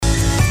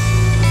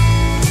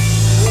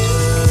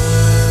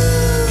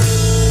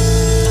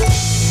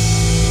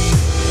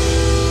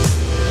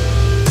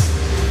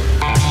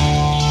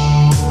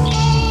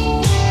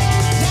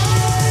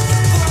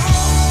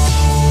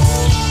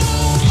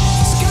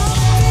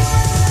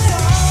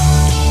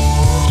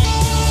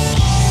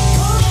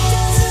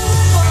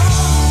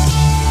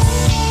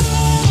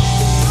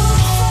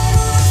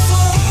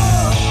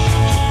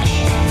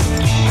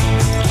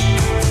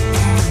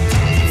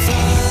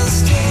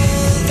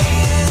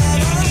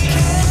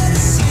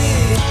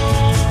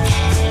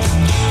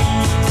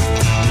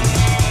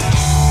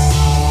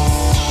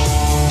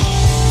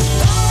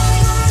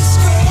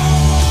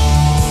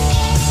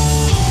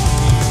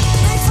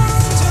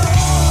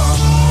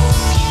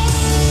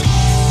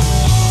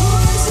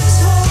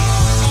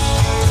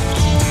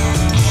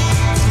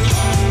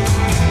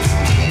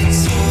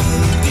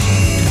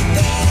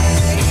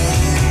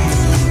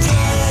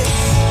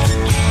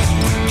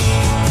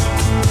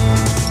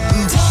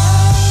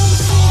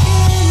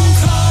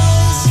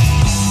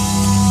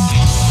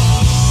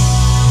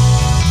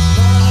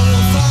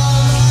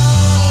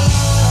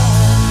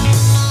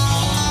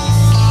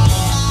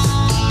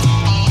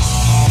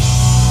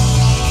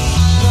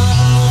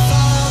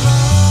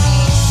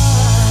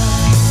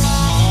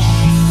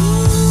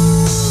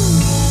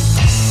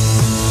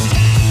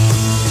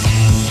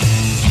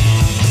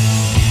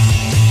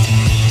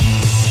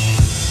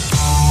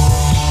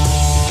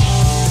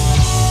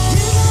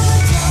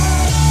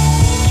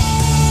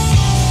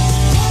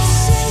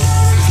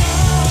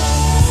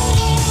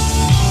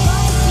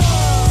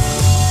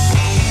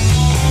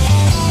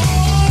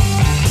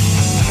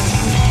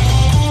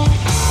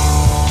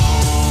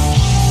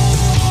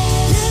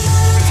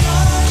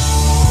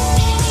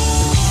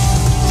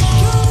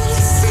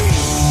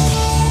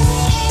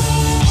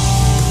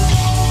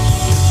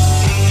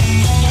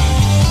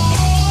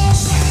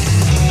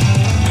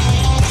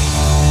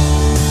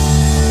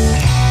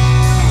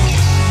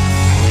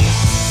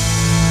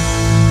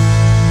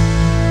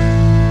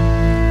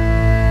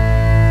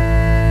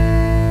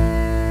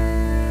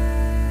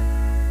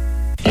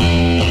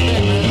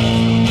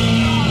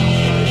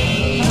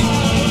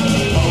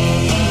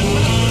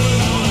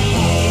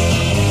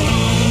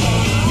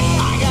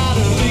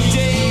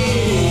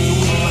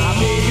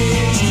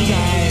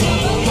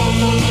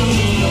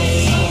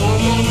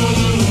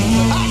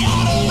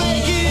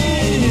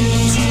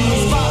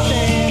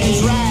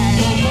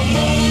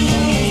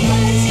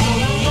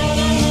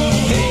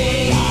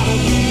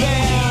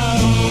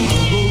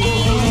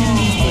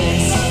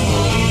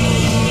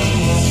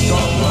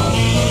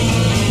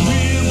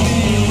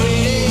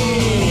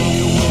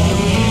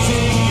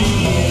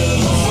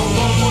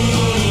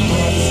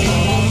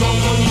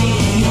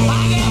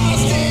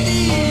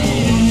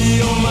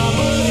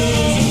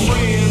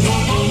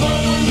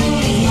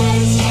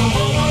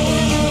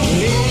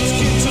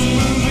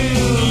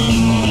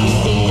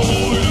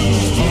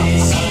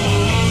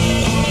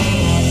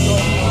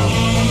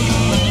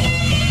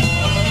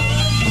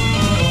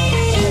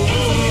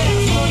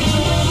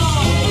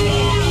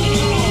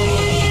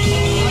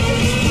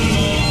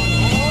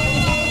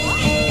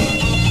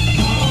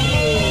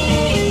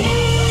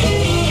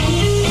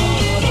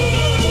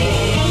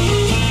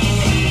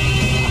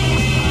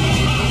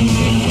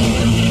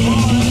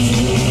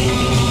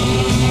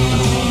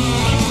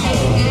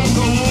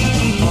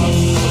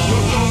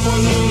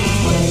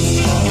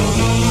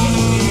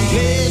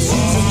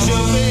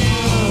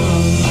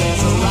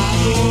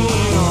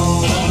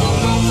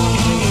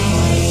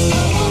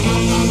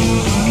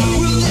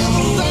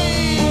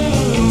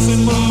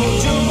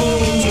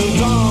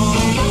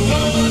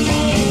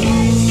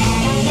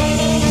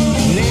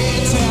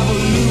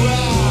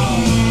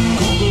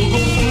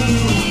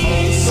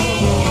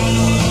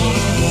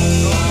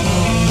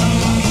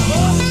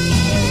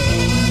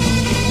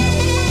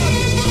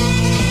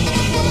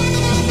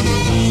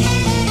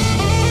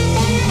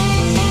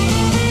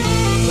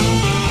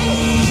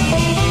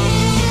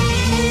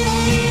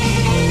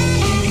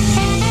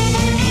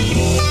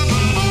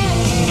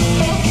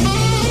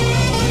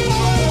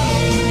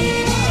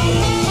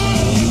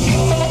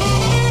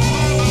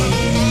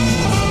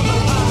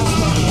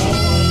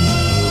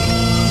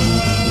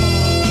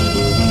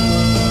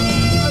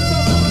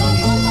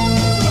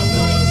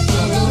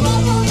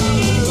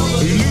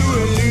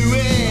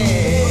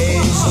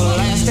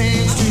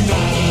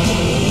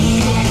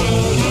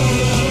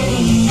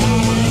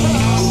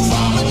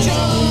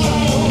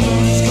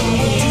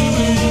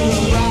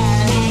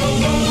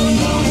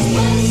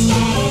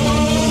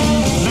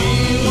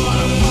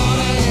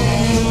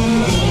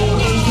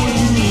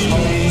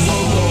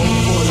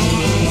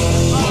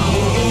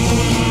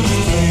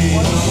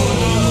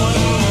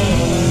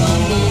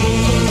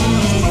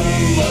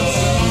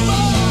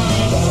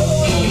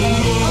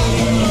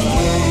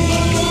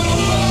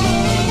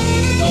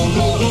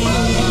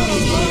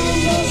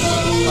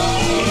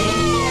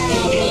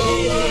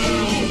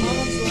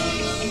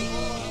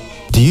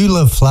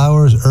love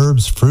flowers,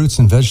 herbs, fruits,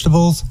 and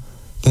vegetables?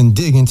 Then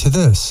dig into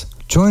this.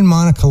 Join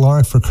Monica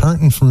Lark for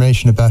current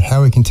information about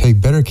how we can take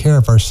better care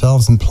of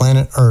ourselves and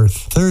planet Earth.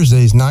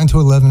 Thursdays, 9 to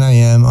 11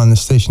 a.m. on the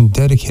station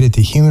dedicated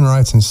to human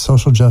rights and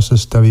social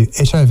justice,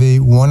 WHIV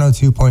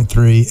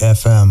 102.3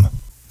 FM.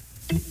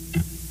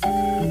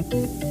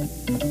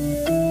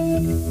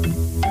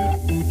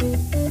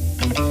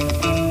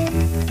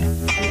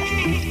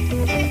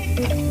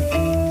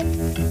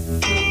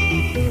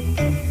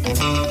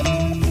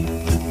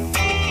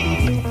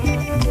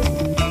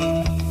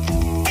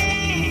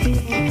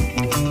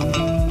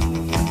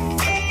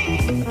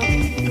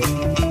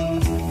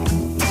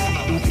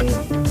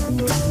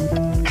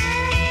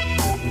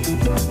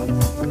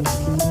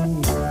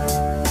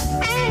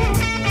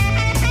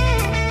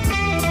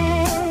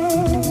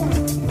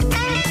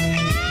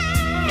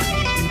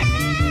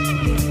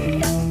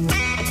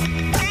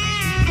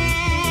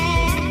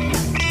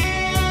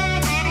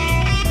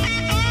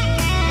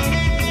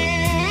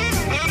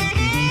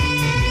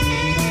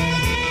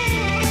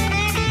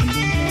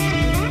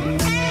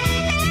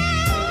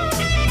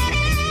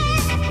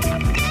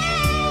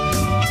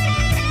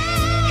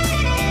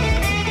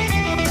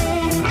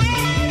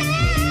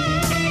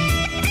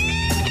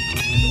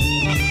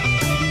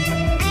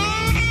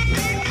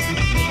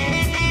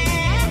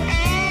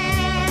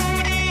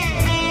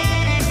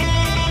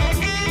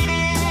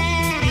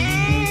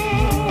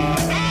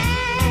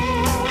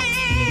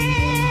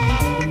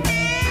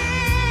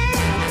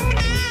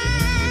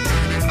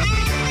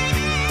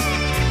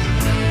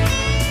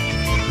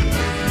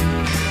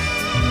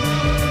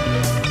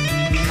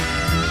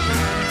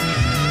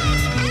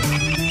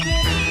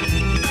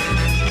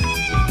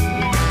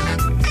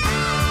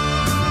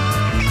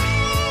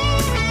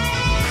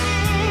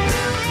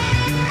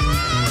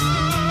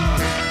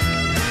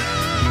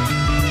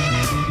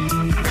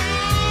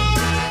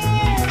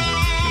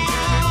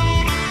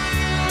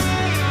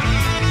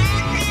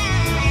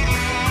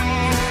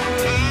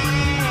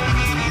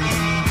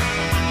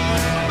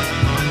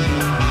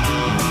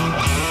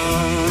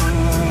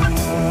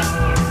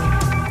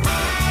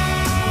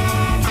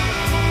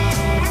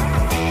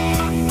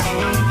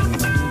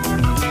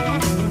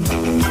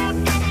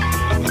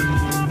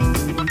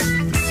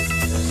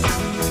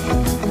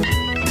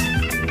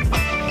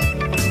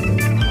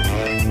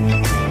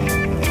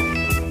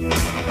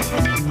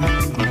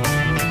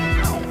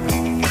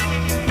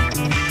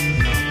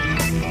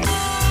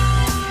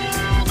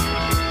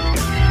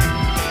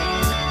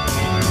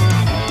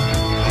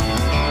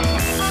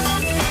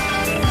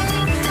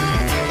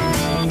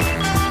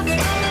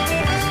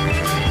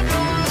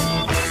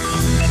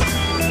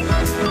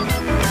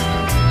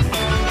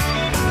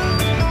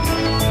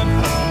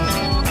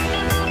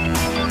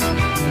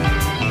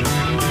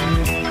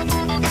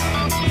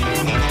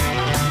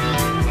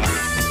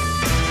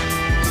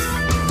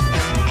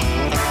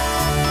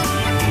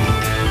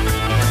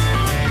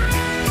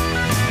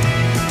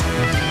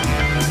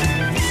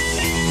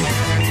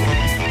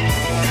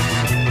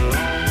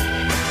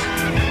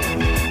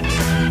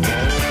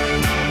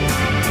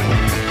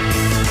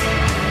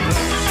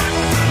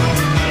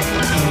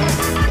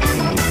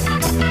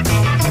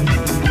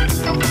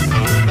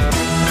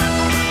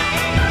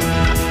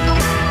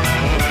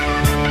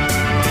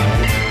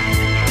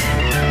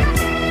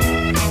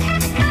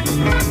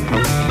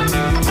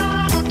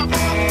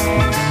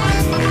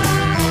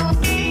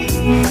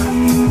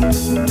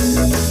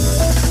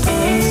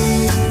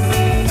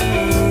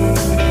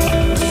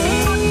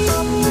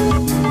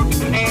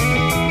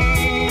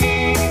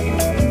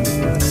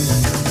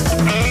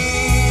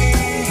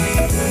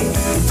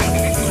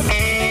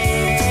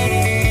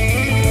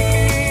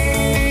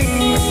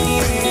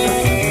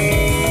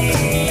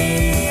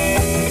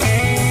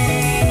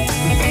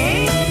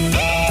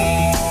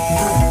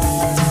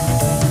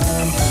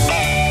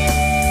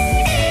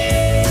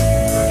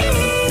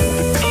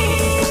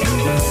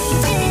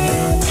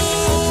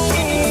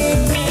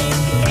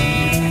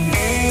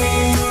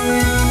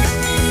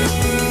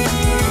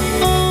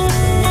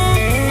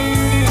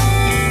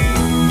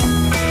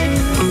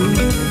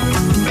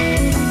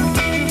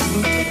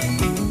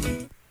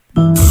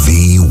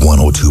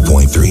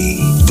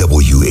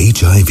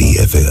 WHIV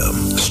FM,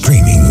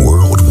 streaming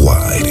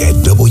worldwide at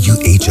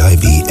WHIVFM.org.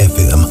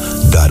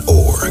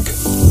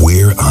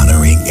 We're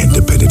honoring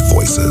independent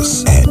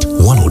voices at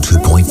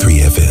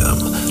 102.3 FM,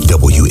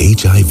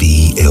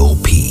 WHIV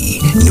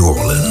LP, New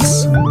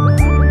Orleans.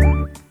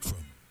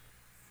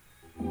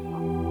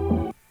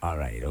 All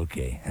right,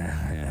 okay.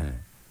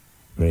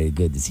 Very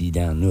good to see you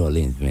down in New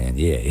Orleans, man.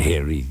 Yeah.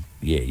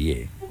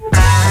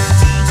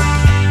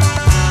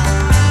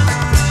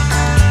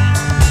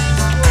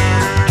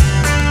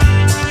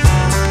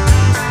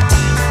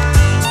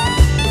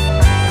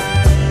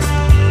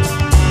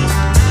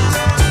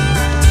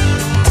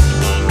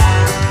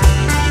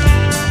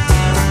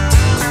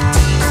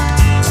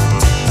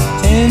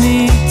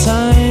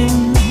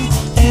 Anytime,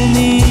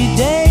 any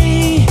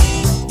day,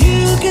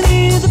 you can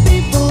hear the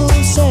people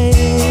say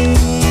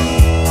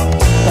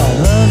that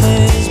love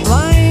is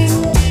blind.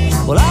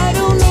 Well, I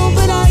don't know,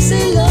 but I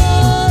say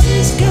love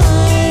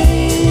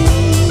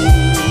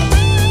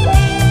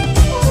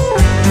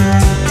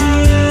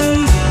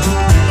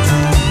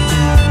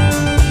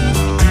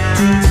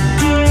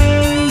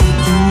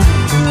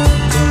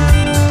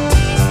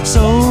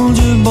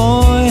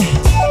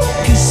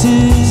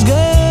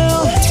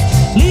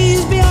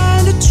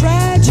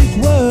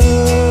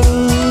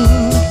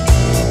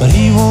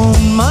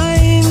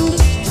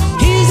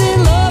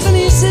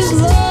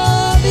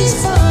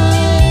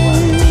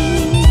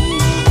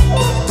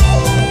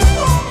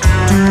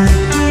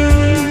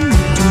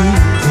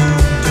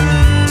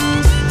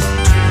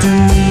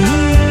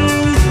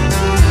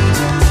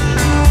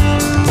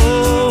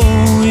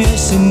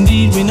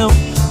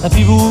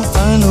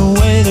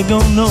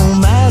no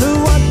matter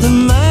what the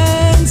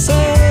man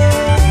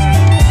says.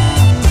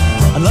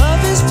 Our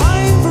love is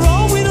fine for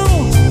all we know,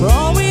 for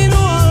all we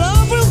know our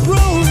love will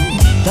grow.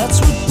 That's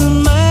what the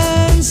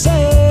man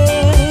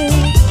said.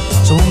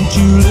 So won't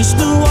you listen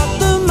to what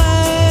the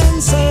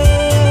man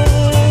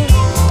said?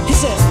 He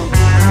said,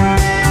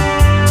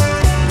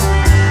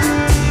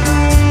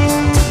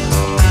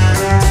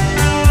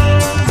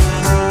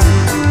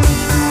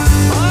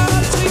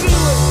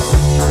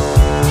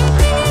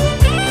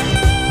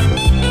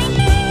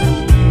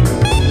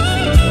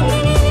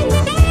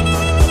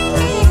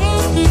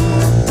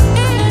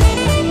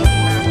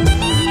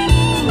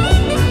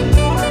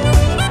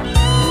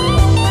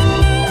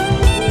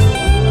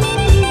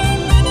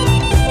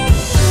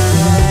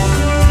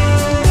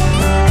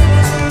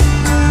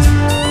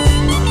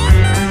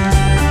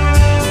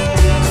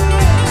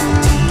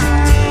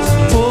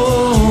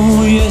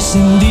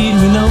 indeed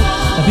we know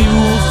that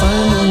people will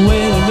find a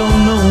way to go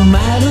no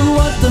matter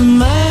what the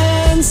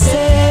man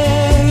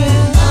said.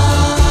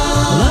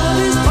 Love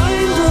is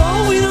fine for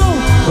all we know,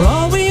 for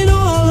all we know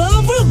our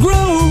love will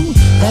grow.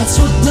 That's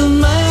what the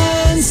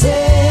man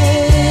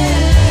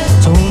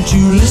said. So won't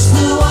you listen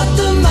to what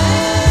the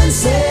man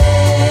said?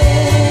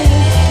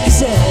 He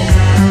said,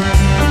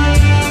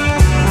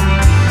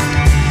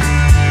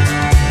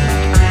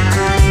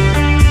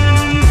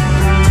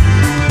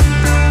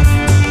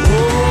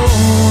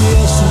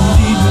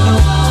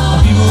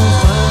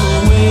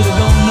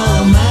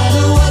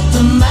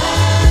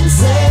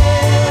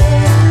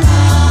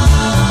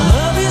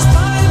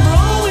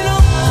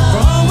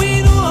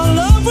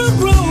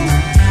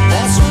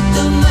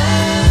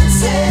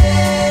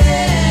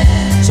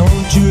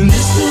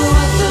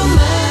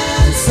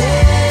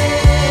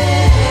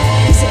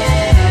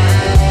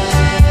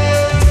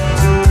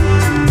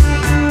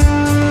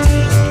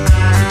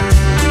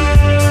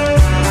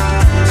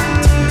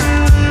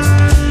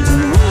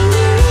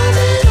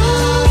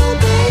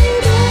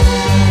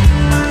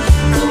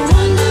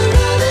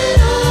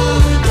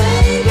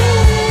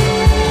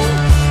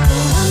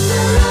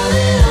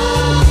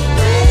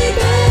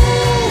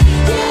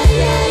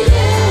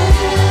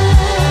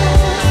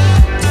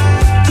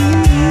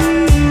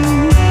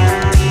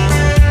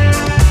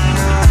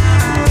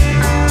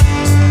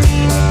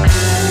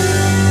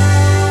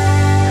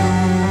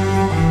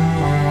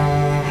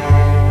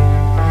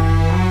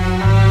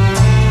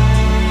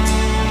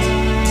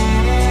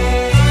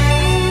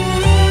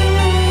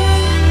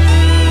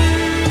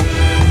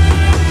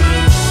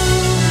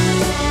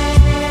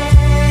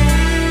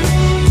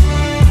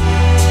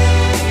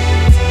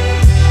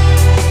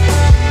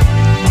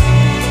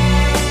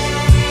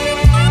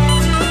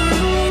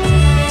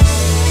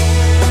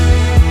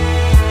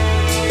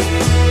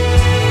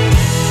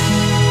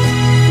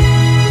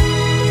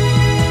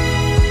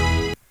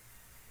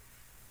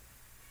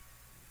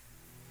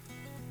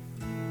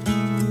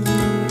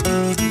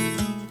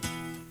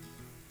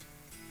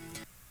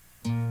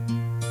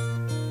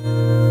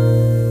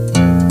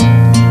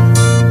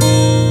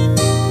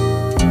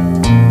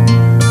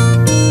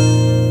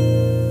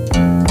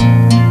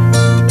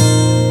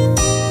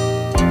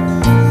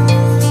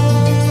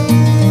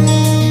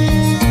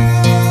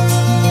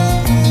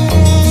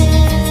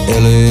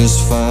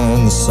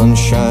 sun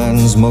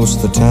shines most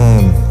of the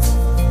time,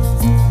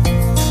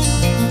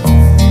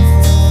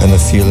 and the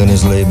feeling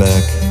is laid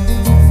back.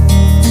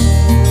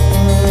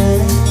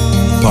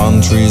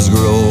 Palm trees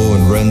grow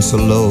and rents are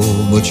low,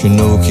 but you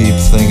know, keep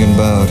thinking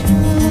about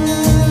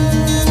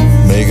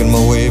making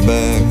my way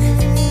back.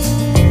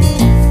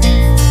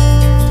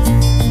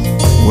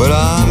 Well,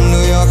 I'm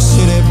New York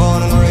City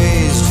born and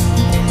raised,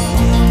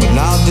 but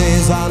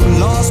nowadays I'm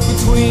lost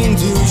between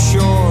two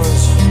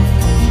shores.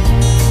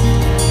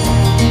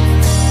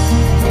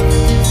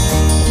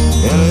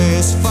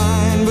 LA's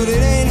fine, but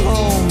it ain't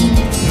home.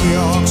 New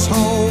York's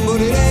home,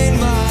 but it ain't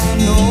mine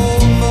no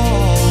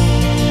more.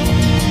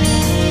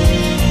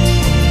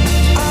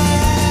 I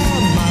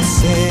am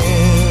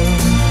myself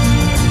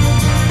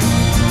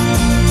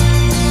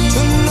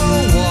to no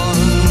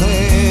one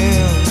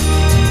there,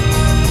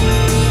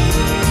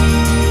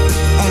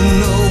 and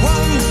no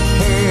one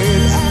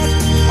heard at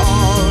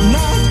all,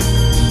 not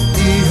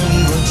even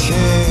the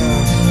chair.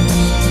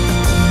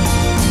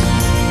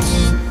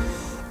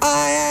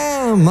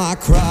 I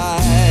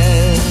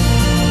cried,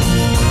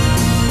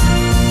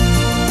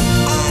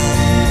 I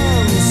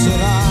am,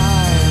 said I,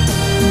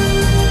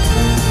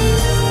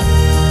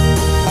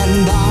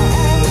 and I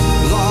am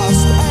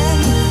lost,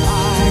 and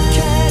I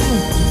can't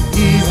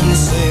even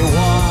say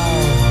why,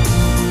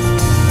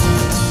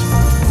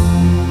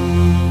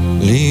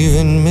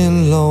 leaving me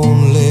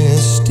lonely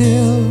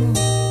still.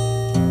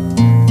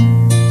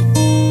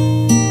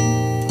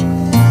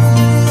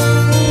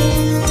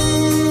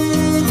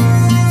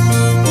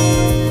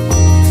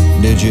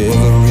 Did you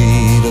ever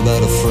read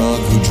about a frog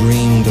who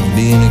dreamed of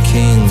being a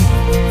king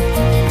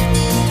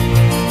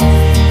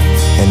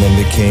and then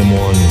became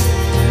one?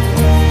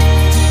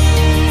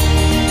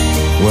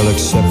 Well,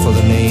 except for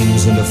the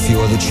names and a few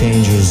other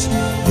changes,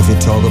 if you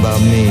talk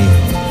about me,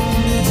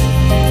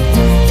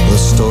 the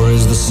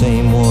story's the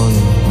same one.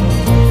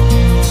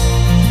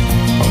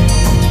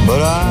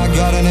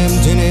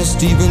 bitterness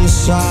deep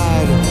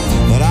inside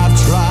that I've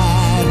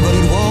tried, but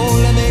it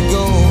won't let me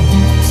go.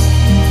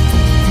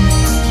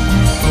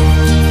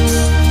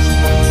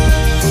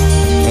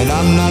 And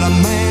I'm not a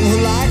man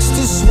who likes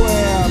to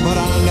swear, but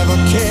I never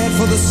cared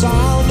for the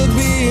sound of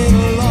being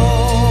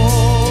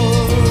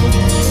alone.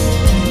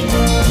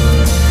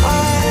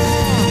 I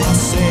am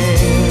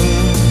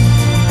myself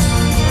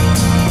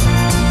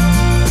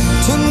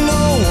to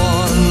no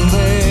one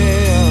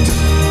there,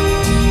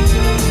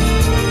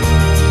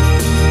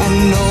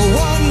 and no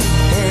one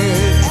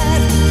heard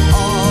at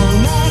all,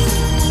 not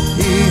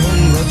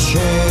even the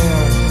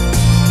chair.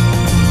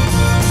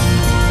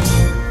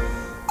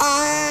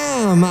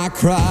 I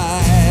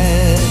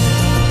cried,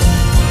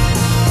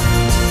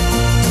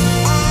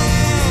 I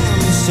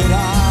am, said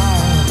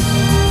I,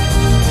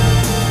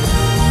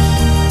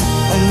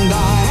 and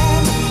I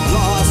am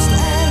lost,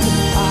 and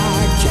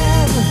I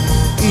can't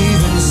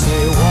even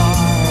say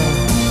why.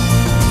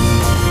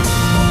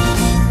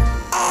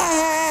 I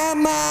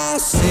am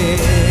myself,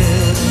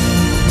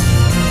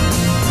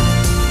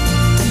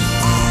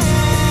 I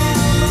am,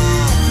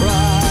 I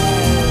cried,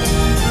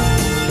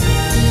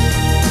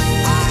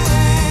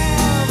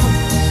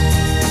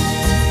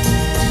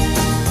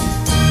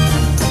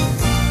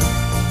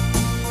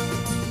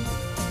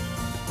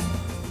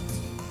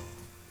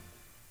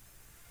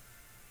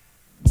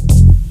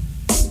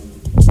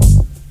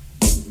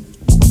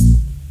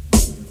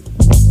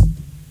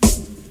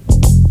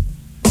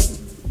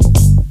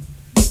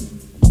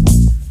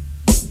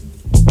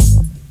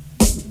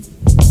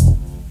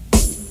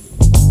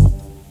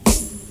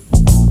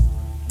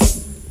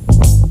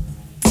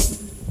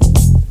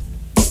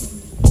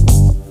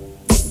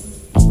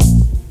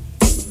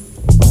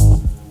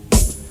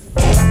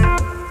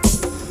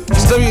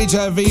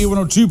 WHIV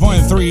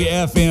 102.3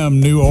 FM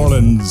New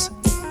Orleans,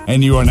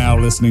 and you are now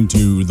listening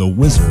to The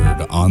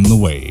Wizard on the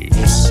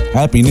Waves.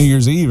 Happy New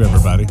Year's Eve,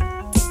 everybody.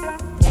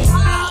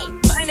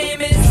 My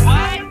name is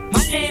what?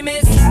 My name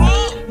is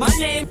what? My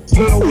name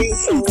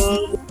is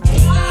what?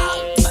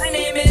 My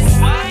name is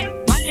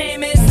what? My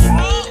name is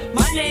what?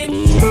 My name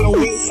is what? My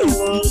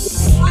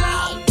name is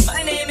what?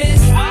 My name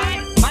is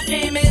what? My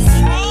name is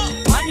what?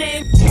 My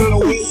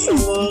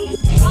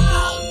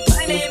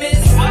name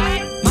is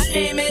what? My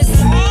name is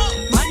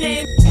what? My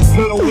name.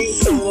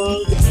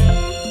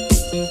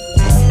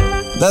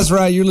 That's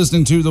right, you're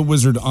listening to The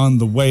Wizard on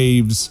the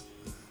Waves.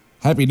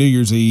 Happy New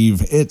Year's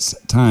Eve. It's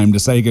time to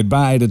say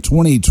goodbye to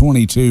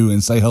 2022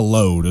 and say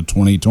hello to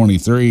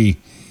 2023.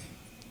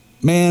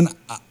 Man,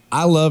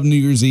 I love New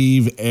Year's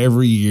Eve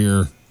every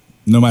year,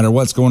 no matter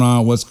what's going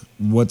on,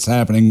 what's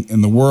happening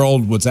in the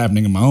world, what's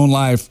happening in my own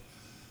life,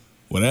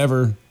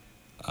 whatever.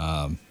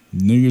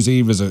 New Year's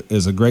Eve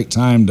is a great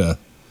time to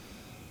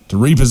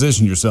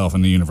reposition yourself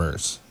in the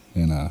universe.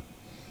 And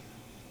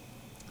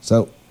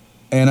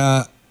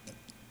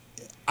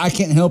I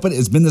can't help it.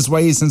 It's been this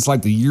way since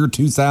like the year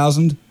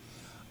 2000.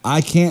 I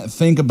can't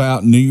think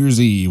about New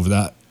Year's Eve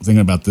without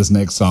thinking about this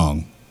next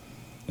song.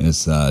 And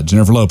it's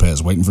Jennifer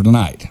Lopez, Waiting for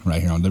Tonight, right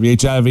here on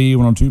WHIV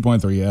 102.3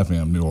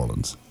 FM, New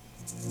Orleans.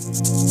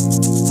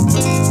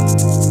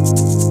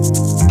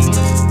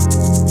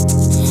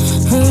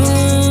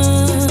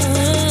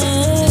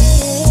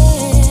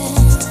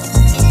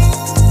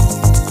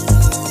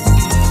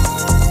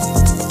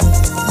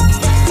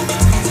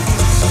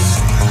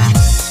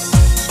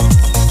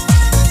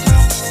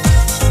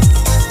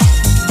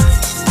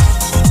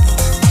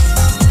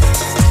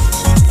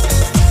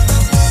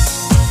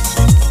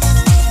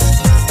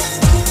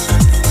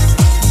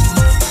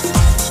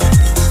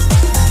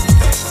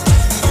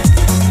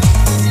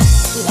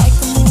 Like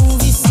a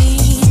movie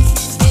scene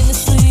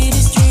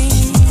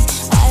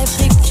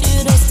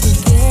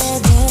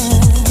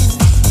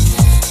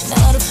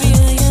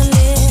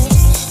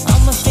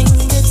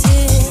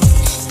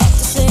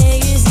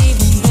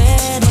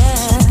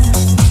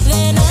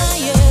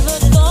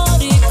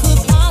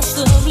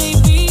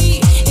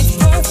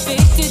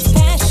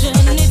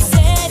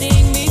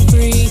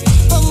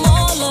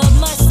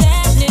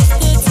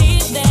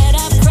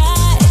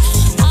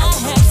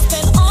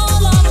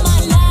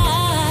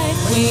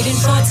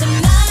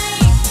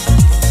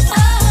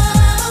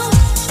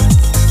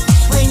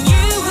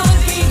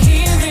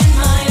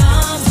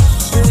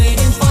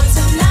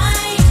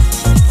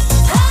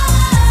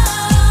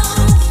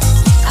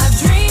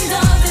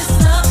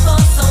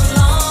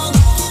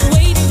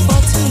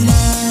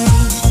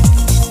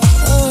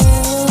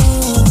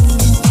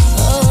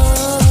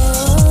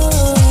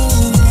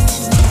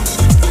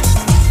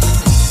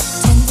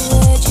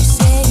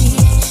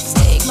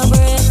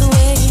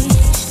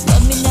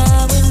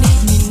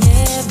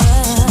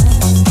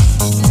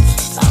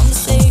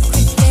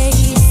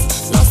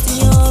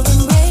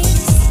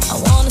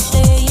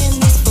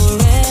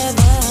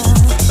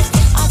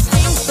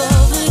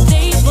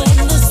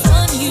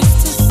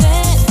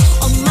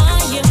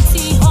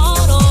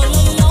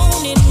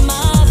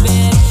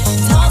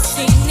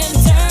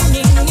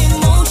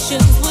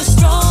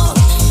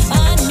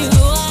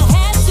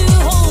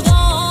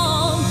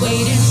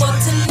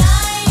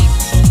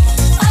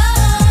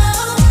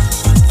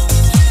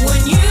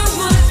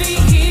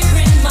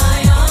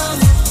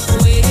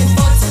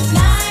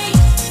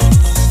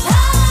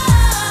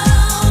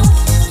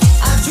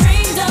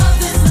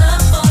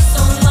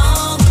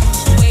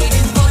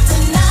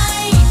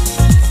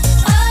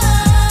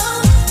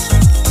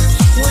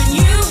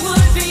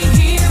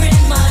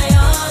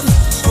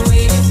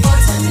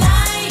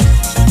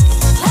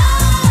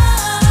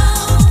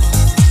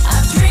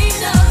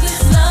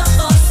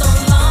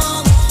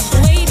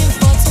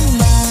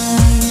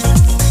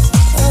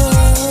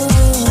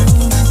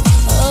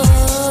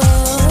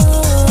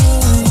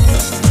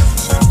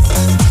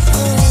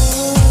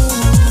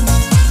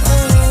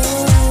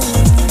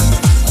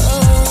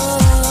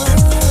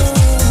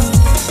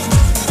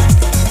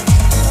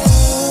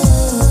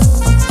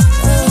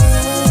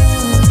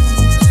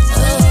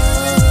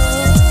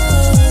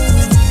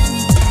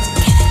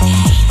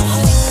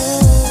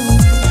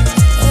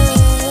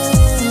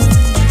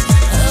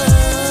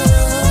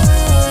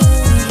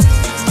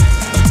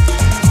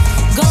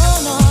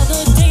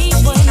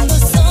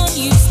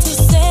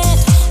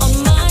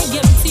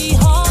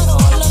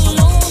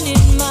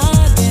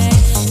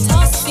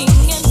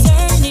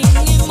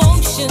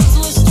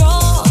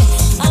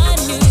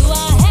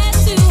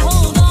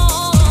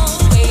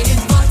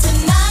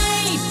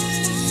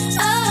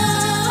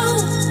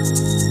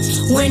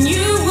when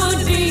you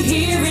would be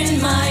here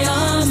in my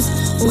arms,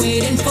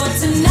 waiting for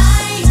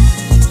tonight.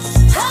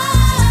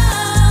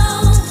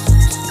 Oh,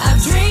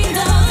 I've dreamed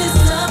of this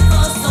love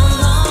for so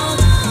long,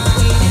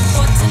 waiting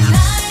for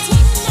tonight.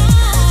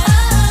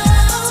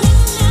 Oh,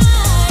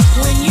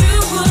 when you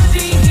would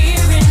be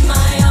here in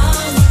my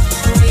arms,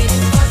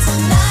 waiting for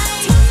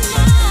tonight.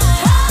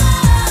 Oh,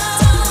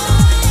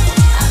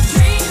 I've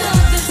dreamed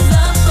of this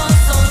love for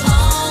so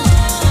long,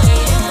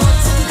 waiting for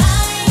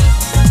tonight.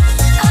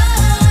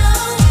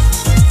 Oh,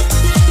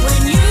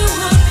 when you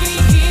would be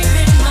here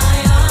in my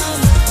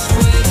arms,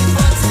 waiting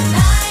for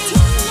tonight.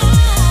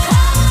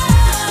 Oh,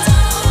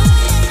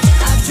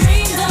 I've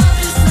dreamed of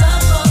this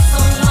love for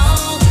so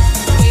long,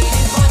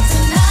 waiting for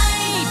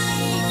tonight.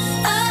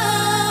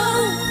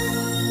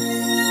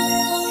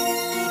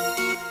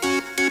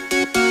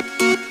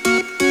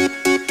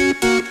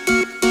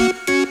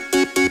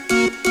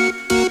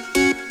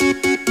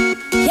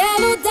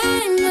 Yellow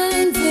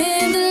diamonds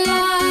in the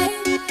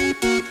light,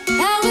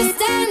 and we're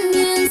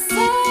standing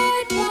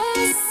side by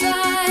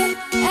side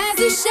as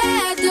a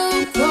shadow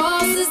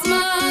crosses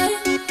mine.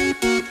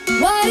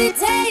 What it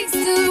takes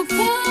to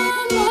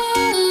come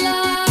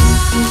alive.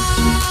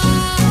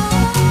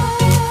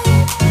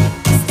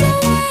 It's the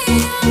way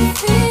I'm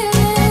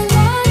feeling,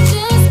 I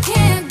just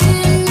can't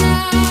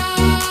deny.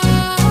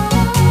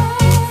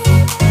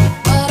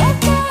 But I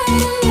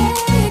gotta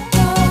let it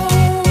go.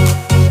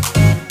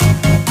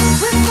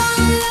 We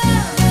found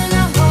love in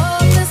a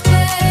hopeless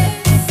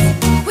place.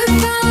 We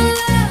found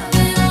love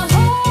in a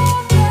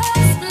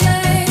hopeless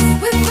place.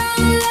 We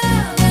found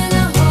love in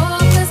a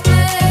hopeless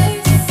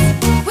place.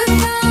 We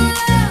found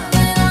love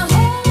in a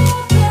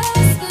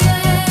hopeless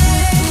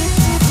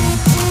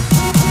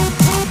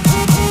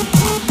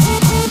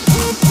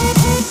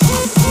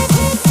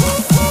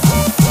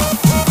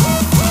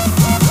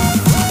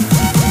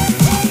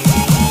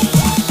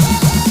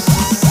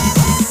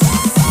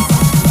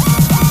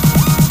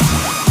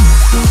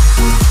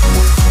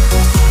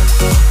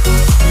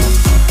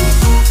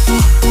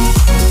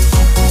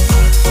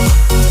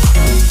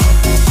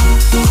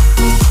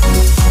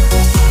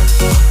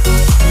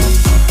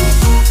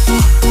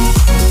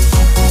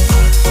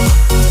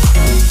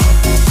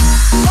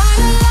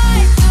Find a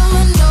light through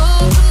an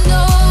open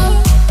door.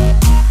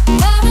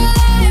 Love and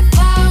life,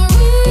 our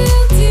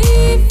real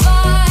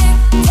divide.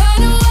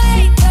 Turn away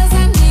 'cause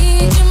I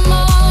need you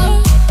more.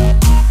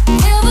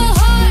 Feel the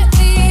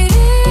heartbeat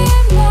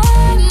in my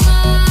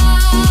mind.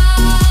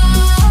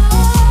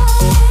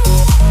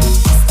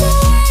 It's the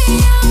way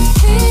I'm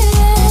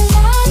feeling,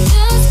 I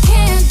just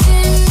can't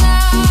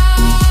deny.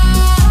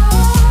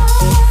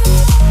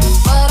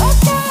 But I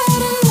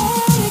gotta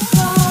let it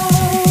go.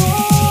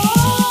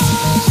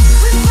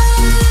 We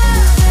found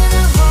love in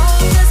a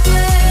hopeless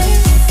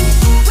place.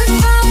 We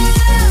found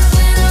love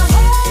in a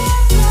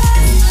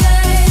hopeless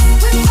place.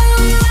 We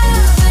found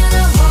love in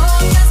a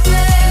hopeless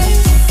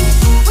place.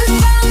 We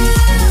found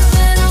love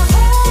in a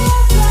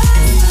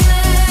hopeless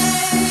place.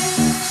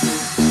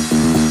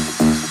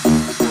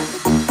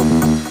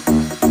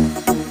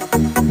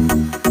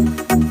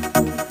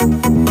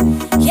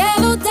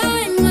 Yellow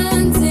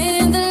diamonds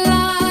in the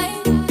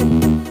light,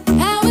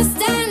 and we're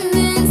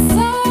standing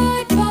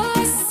side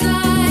by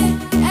side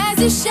as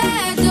a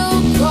shadow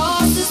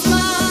crosses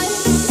mine.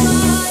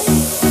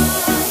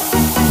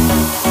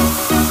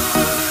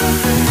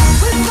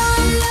 We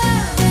found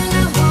love in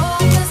a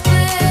hopeless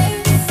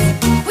place.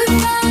 We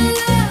found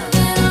love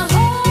in a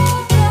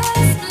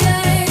hopeless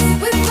place.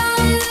 We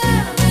found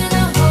love in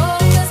a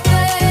hopeless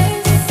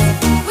place.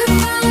 We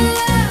found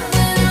love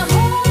in a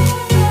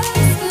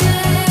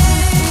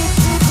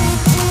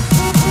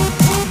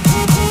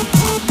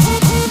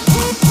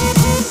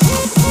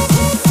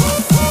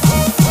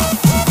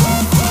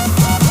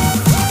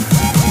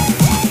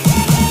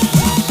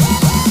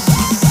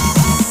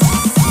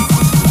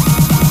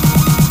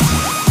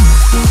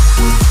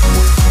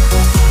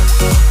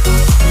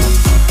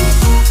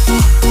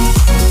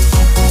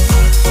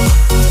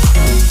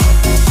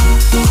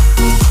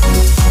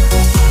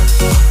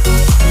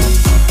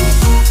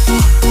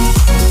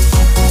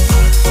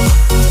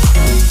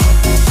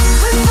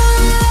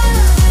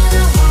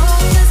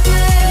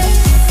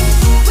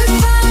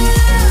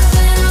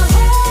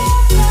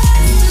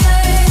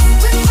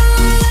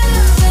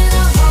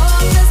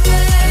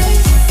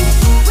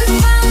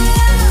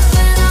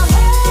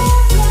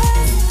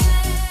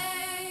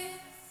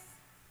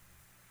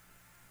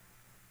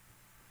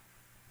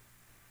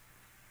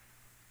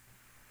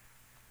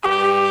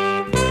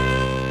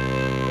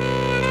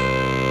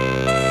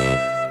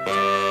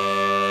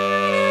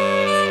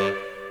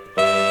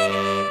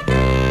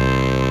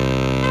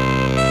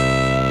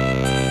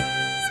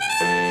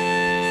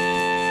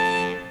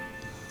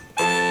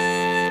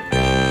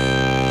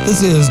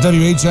This is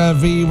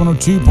WHIV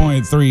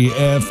 102.3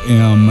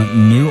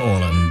 FM, New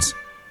Orleans.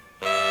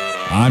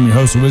 I'm your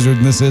host, The Wizard,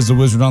 and this is The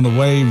Wizard on the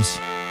Waves.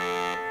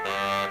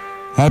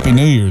 Happy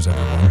New Year's,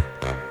 everyone.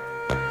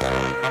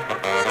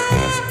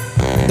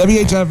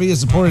 WHIV is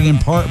supported in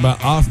part by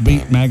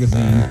Offbeat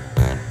Magazine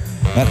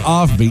at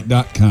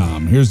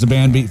offbeat.com. Here's the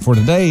band beat for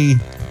today.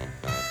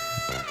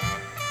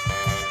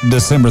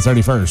 December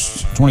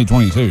 31st,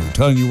 2022.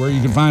 Telling you where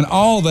you can find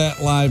all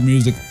that live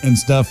music and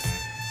stuff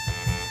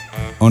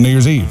on New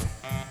Year's Eve.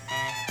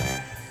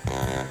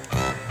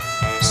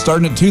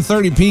 Starting at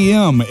 2:30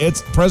 p.m.,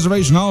 it's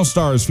Preservation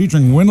All-Stars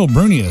featuring Wendell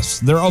Brunius.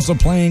 They're also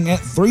playing at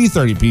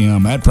 3:30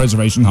 p.m. at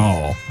Preservation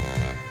Hall.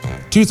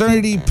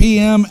 2:30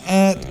 p.m.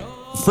 at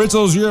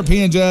Fritzl's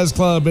European Jazz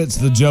Club, it's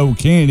the Joe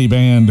Kennedy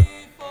Band.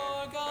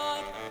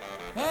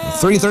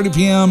 3:30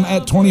 p.m.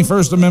 at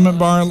 21st Amendment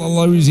Bar in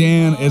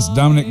Louisiana, it's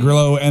Dominic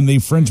Grillo and the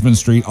Frenchman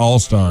Street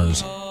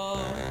All-Stars.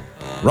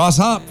 Ross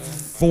Hop,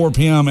 4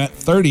 p.m. at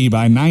 30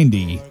 by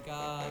 90.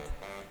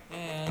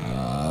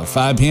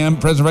 5 p.m.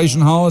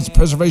 Preservation Hall, it's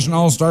Preservation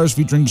All-Stars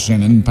featuring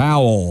Shannon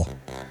Powell.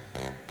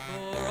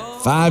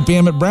 5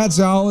 p.m. at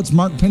Bradshaw Hall, it's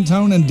Mark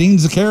Pintone and Dean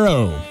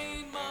Zaccaro.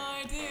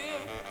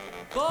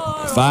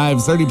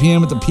 5:30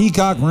 p.m. at the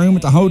Peacock Room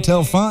at the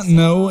Hotel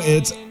Fontenot,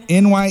 it's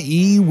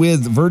NYE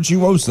with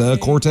Virtuosa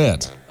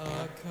Quartet.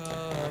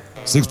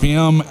 6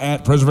 p.m.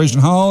 at Preservation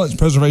Hall, it's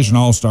Preservation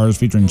All-Stars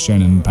featuring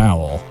Shannon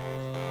Powell.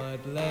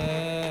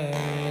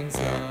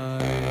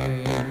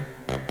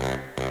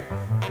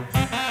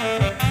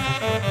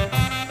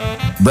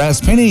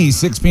 Brass Penny,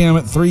 6 p.m.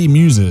 at 3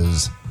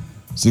 Muses.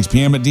 6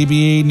 p.m. at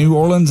DBA New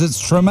Orleans,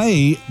 it's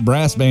Treme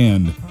Brass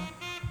Band.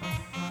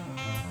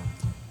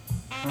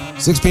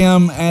 6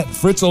 p.m. at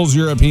Fritzl's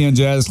European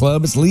Jazz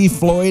Club, it's Lee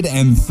Floyd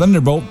and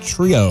Thunderbolt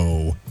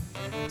Trio.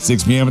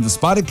 6 p.m. at the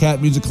Spotted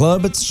Cat Music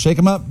Club, it's Shake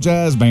 'em Up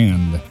Jazz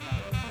Band.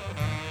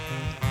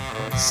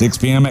 6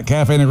 p.m. at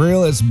Cafe and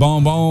Grill, it's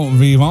Bon Bon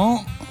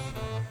Vivant.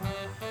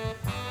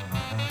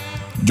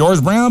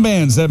 George Brown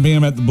Band, 7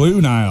 p.m. at the Blue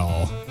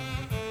Nile.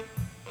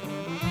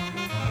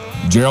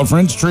 Gerald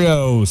French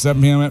Trio, 7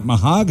 p.m. at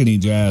Mahogany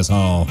Jazz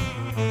Hall.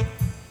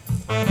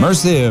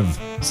 Mercive,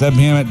 7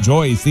 p.m. at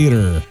Joy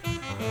Theater.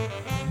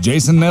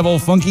 Jason Neville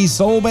Funky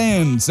Soul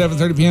Band,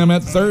 7:30 p.m.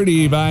 at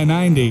 30 by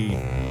 90.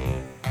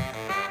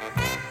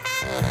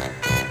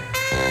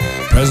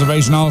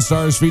 Preservation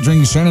All-Stars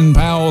featuring Shannon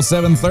Powell,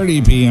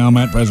 7:30 p.m.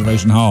 at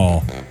Preservation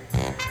Hall.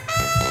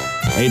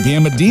 8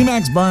 p.m. at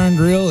D-Max Bar and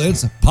Grill,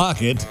 it's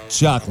Pocket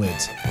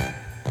Chocolate.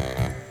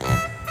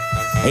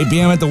 8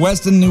 p.m. at the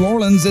Westin New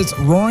Orleans, it's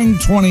Roaring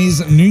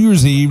Twenties New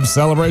Year's Eve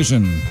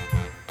Celebration.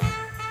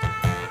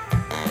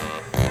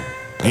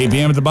 8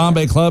 p.m. at the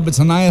Bombay Club, it's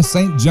Anaya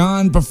St.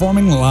 John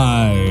performing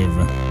live.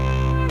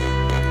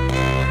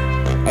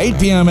 8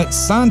 p.m. at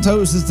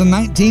Santos, it's the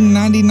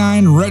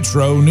 1999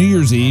 Retro New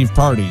Year's Eve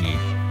Party.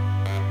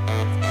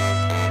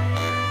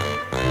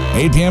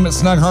 8 p.m. at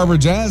Snug Harbor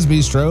Jazz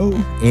Bistro,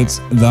 it's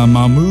the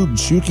Mahmoud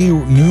Chouki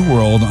New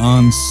World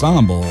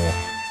Ensemble.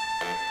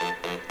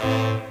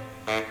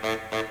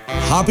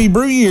 Hoppy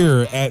Brew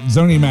Year at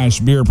Zony Mash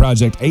Beer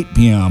Project, 8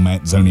 p.m.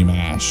 at Zony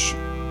Mash.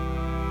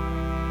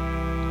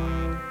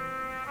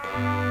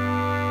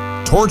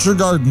 Torture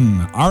Garden,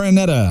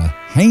 Araneta,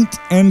 Haint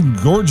and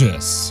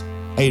Gorgeous,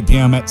 8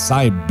 p.m. at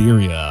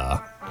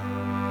Siberia.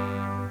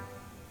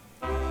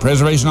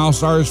 Preservation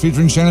All-Stars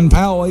featuring Shannon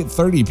Powell,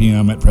 8:30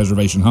 p.m. at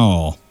Preservation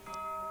Hall.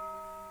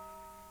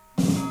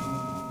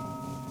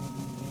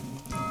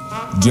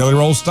 Jelly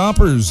Roll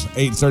Stompers,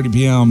 8:30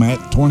 p.m. at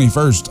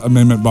 21st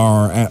Amendment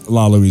Bar at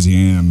La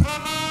Louisiane.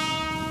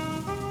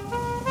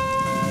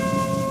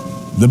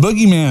 The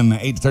Boogeymen,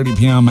 8:30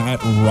 p.m.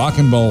 at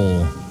Rockin'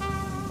 Bowl.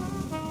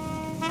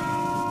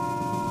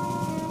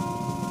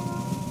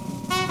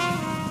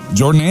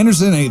 Jordan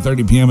Anderson,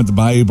 8:30 p.m. at the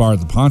Bayou Bar at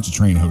the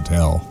Pontchartrain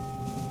Hotel.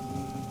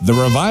 The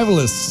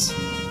Revivalists,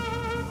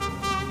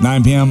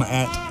 9 p.m.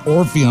 at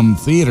Orpheum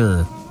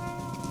Theater.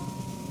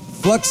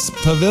 Flux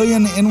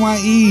Pavilion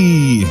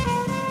NYE.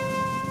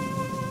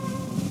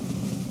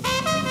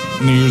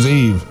 New Year's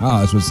Eve. Oh,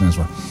 that's what it stands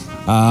for.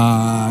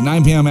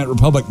 9 p.m. at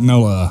Republic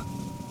NOLA.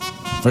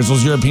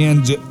 Fritzl's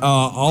European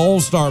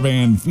All-Star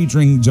Band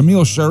featuring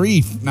Jamil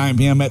Sharif, 9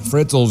 p.m. at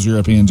Fritzl's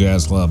European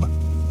Jazz Club.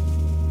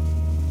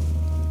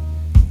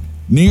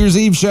 New Year's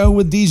Eve show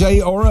with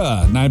DJ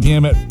Aura, 9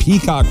 p.m. at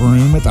Peacock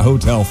Room at the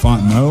Hotel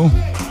Fontenot.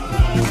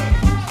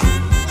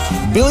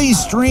 Billy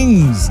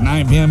Strings,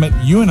 9 p.m. at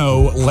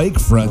UNO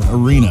Lakefront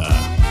Arena.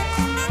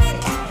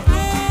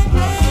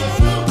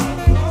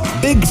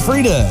 Big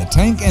Frida,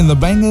 Tank and the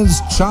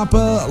Bangers,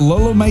 Choppa,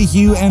 Lolo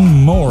Mayhew, and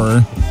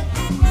more.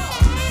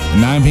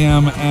 9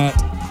 p.m. at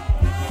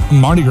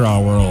Mardi Gras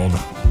World.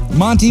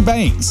 Monty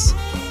Banks,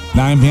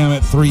 9 p.m.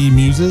 at 3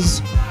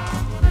 Muses.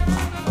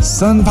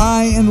 Sun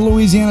Pie and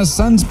Louisiana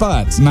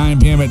Sunspots, 9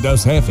 p.m. at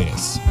Dos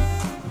Jefes.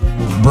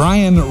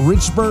 Brian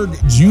Richburg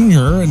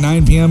Jr.,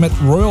 9 p.m. at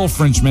Royal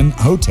Frenchman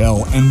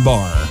Hotel and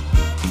Bar.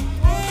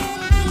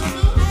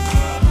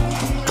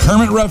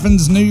 Kermit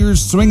Ruffin's New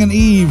Year's Swingin'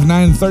 Eve,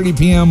 9:30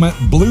 p.m. at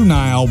Blue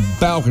Nile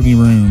Balcony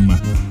Room.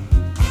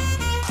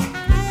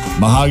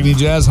 Mahogany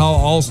Jazz Hall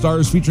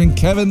All-Stars featuring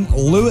Kevin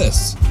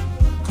Lewis,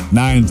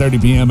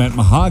 9:30 p.m. at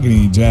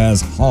Mahogany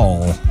Jazz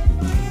Hall.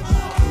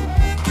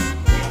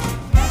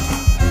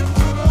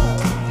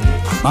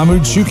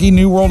 Mahmoud Chouki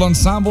New World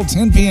Ensemble,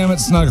 10 p.m.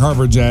 at Snug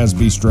Harbor Jazz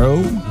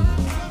Bistro.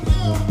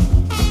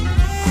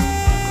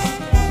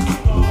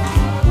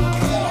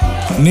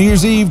 New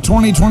Year's Eve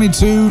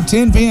 2022,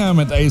 10 p.m.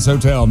 at the Ace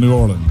Hotel, New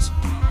Orleans.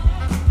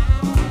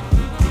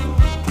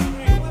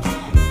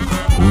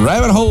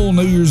 Rabbit Hole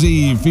New Year's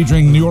Eve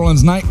featuring New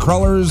Orleans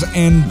Nightcrawlers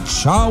and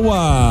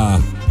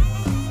Chawa.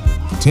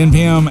 10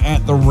 p.m.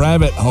 at the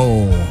Rabbit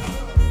Hole.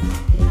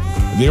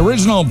 The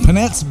original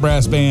Peanuts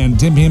Brass Band,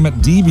 10 p.m. at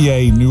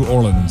DBA, New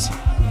Orleans.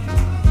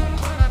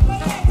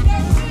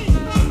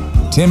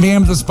 10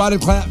 p.m. at the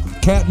Spotted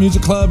Cat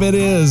Music Club. It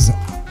is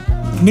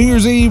New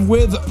Year's Eve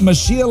with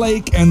Machia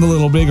Lake and the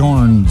Little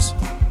Bighorns.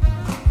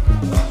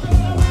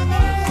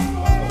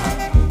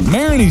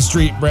 Marigny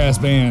Street Brass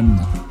Band,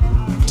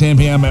 10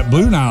 p.m. at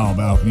Blue Nile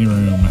Balcony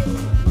Room.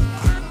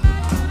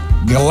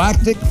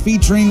 Galactic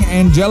featuring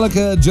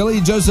Angelica, Jilly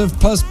Joseph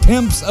plus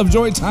Pimps of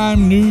Joy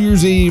Time, New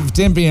Year's Eve,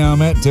 10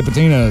 p.m. at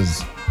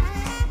Tipitina's.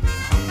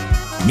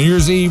 New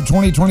Year's Eve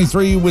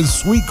 2023 with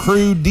Sweet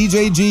Crew,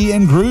 DJ G,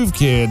 and Groove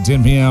Kid,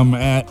 10 p.m.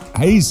 at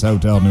Ace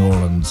Hotel, New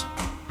Orleans.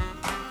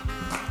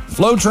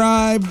 Flow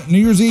Tribe, New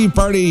Year's Eve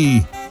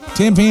party,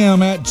 10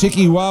 p.m. at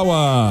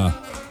Chikiwawa.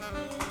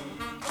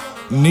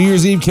 New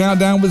Year's Eve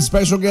countdown with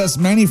special guests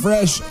Manny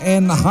Fresh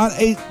and the Hot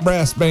 8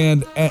 Brass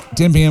Band at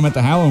 10 p.m. at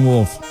the Howlin'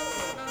 Wolf.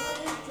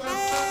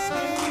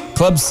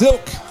 Club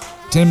Silk,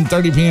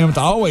 10:30 p.m. at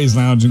the Always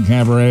Lounge and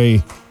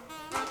Cabaret.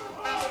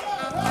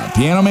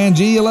 Piano Man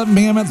G, 11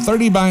 p.m. at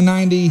 30 by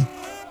 90.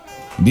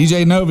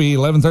 DJ Novi,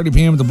 11:30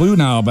 p.m. at the Blue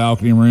Nile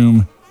Balcony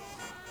Room.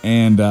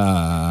 And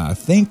I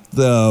think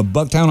the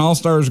Bucktown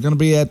All-Stars are going to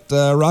be at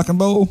Rock and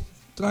Bowl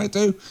tonight,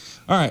 too.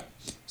 All right.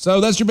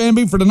 So that's your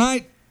Bamboo for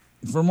tonight.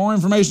 For more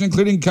information,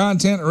 including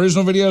content,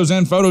 original videos,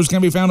 and photos,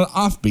 can be found at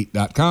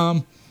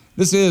offbeat.com.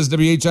 This is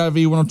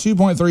WHIV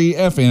 102.3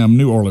 FM,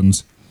 New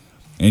Orleans.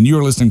 And you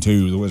are listening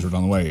to The Wizard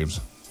on the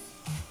Waves.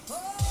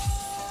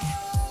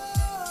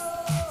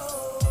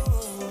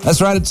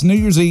 That's right, it's New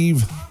Year's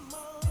Eve.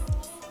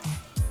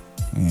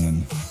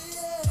 And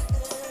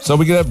so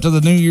we get up to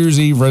the New Year's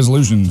Eve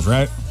resolutions,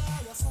 right?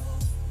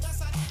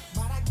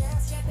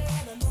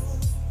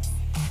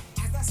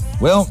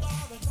 Well,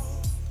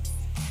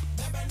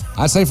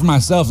 I say for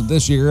myself that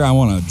this year I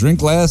want to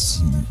drink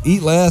less,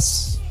 eat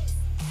less,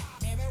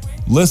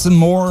 listen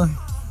more,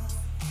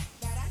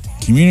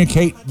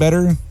 communicate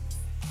better,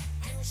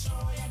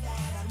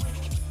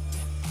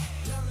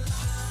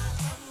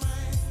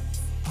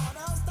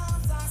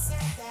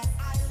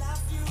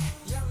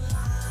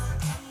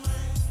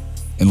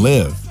 and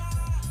live.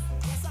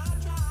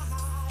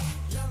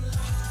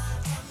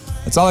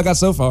 That's all I got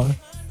so far.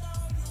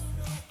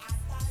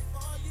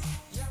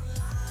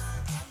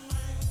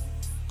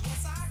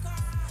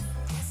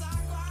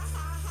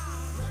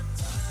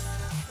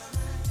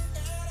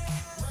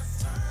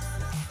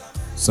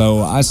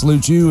 So I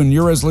salute you and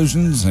your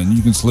resolutions, and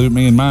you can salute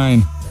me and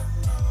mine.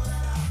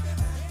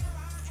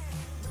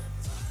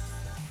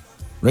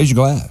 Raise your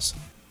glass.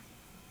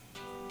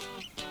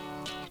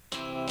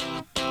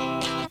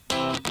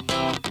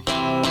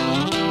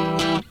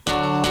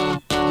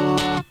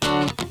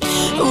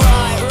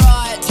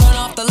 Right, turn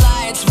off the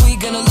lights. We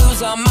gonna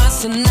lose our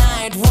minds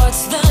tonight.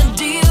 What's the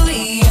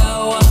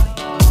dealio?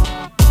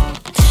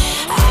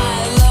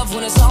 I love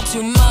when it's all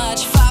too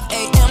much. 5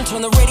 a.m.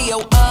 turn the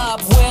radio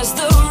up. Where's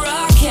the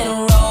rock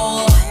and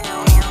roll?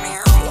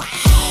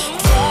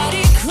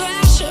 Party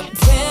crasher,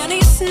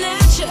 penny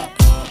snatcher.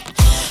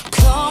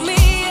 Call me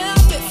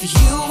up if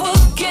you a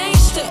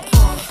gangster.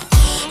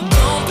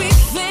 Don't be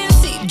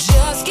fancy,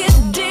 just get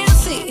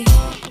dancy.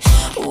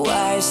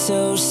 Why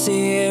so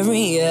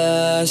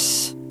serious?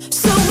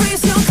 So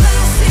raise your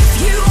glass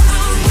if you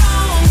are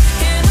wrong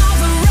in all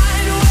the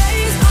right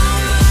ways. All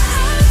my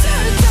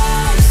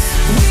underdogs.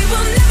 We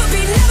will never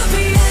be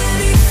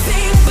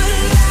anything but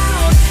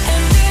loud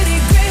and nitty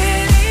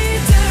gritty,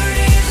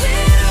 dirty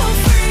little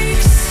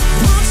freaks.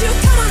 Won't you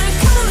come on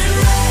and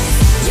raise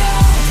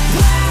your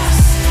glass?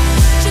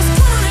 Just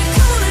come on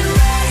and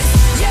raise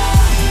your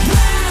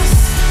glass.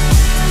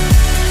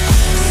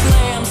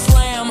 Slam,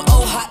 slam,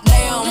 oh hot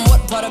damn.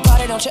 What part of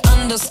party don't you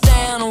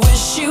understand?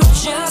 Wish you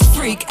just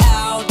freak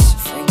out.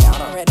 Freak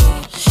out already.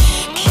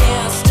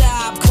 Can't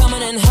stop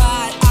coming in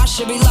hot. I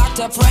should be locked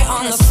up right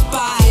on the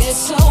spot. It's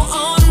so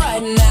on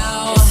right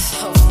now. It's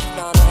so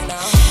on right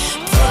now.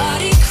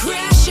 Party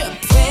crasher,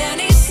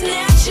 penny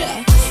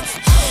snatcher.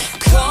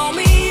 Call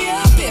me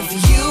up if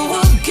you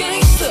a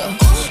gangster.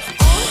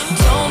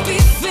 Don't be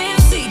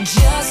fancy,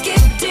 just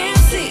get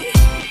dancy.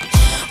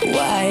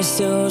 Why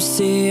so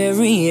serious?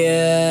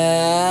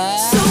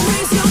 So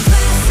raise your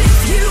glass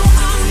if you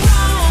are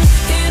wrong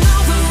in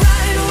all the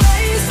right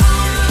ways.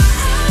 All my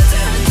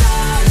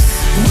underdogs.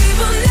 We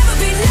will never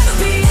be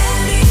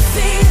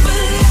anything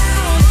but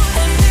loud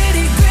and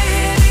nitty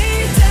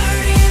gritty,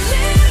 dirty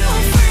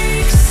little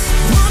freaks.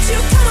 Won't you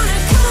come on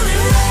and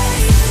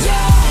raise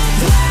your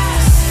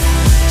glass?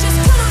 Just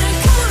come on and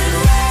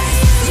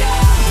raise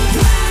your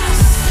glass.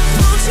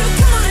 Won't you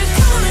come on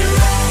and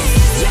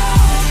raise your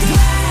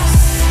glass?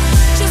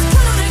 Just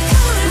come on and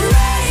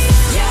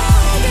raise your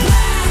glass.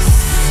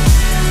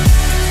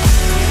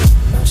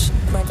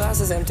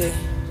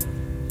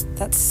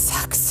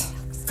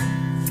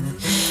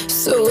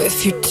 So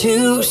if you're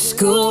too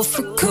school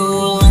for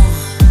cool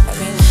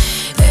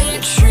and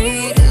you're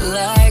treated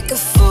like a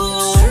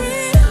fool,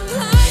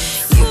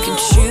 you can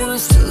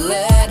choose to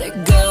let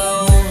it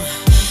go.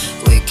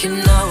 We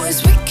can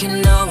always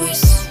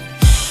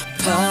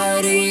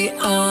party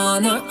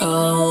on our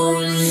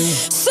own.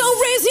 So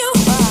raise your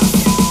glass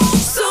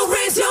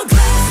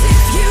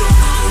if you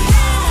are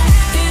wrong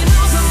in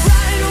all the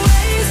right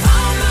ways.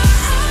 All my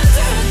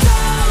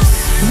underdogs,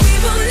 we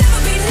will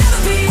never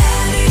be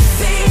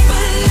anything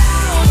but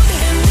loud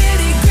and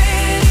nitty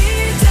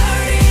gritty,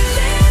 dirty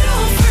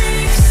little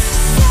freaks.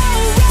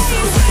 So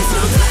raise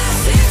your glass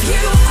if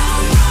you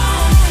are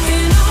wrong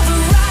in all the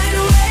right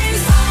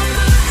ways. All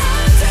my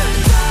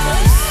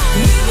underdogs,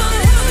 we will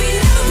never be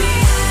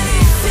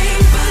anything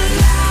but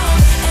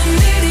loud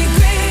and nitty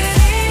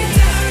gritty,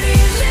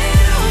 dirty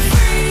little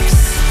freaks.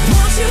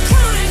 Won't you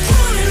come and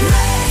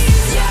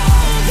raise your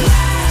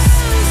glass?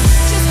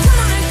 Just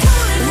come and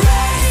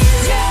raise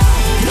your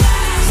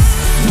glass.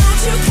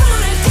 Won't you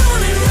come and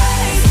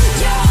raise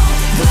your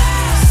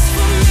glass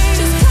for me?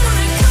 Just come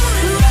and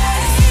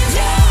raise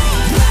your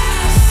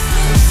glass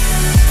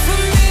for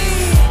me.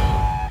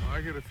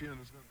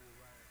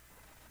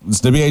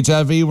 It's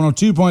WHIV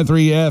 102.3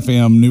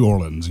 FM, New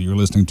Orleans. You're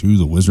listening to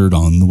The Wizard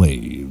on the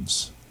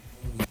Waves.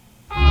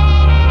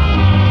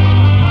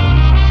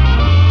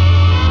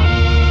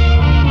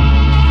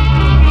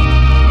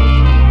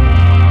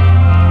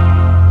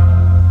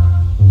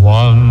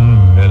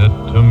 One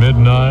minute to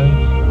midnight,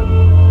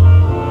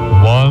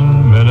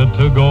 1 minute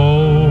to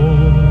go,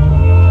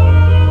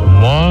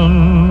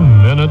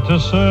 1 minute to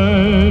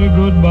say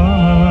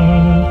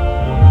goodbye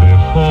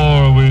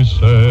before we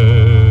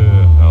say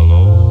hello.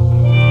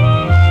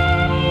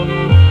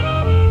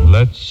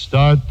 Let's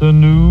start the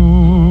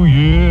new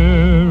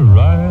year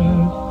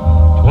right,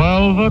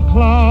 12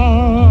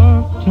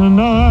 o'clock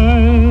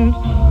tonight,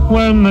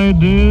 when they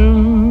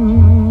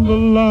dim the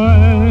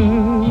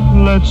light,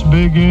 let's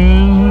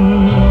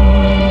begin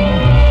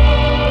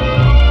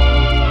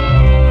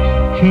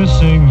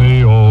kissing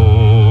the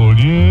old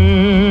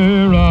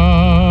year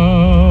out,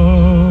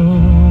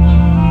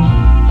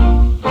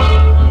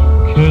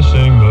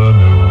 kissing the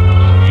new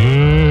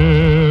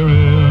year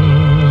in.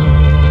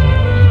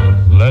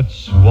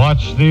 Let's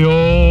watch the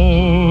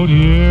old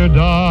year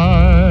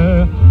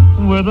die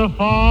with a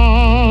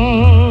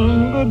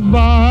fond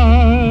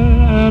goodbye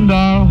and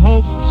our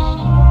hopes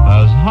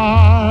as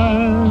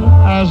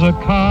high as a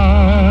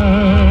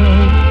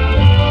kite.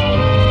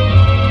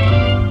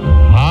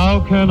 How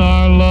can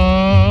our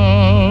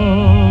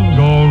love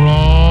go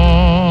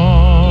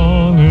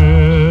wrong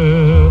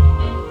if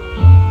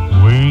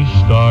we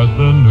start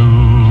the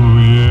new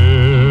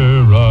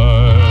year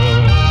right?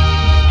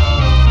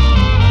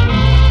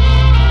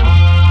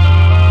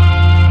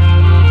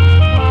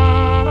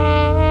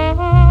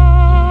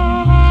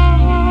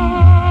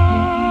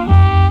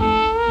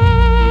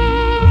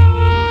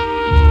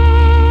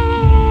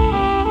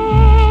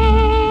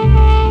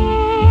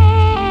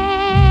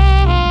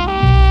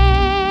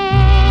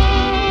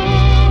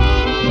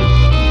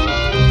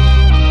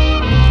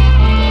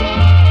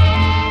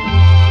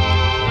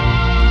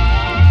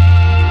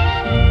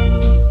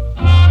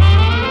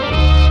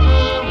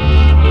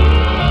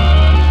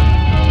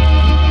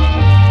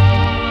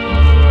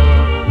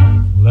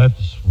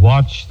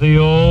 Watch the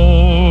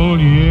old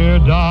year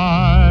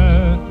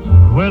die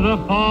with a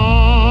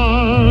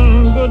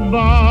fond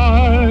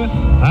goodbye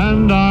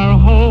and our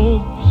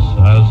hopes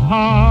as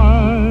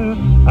high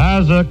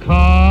as a kite.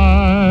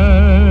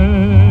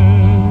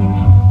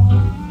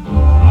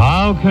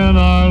 How can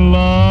our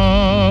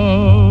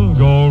love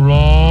go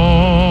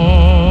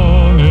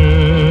wrong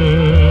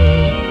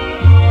if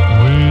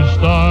we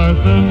start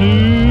the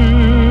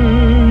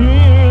new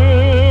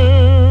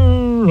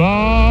year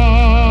right?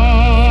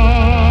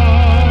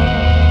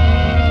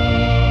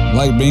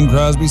 Like Bing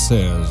Crosby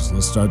says,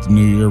 let's start the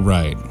new year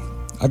right.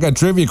 I got a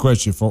trivia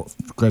question for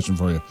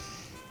you.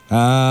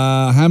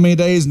 How many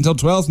days until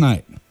 12th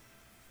night?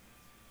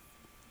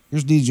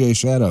 Here's DJ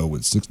Shadow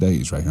with 6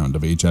 days right here on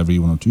WHIV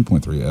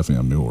 102.3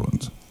 FM, New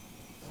Orleans.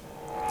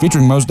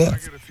 Featuring Mos Def. I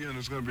get a feeling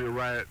it's going to be a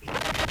riot.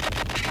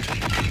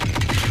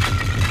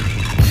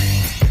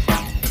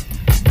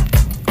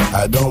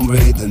 I don't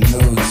read the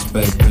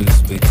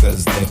newspapers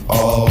because they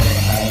all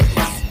have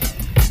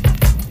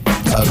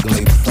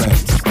ugly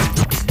prints.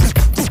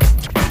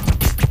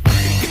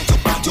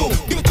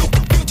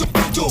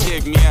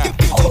 Check me out.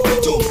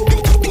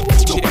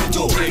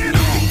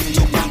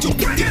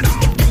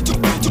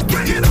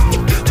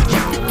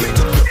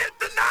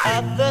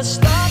 At the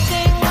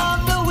starting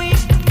of the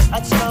week,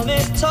 at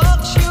Summit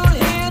Talks, you'll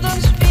hear them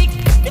speak.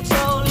 It's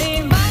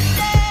only Monday.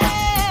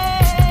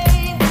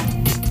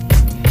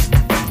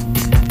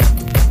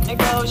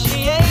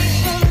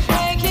 Negotiations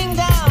breaking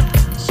down.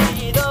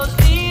 See those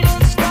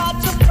leaders start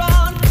to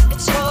frown.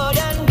 It's Sword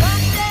and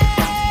Monday.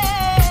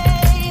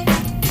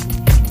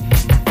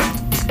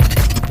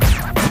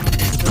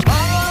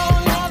 Tomorrow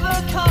never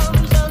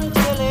comes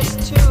until it's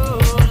too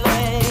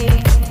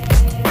late.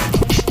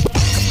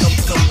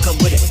 Come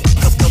with it.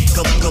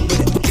 Come with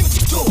it.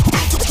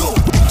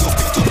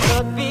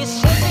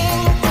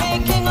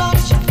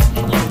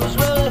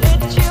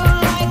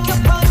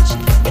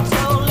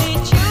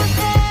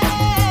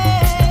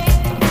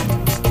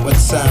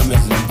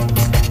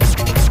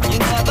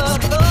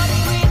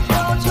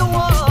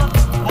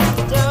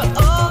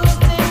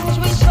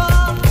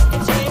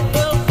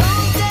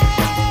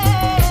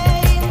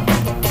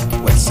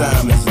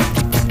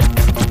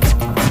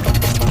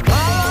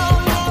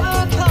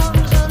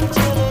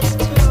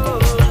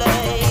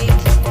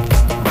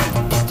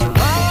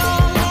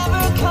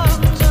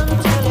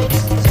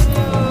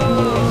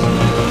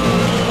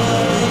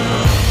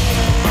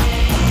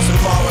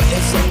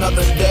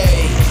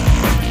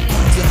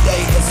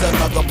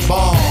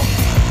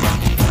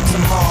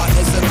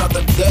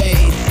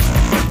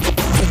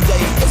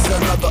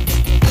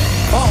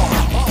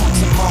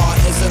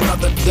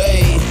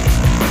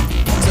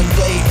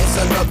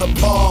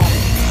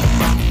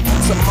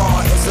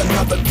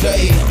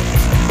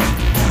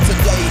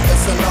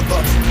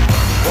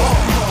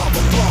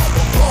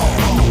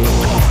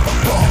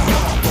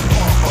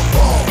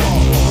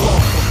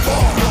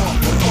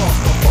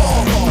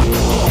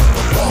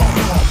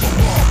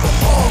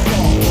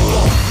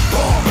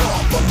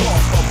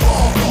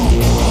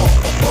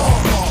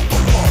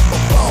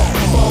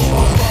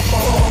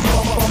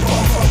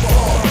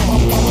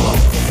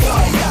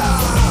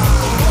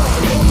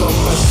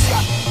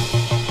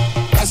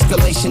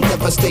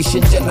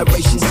 devastation,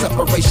 generation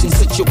separation,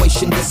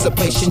 situation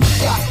dissipation.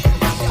 Shot.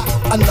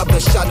 Another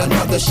shot,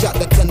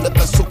 the tender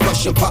vessel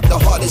crushing. Pop the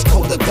heart is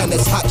cold, the gun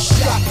is hot.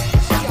 Shot.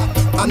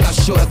 I'm not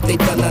sure if they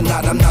done or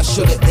not. I'm not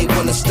sure that they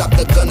wanna stop.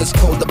 The gun is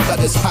cold, the blood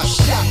is hot.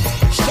 Shot.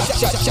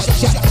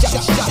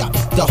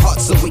 The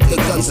hearts are weak, the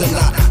guns are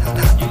not.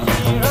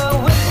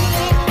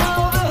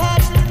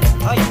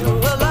 Are you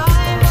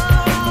alive or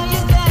are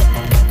you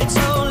dead? It's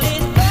only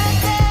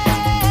Thursday.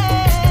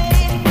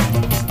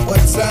 What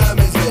time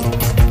is it?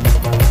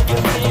 You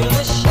feel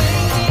the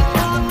shaking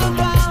of the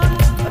ground.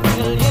 A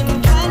million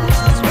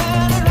candles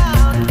burn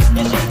around.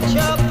 Is it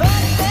your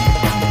birthday?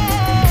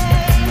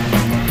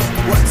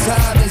 What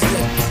time is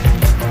it?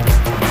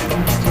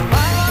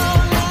 Tomorrow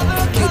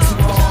never Get comes.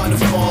 tomorrow on the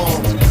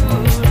phone.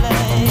 Too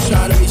late.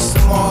 Try to reach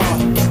tomorrow.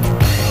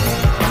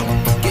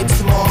 Get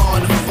tomorrow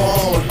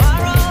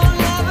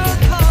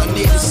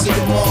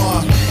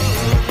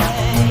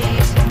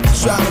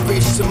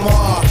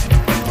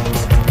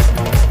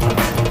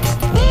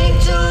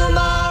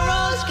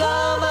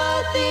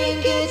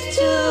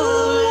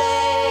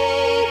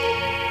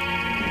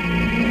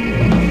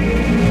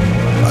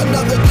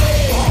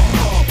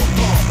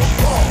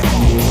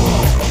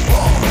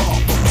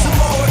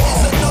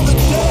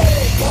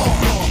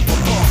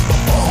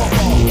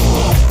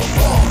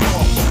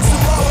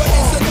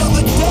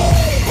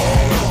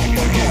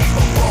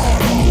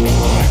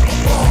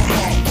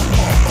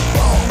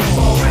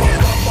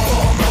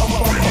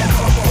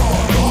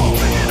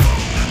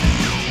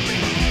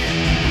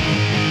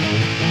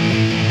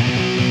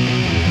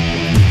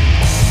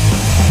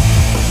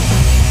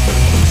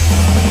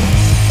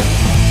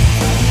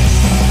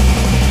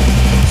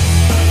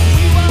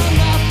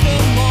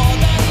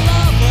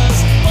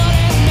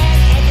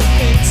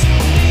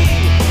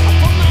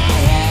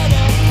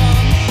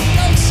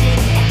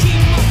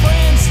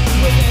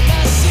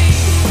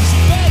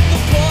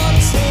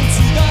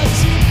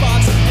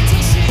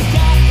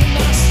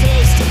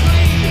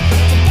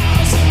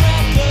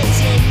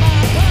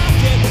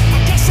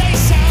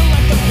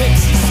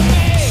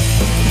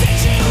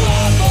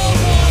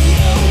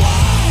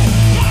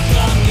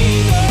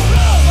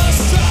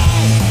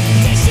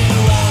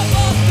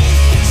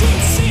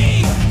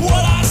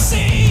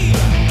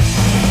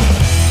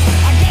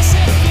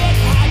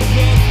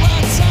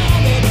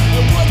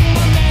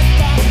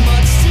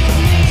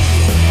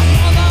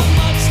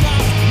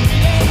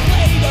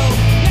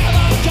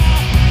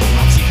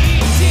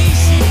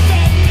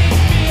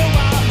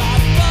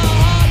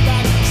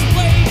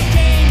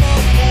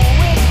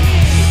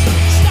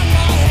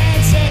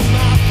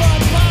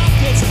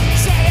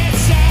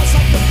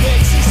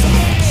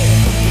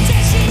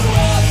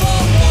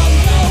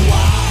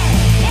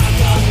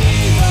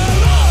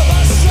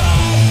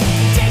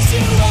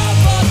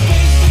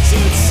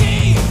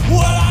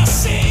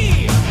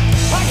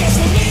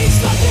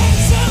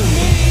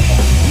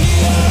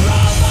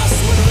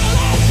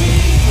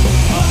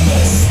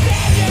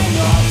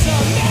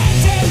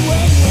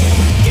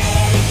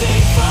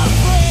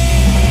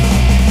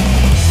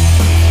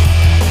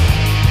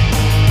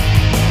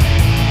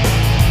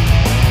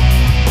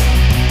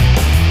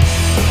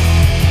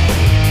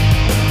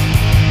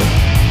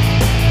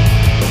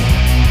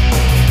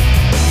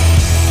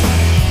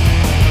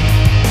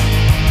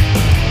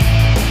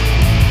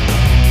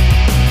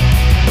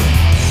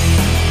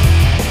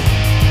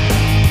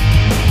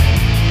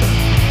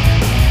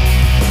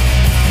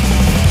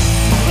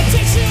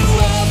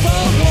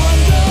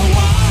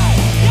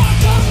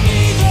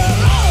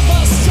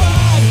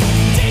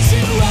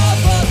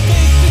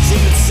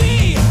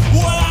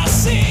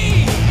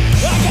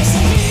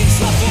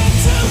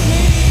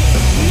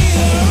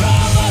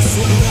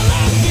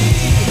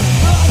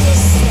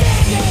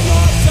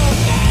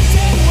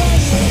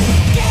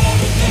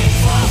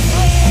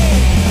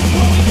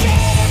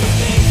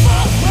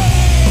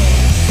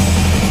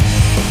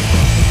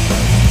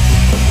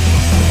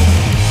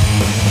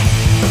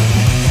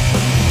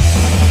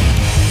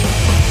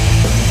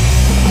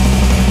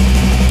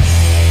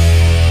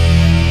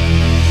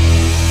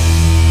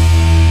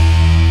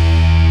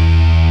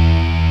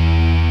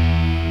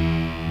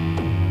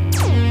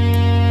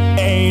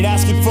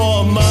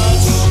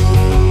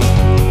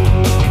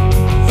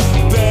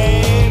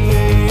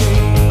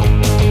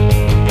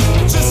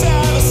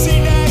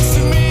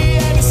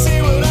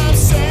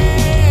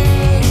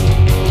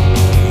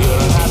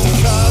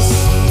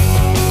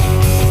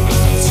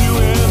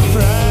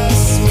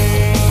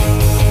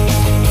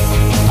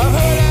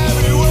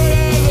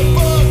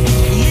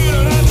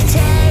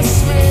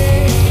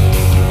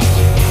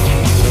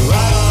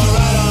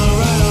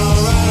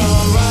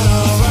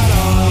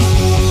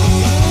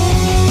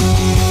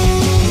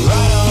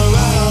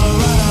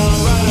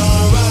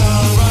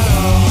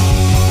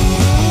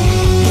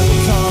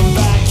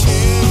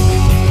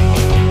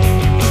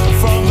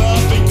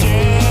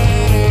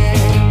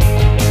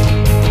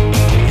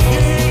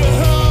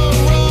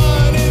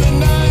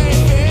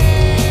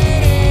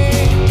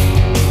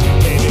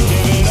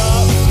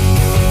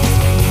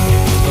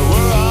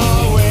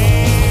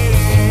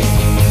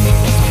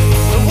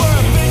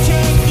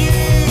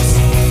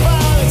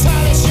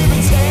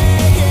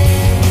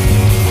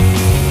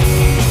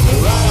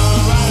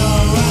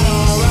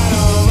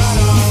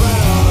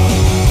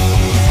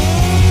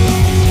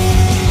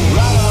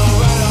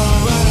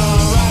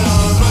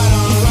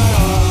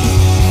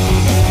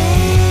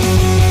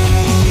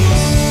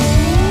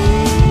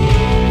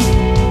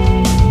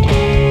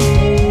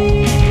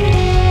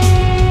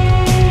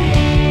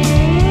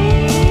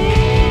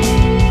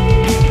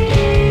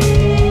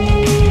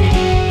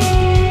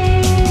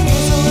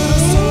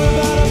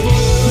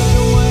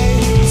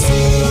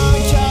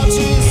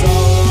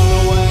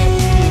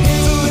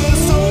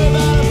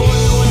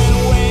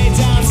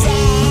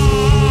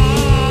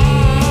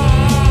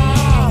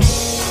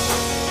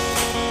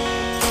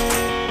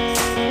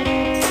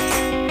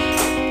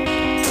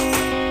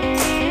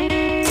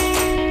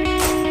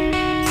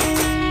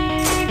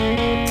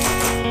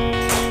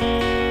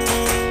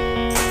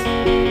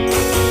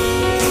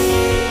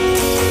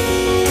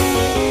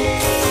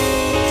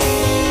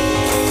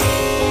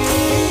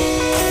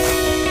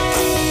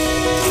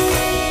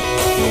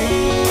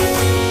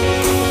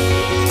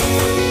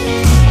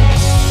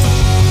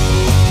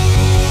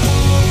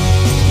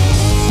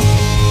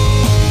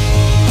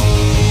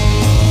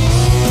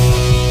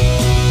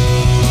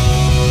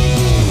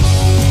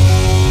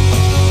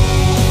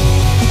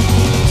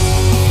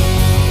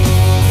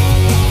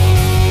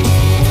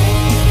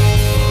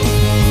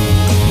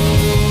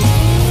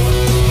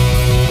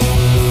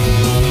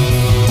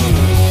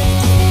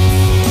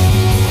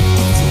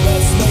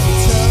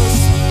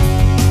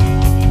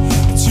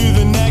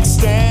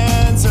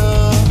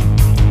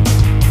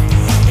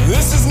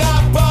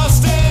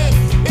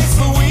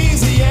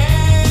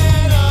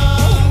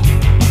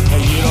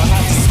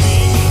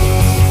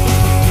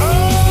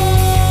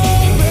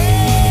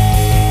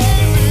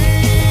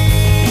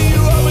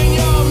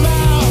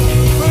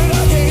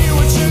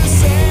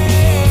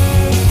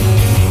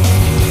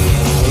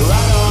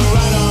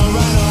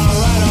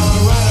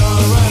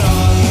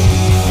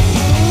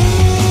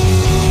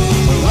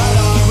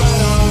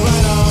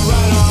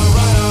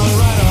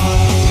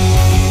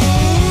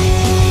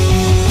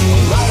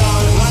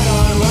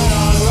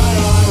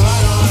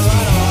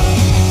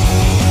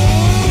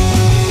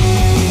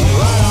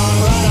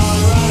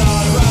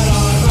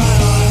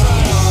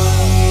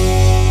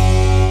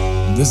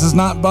This is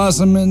not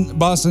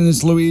Boston,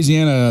 it's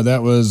Louisiana.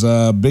 That was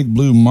Big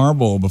Blue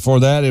Marble.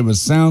 Before that, it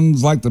was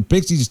Sounds Like the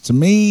Pixies to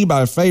Me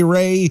by Fay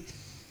Ray.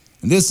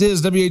 And this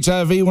is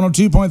WHIV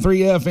 102.3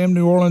 FM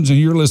New Orleans, and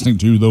you're listening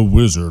to The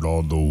Wizard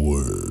on the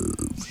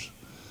Waves.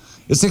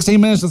 It's 16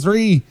 minutes to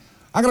 3.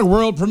 I got a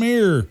world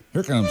premiere.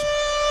 Here it comes.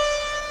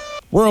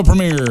 World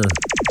premiere.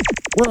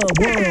 World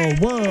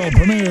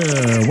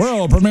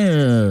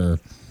premiere.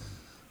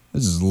 I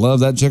just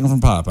love that chicken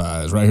from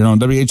Popeyes right here on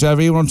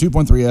WHIV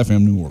 102.3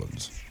 FM New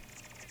Orleans.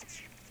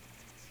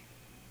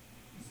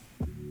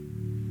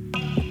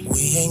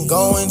 We ain't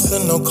going to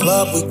no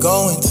club, we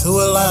going to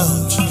a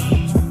lounge.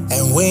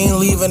 And we ain't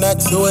leaving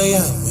at 2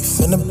 a.m. We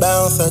finna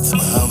bounce at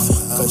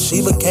 12. Cause she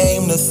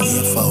became the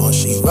CFO and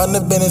she run the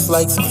business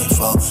like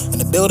 24.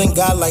 And the building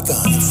got like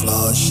 100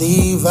 floors.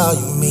 She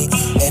value me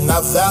and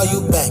I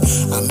value back.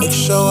 I make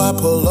sure I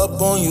pull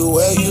up on you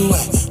where you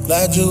at.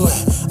 Glad you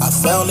at, I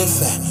found it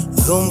fat.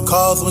 Zoom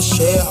calls with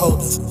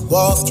shareholders.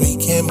 Wall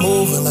Street can't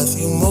move unless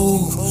you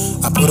move.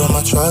 I put all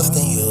my trust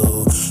in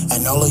you,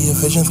 and all of your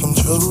visions come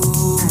true.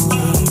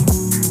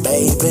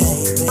 Baby,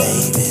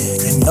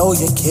 you know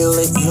you kill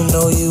it, you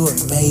know you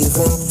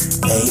amazing.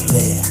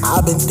 Lately,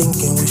 I've been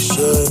thinking we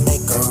should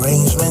make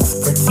arrangements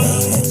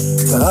pertaining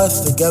to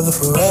us together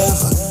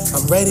forever.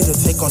 I'm ready to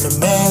take on the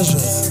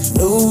measures.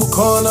 New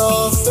corner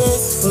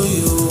office for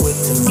you with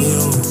the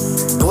view.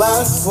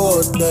 Glass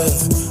for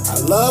death,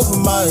 I love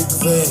my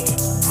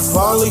exec.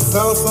 Finally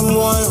found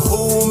someone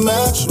who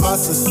matched my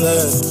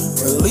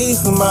success.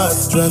 Release my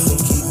stress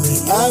and keep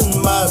me at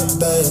my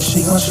best.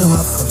 She gon' show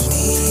up for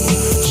me.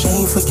 She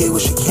ain't forget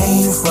where she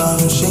came from.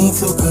 She ain't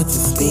too good to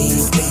speak.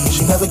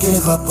 She never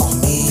give up on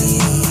me.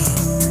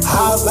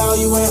 High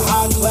value and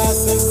high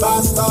class and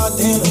 5-star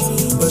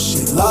dinners. But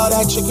she love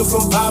that chicken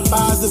from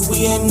Popeyes if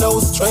we in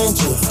those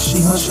trenches. She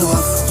gon' show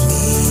up for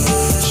me.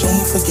 She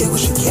ain't forget where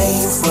she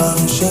came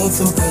from. She ain't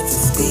too good to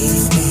speak.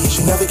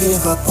 She never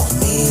give up on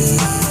me.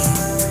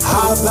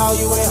 High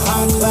value and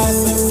high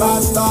class and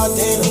 5-star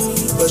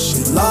dinners. But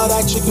she love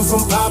that chicken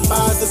from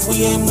Popeyes if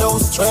we in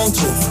those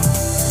trenches.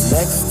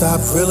 Next stop,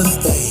 real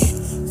estate.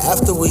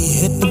 After we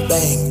hit the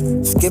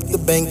bank, skip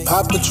the bank,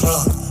 pop the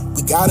trunk.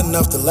 We got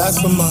enough to last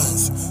for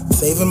months.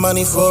 Saving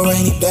money for a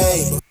rainy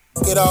day.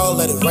 Fuck it all,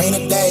 let it rain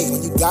a day.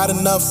 When you got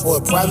enough for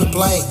a private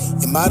plane,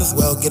 you might as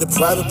well get a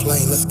private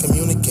plane. Let's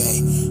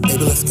communicate,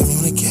 baby, let's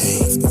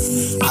communicate.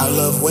 I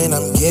love when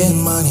I'm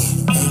getting money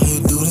and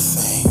you do the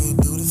same.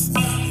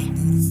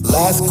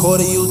 Last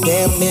quarter, you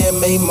damn near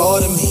made more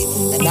than me.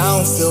 And I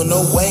don't feel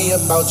no way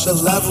about your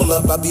level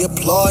up. I be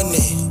applauding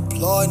it.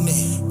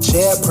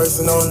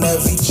 Chairperson on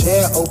every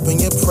chair,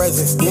 open your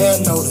presence, dare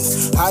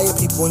notice. Hire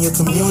people in your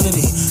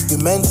community.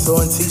 You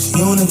mentor and teach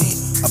unity.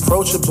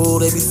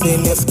 Approachable, they be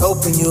sitting there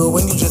scoping you.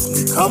 When you just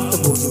be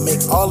comfortable, you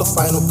make all the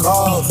final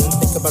calls and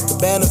think about the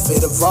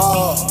benefit of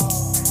all.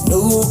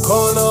 New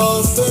corner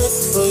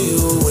office for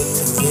you with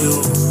the view.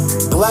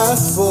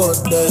 Glass for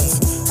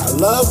death, I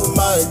love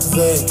my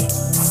exec.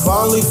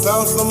 Finally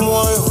found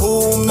someone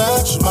who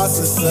matched my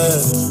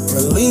success.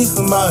 Release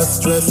my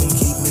stress and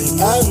keep me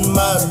at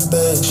my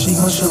best. She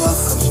gon' show up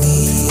for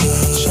me.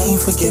 She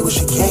ain't forget where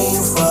she came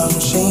from.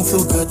 She ain't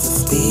too good to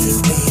speak.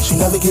 She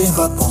never give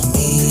up on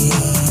me.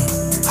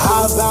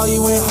 High value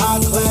and high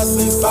class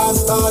and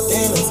 5-star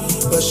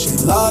dinners. But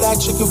she love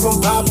that chicken from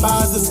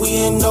Popeyes if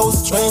we in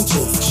those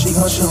trenches. She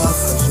gon' show up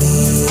for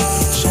me.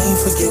 She ain't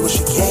forget where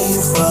she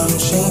came from.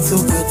 She ain't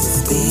too good to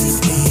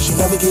speak. She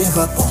never give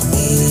up on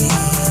me.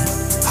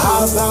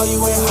 High value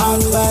and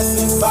high class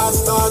and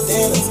 5-star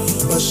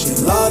dinners. But she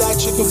love that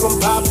chicken from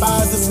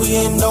Popeyes if we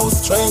in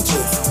those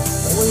trenches.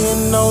 We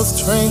in those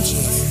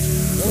trenches.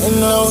 In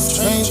those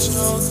trenches.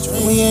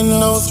 We in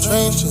those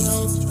trenches.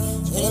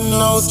 In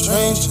those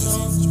trenches.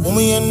 When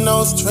we in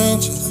those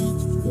trenches.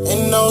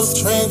 In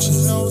those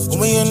trenches. When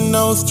we in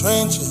those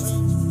trenches.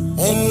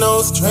 In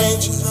those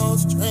trenches.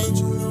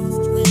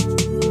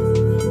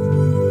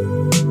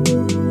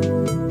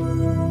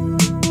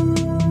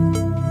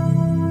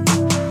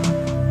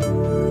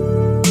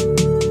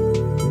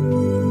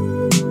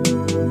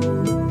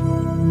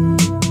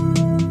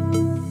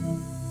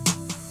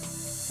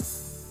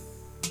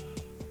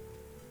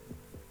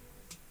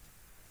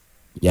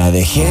 Ya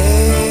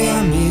dejé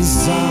a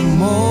mis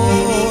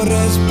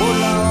amores por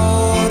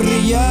la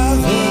orilla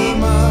del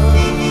mar.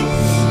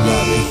 Ya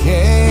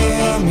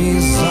dejé a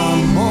mis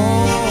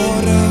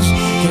amores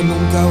que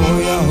nunca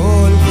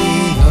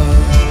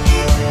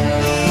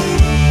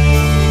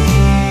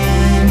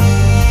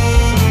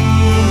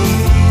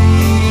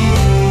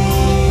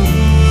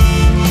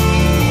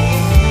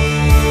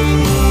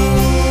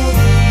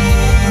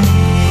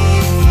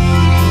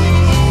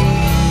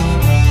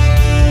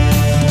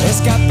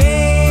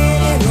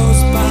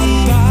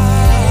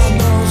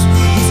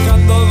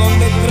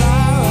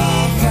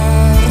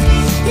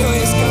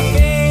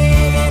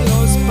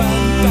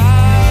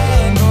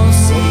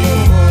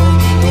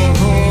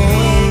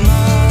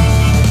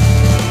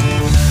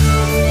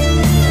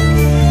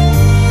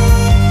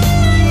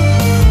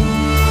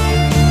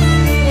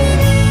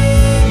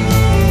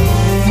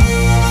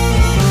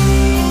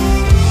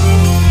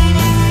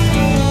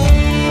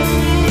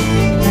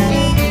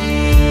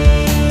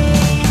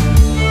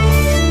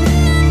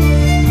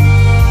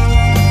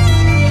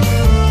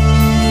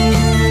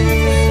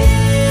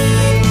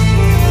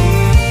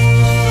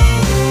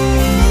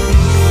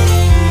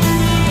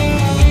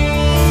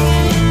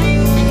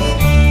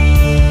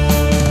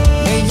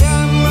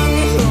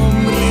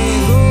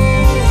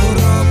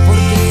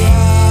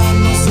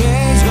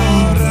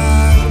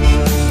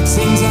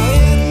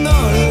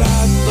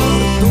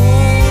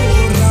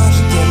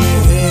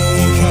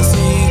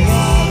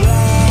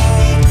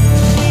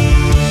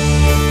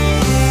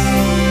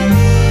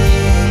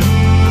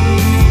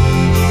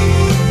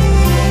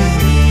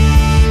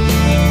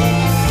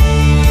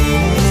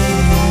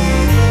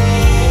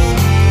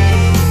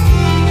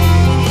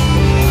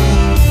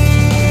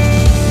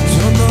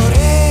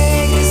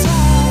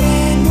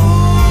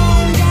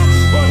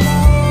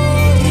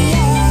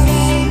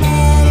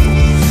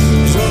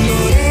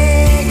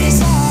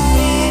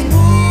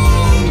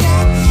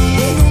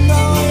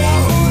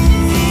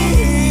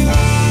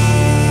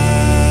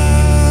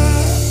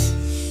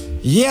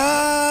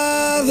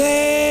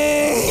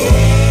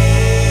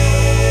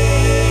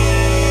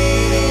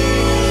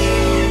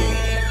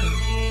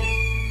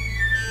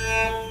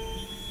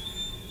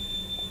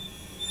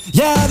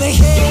Ya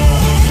dejé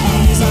a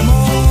mis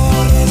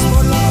amores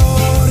por la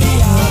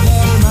orilla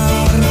del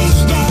mar.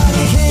 Ya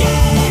dejé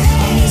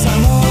a mis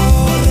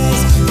amores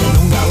que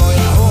nunca voy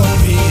a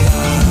olvidar.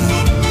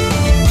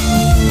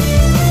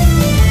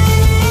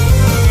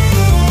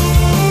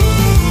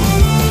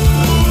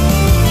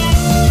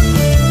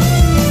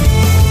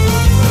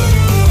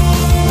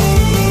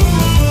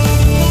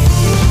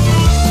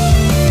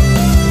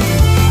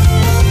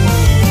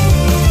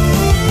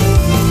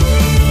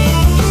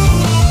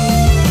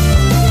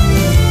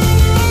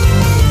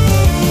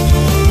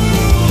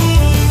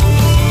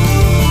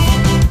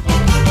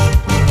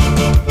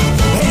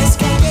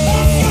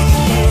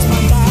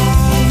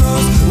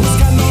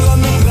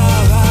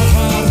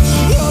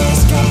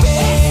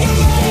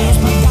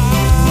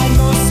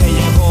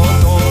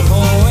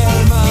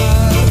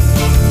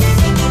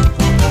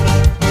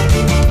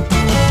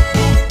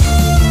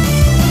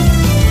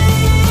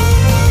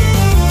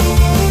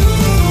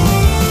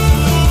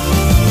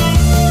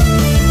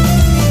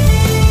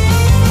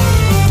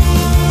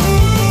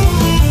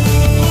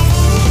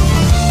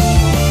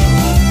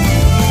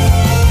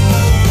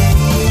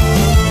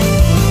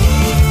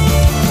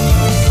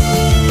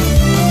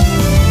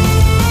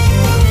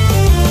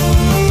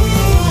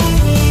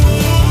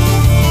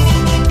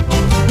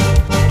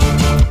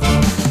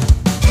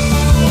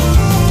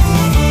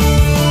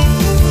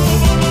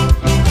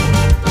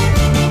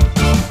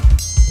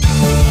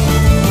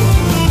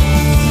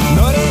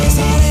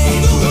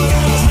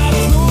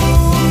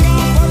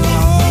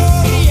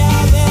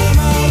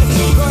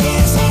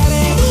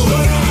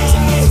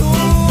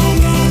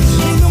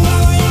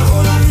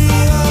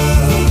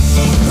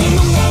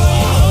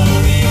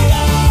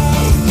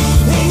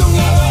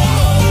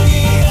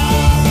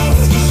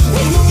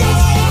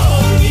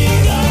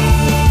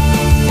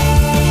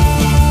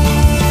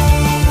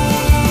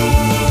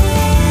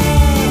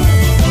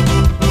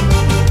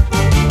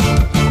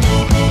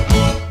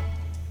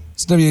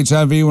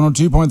 WHIV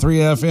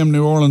 102.3 FM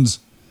New Orleans.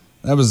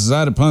 That was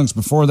Zyda Punks.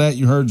 Before that,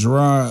 you heard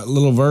Gerard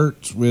Little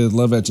Vert with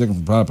Love That Chicken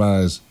from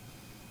Popeyes.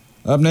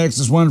 Up next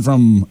is one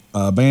from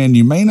a band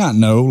you may not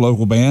know,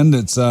 local band.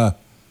 It's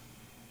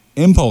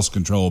Impulse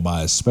Control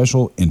by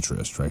Special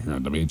Interest right here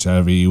on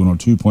WHIV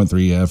 102.3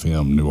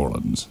 FM New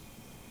Orleans.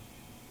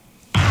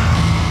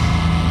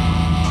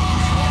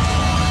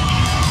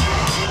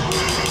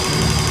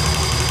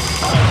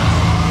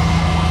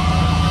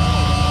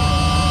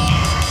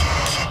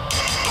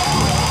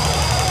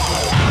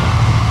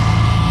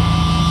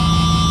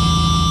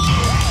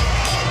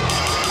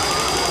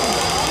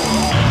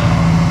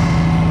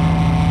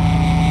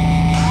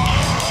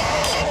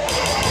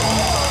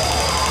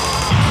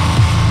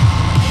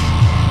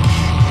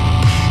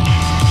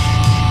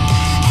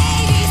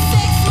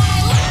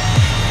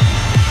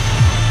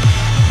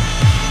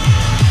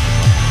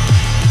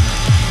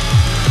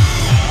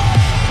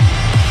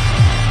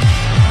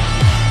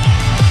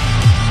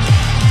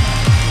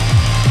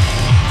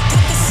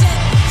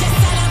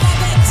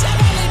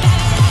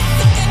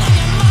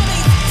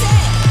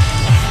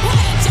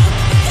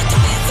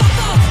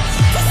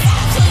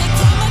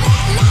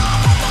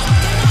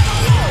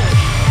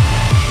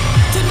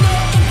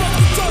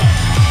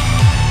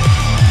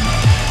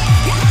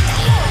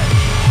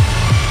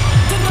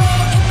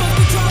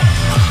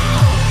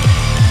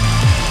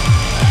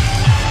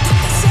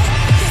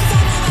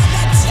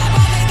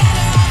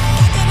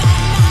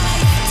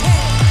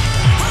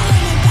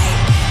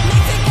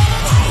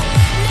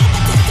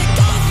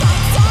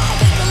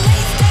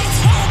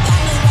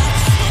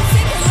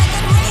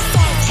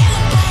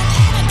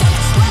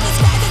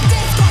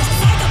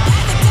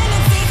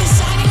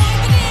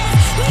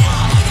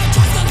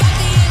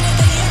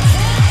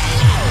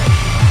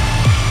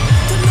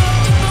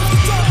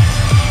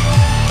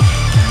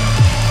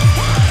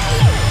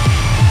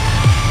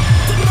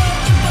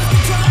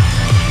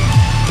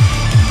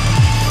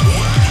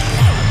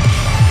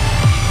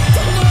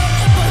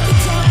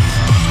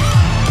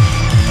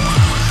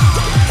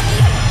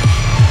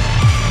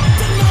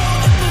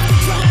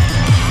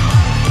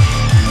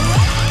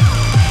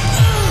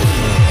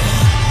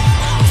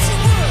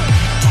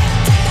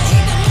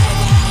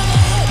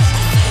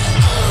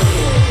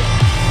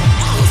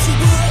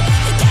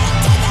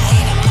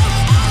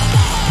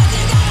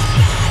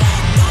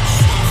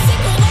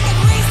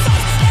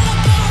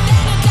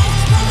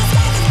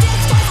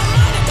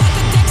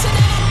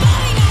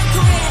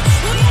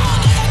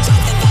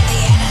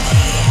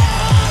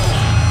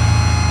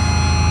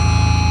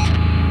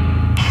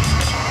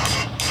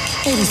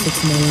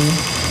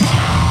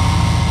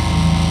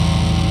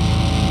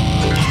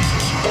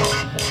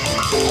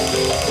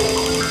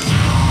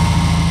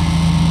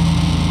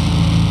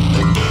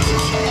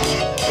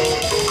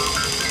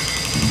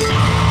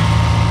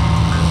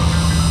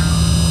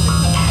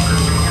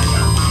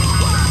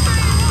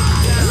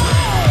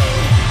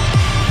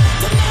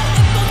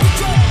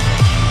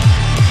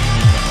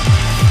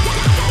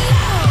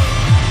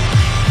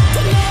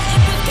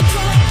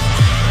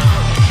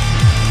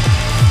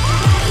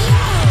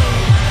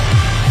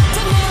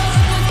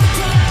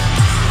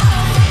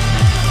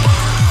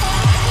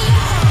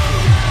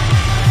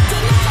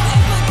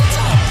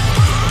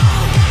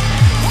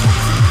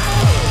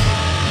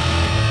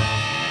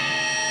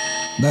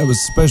 That was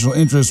Special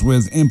Interest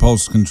with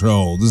Impulse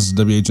Control. This is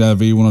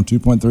WHIV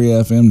 102.3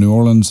 FM, New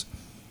Orleans.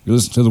 You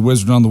listen to The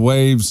Wizard on the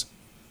Waves.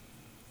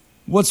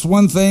 What's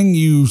one thing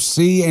you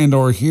see and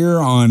or hear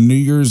on New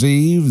Year's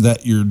Eve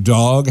that your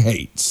dog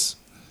hates?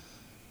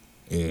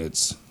 You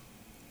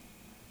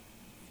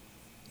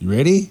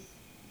ready?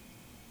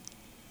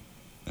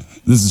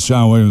 This is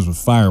Sean Williams with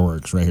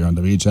Fireworks right here on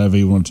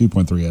WHIV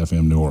 102.3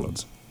 FM, New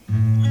Orleans.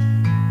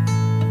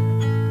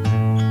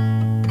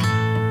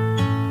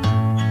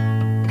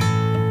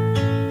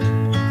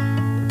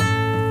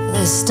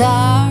 The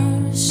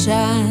stars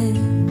shine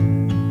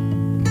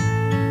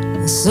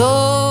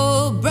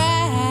so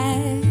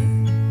bright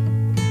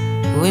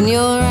when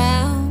you're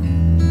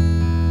around.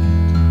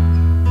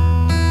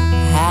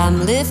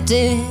 I'm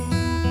lifted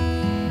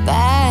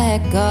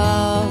back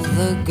off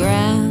the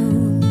ground.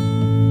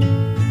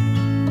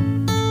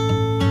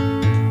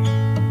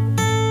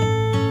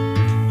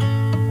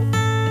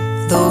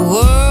 The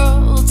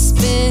world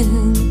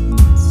spins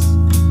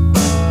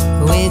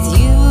with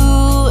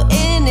you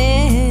in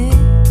it.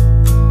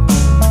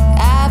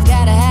 I've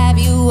gotta have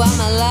you on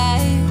my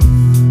life,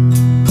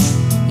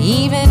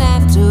 even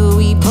after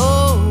we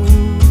both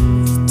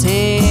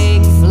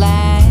take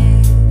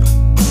flight.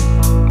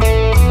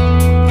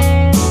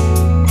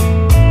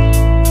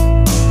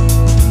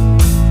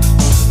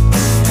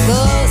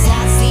 'Cause I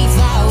see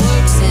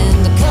fireworks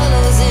and the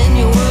colors in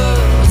your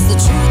words, the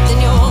truth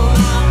in your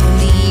mouth and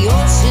the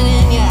ocean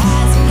in your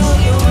eyes. I know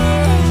your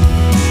word.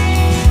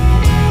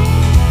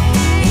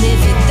 And if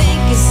you think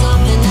it's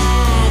something I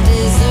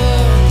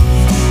deserve,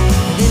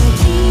 then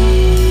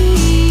please,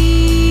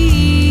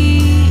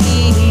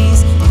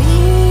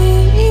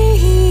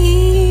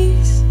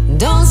 please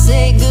don't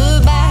say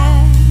goodbye.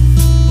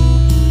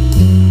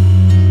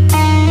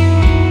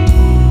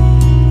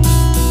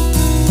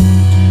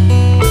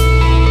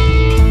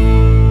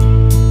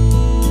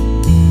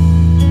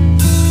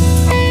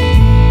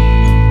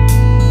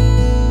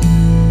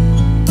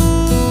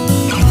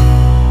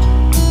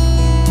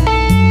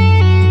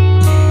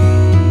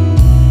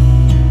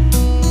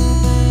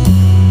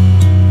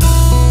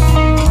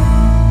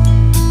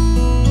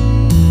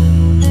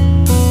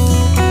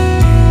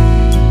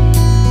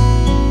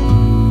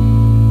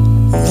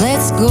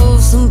 Let's go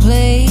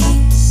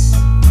someplace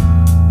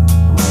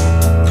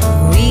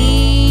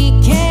we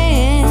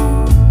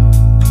can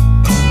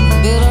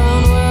build our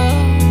own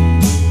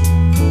world.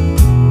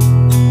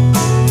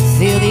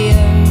 Feel the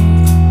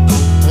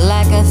earth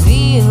like I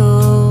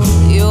feel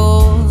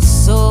your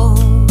soul.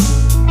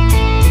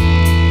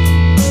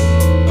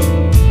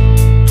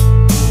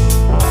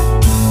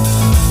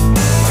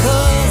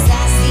 'Cause I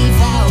see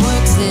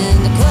fireworks and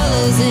the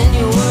colors in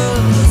your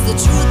words, the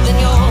truth in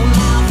your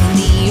mouth and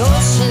the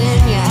ocean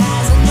in your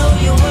eyes. I know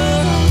your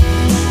world.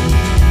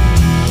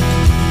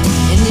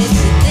 And if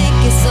you think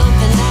it's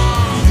something I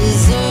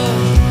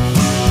deserve,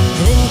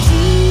 then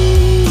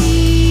please,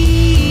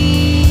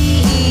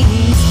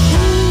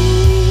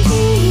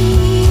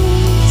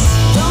 please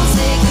don't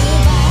say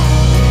goodbye.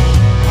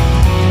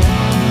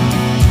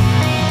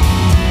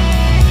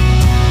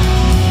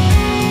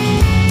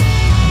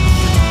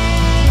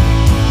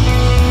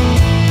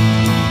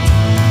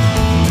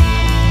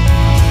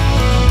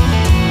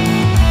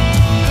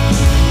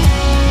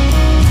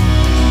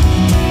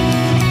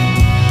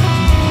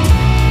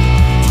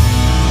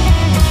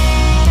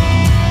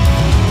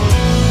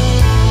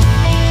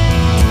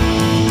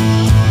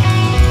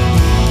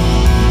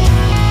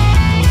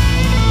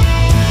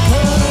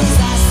 Cause I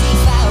see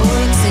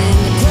fireworks and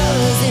the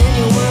colors in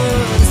your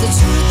words, the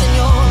truth in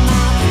your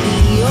mouth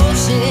and the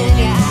ocean in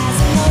your eyes.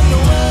 I know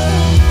your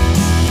word.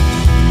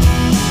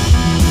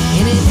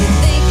 And if you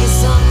think it's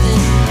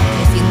something,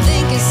 if you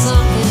think it's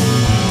something,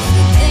 if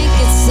you think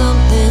it's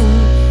something,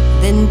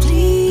 then please,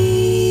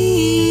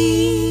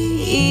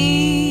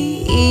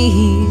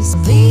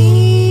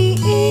 please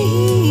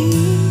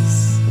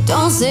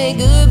don't say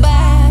goodbye.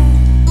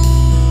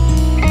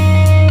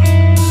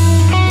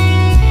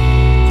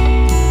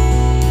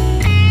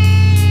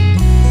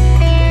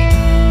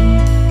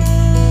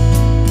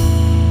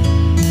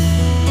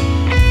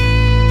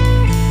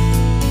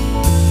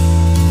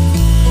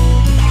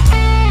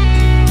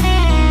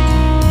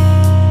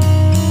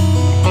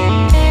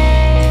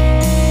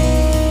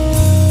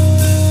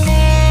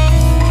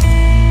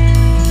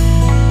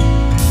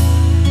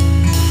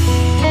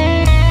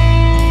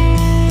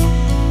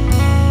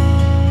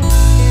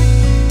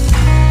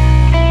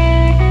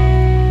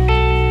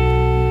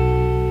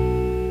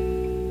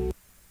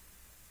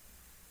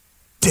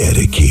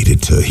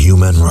 Dedicated to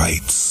human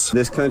rights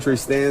This country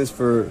stands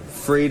for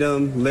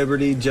freedom,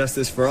 liberty,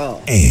 justice for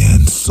all.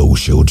 and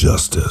social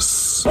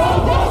justice.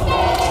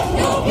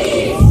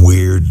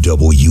 We're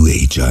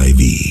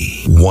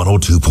WHIV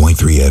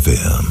 102.3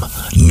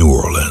 FM, New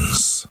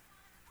Orleans.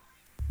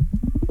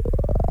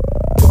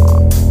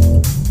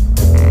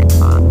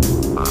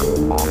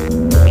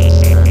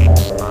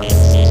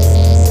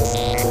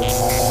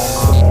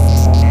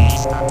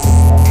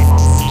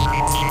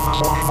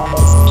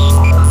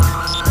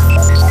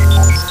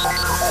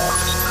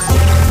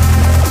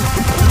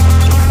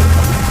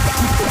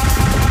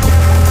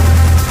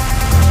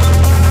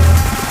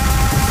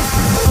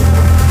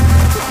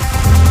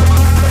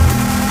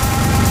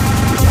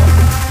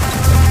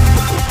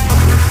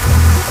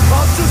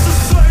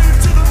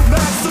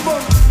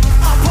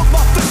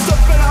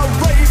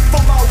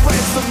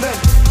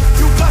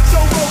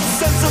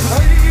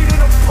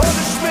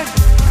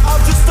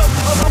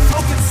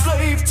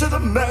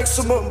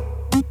 maximum.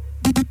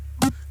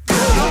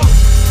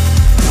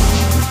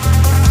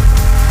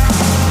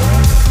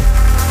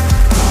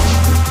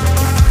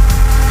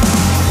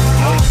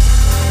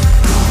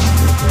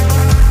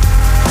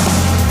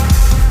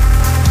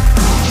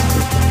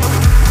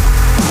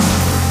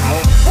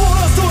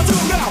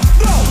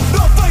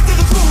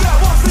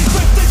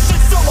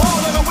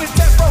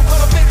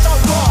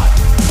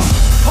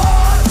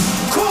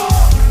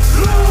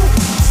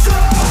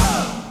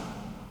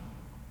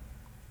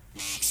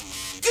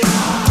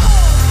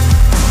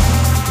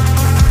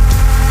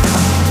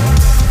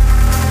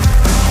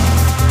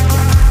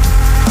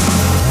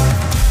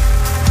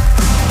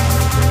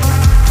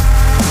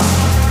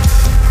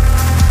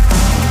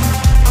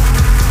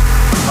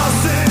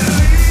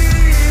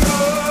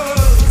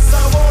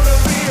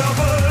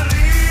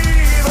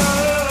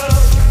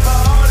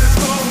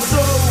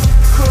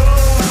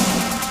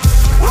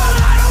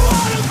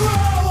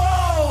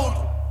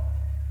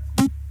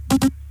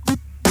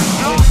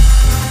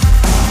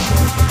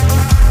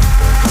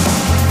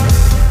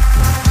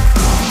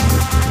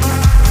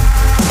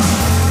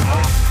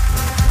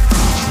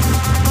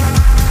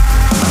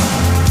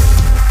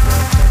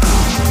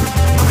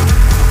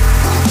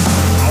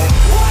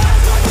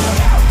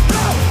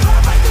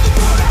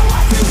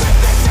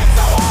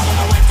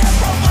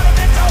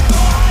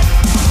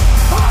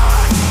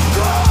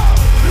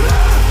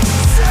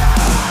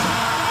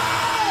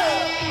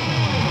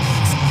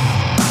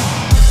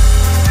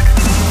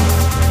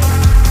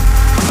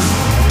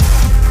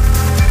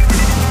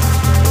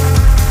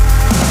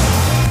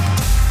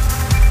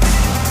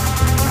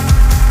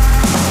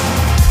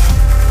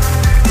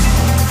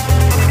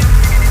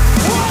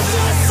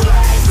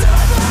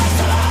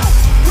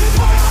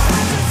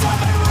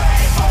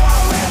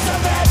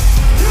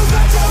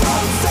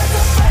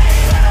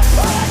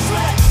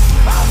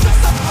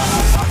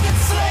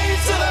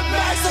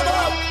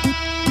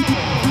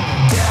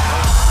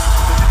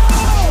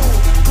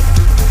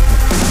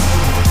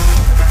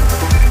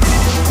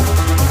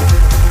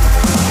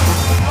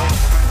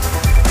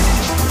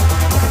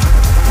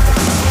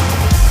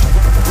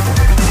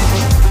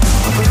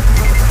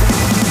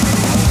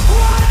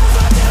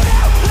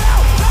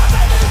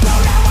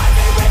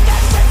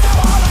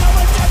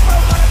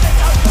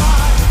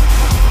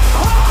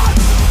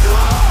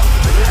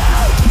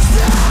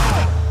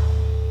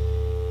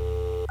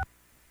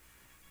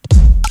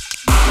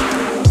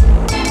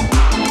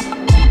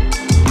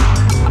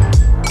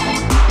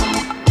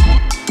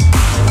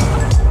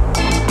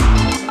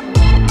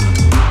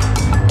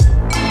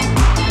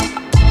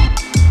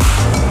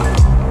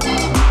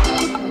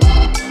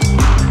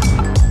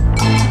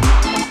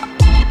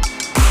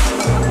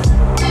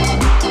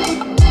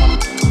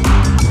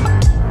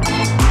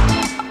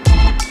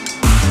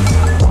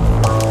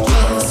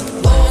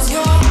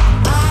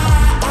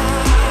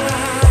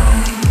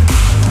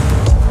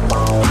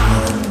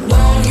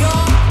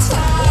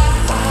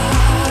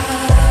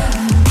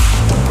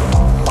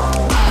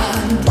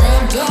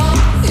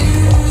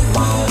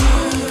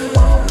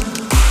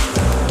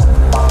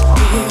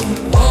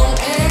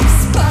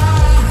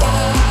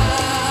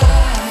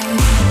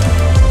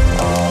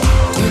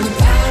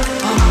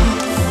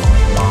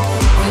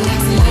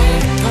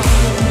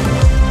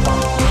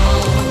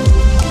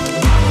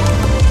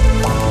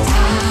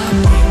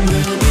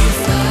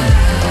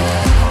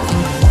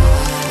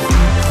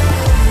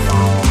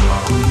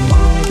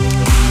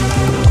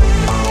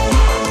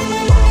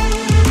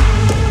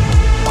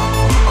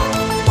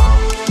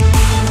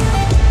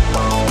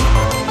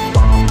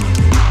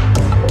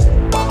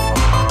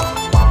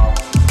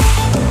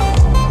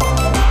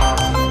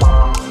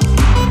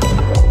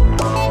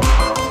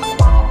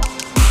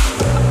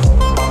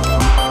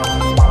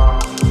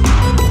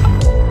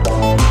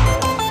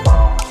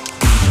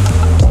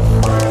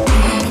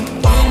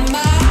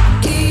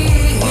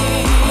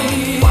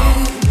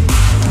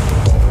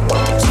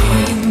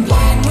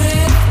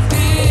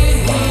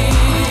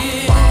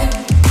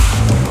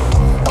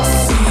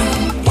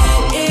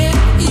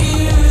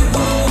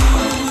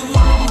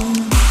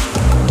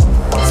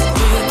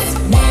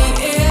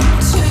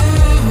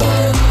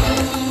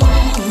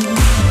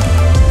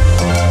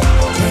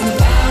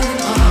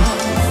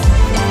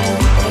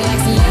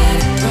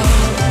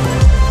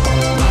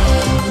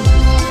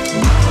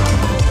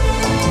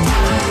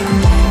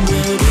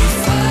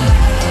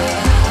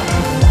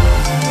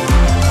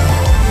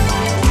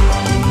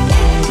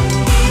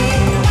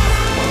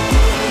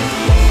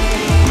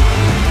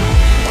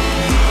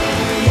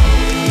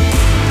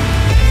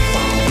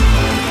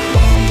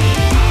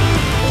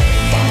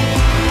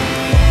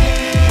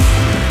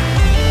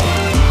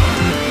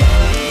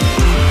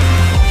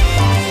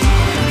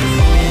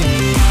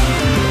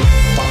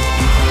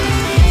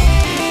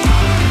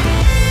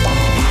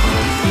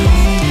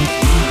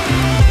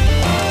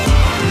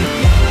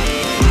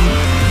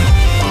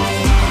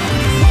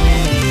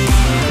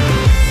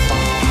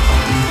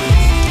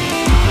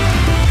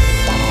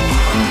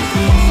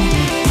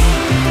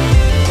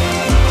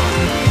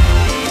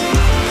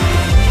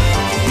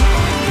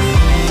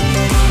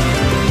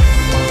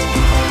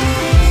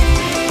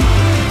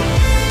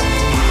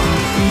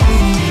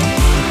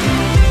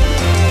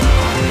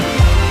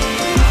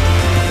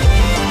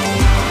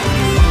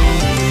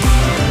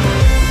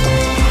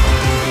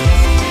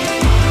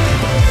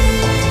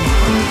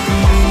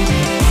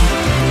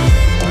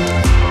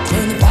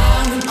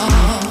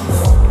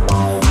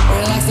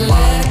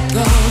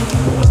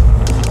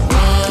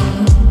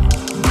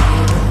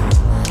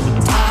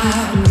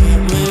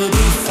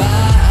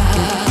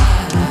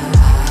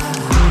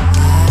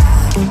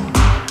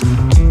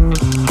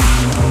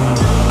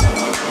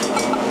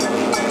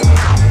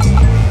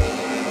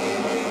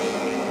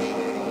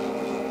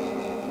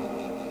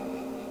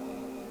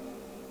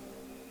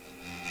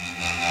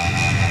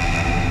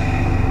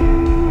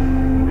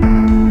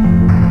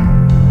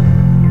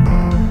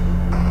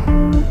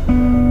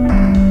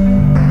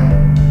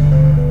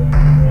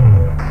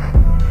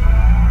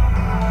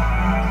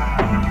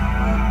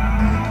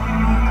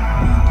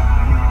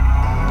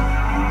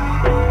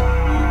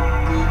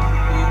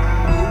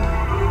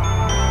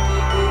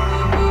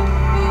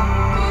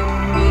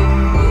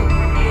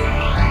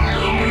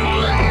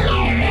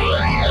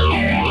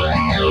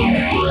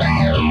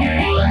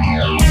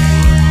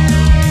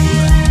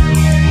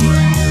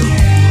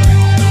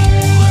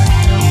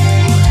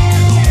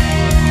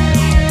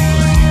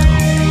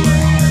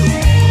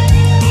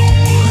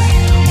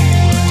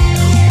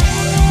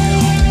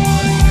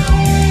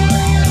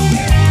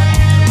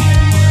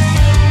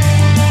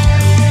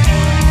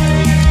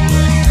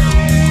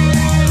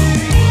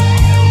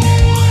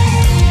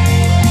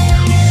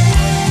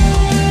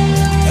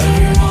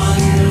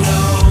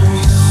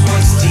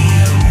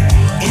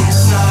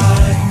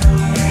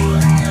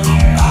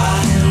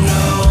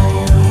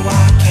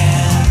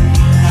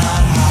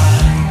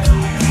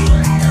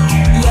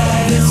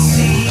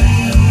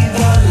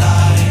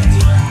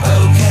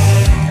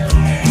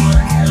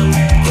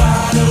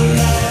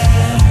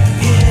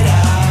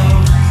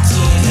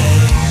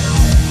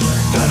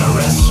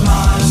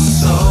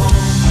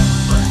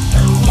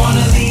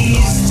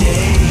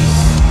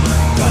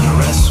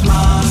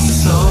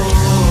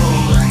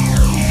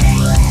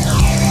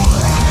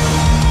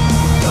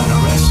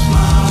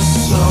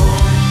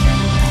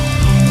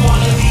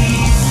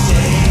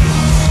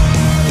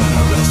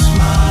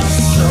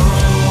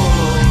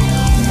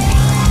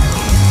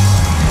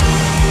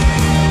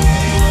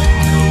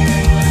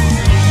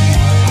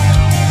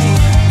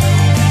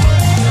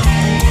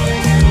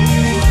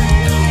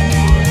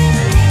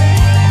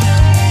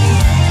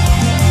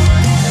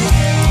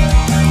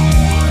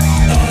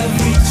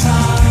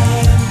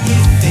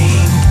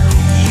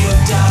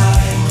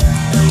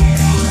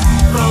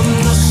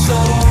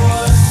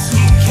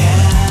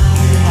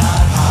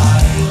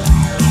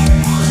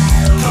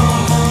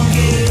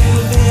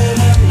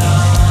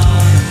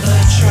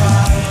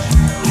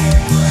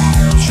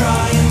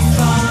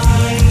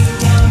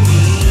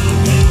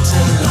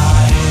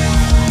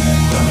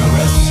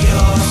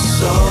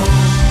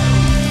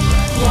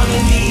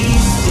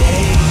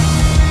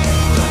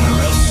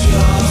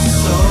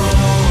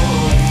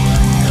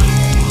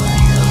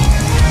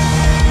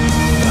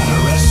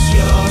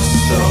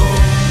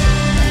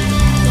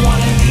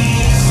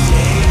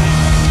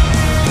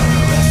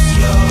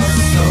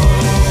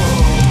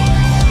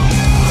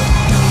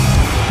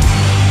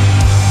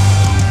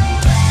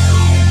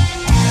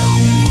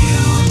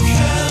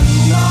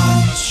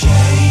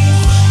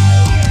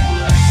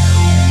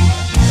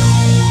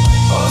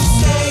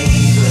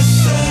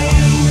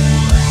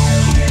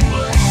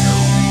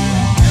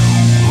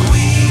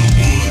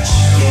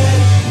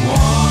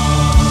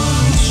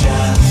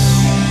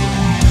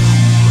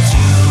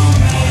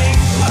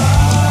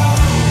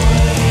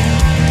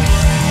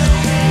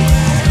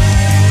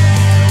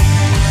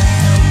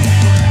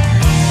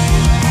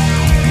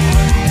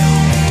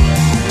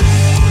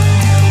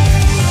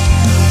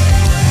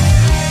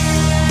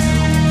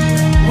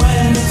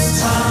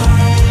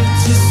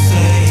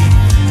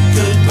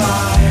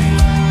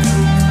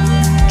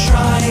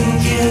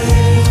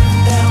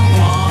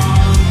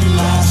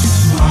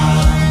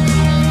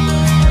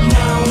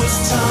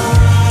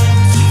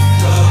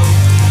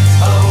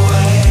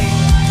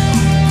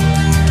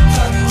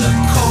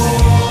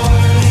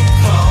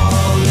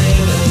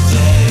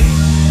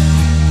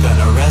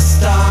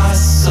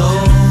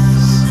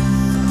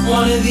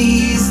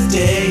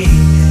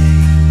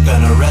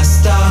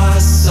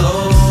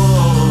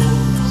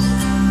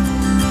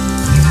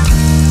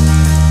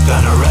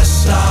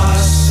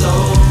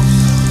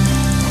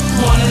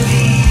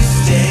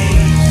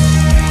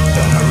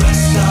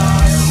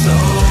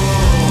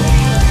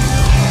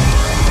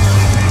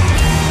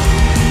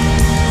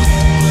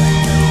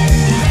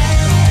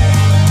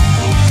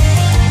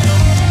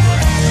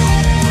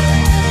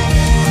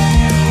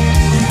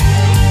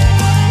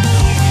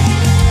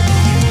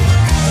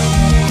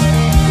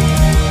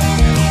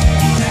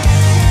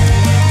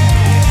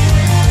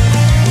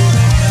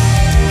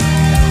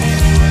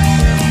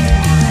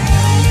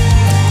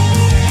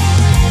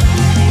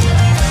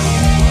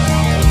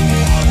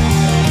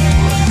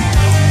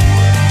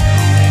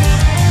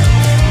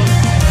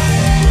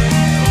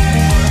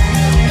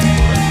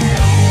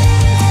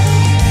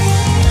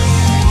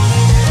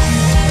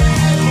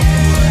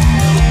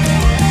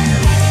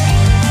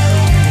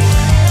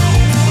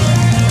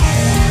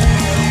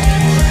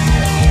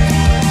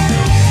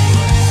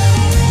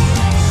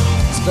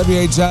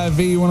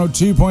 WHIV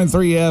 102.3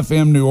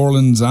 FM New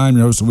Orleans. I'm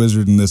your host, The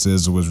Wizard, and this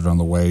is The Wizard on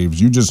the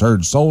Waves. You just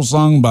heard Soul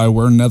Song by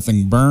Where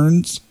Nothing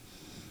Burns.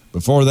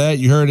 Before that,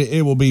 you heard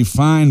It Will Be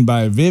Fine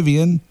by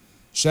Vivian.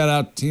 Shout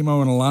out to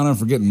Timo and Alana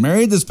for getting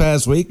married this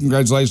past week.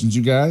 Congratulations,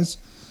 you guys.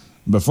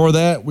 Before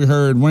that, we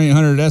heard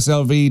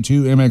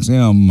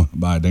 1-800-SLV-2MXM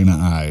by Dana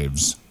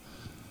Ives.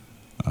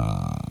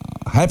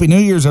 Happy New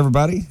Year's,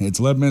 everybody. It's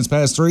 11 minutes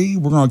past 3.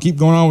 We're going to keep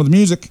going on with the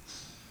music.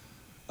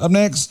 Up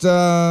next,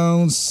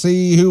 let's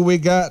see who we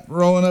got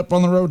rolling up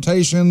on the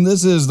rotation.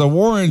 This is the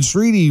Warren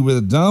Treaty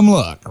with Dumb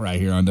Luck right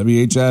here on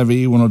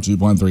WHIV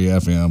 102.3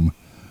 FM,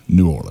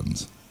 New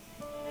Orleans.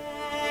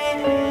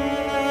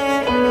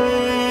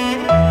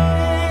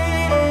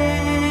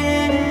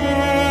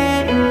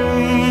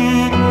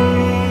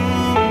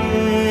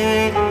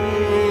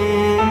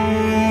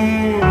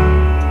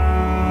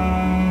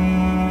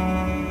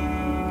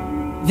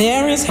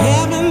 There is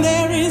heaven,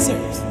 there is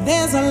earth,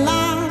 there's a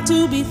lot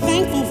to be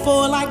thankful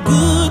for, like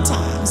good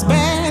times,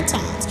 bad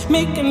times,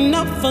 making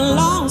up for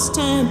lost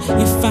time.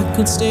 If I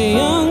could stay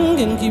young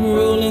and keep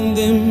rolling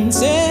them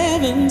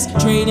sevens,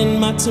 trading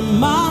my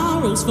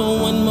tomorrows for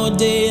one more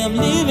day of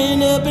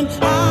living up in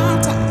high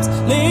times,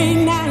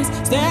 late nights,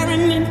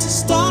 staring into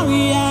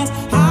starry eyes,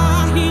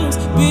 high heels,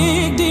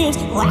 big deals,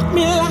 rock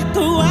me like a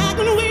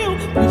wagon wheel.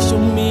 Please show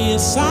me a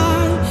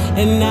sign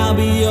and I'll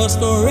be yours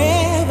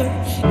forever.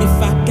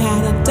 If I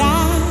gotta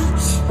die,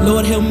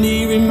 Lord help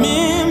me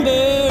remember.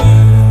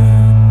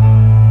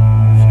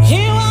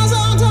 It was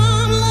all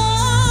dumb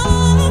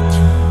luck.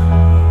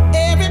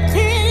 Every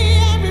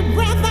penny, every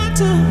breath I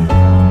took.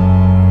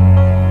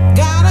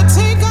 Gotta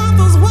take off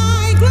those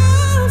white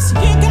gloves.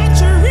 You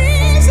got your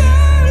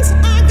reasons,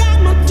 I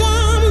got my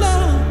dumb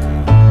luck.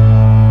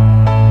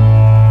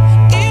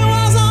 It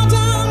was all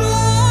dumb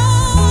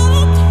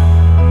luck.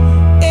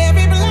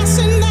 Every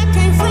blessing that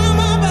came from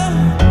above.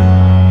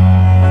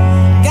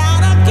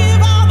 Gotta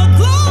give all the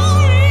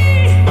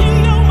glory. You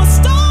know my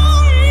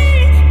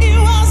story. It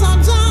was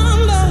all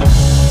dumb luck.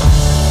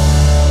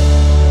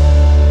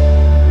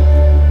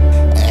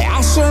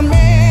 I sure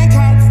man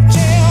caught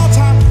jail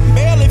time,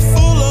 belly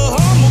full of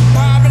humble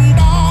pie and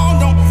dog.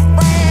 Don't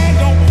brag,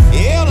 don't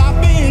yell. I've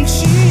been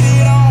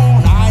cheated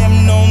on. I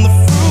am known the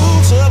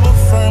fruits of a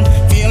firm,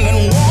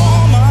 feeling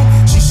warmer.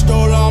 She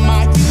stole all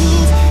my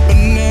youth, but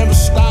never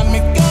stopped me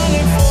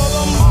gunning for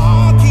the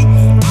marquee.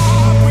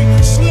 Ivory,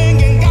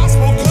 slinging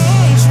gospel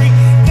country,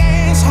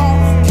 dance hall,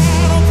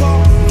 cattle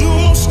call, do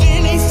most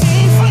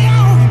anything for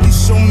y'all. You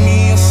show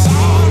me a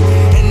sign,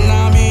 and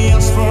I'll be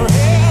yours forever.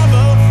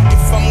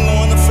 If I'm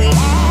gonna fly,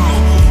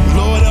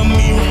 Lord help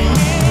me remember.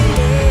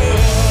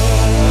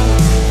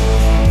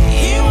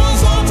 It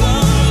was all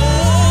dumb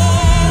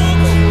luck.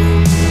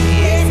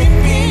 Every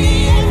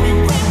penny, every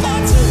breath I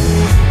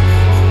took.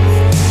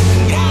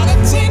 Gotta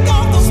take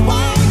off those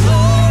white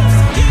gloves.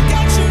 You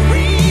got your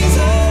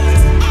reasons,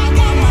 I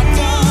got my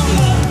dumb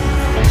luck.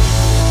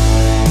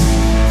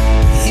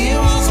 It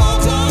was all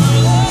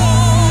dumb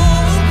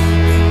luck.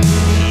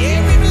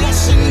 Every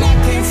blessing that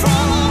came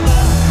from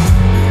above.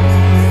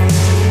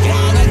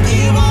 Gotta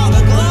give all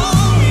the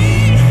glory.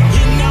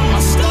 You know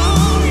my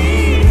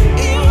story.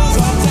 It was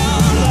all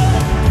dumb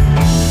luck.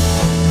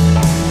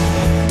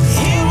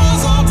 It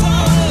was all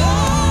dumb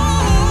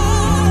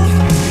luck.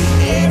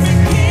 Every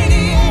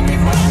penny, every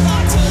breath I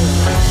took.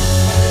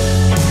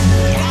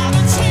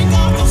 Gotta take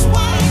off those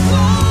white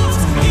gloves.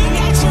 You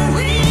got your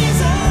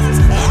reasons,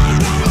 I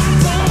got my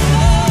dumb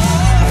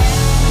luck.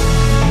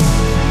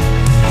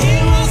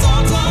 It was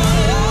all dumb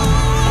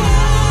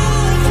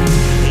luck.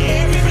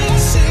 Every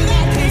blessing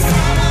that came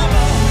from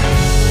above.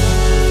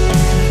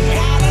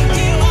 Gotta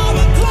give all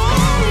the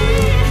glory.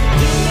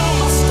 You know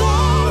my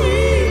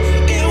story.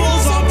 It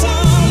was all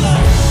dumb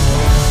luck.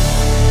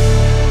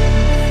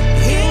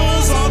 It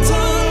was all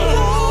dumb luck.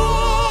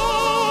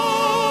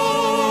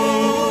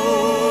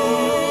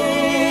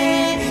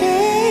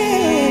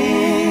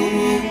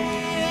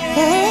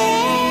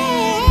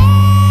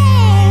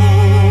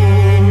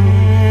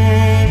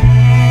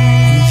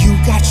 You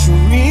got your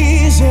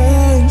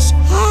reasons,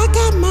 I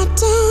got my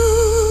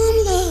dumb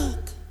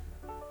luck.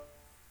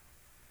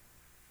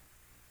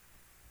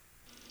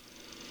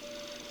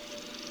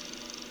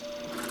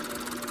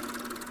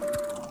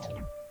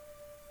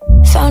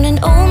 Found an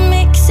old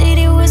mix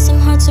CD with some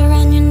hearts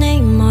around your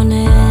name on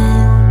it.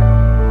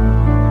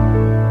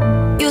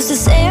 Used to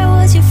say I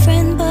was your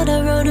friend, but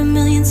I wrote a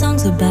million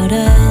songs about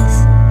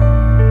us.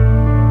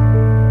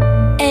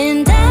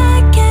 And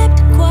I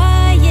kept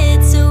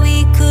quiet so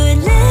we could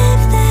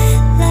live that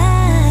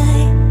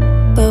life.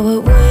 But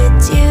what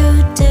would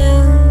you do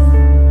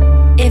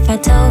if I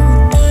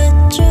told the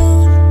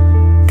truth?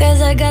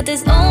 'Cause I got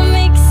this old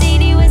mix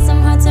CD with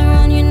some hearts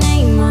around your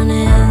name on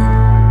it.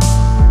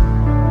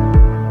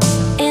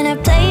 And I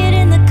play it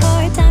in the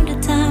car time to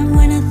time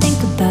when I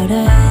think about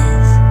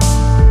us.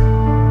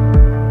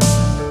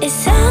 It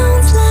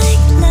sounds like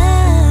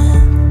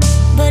love,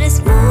 but it's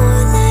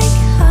more like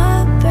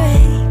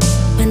heartbreak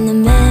when the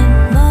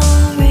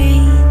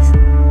memories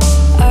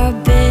are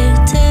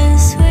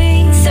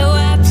bittersweet. So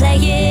I play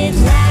it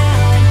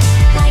loud,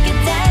 like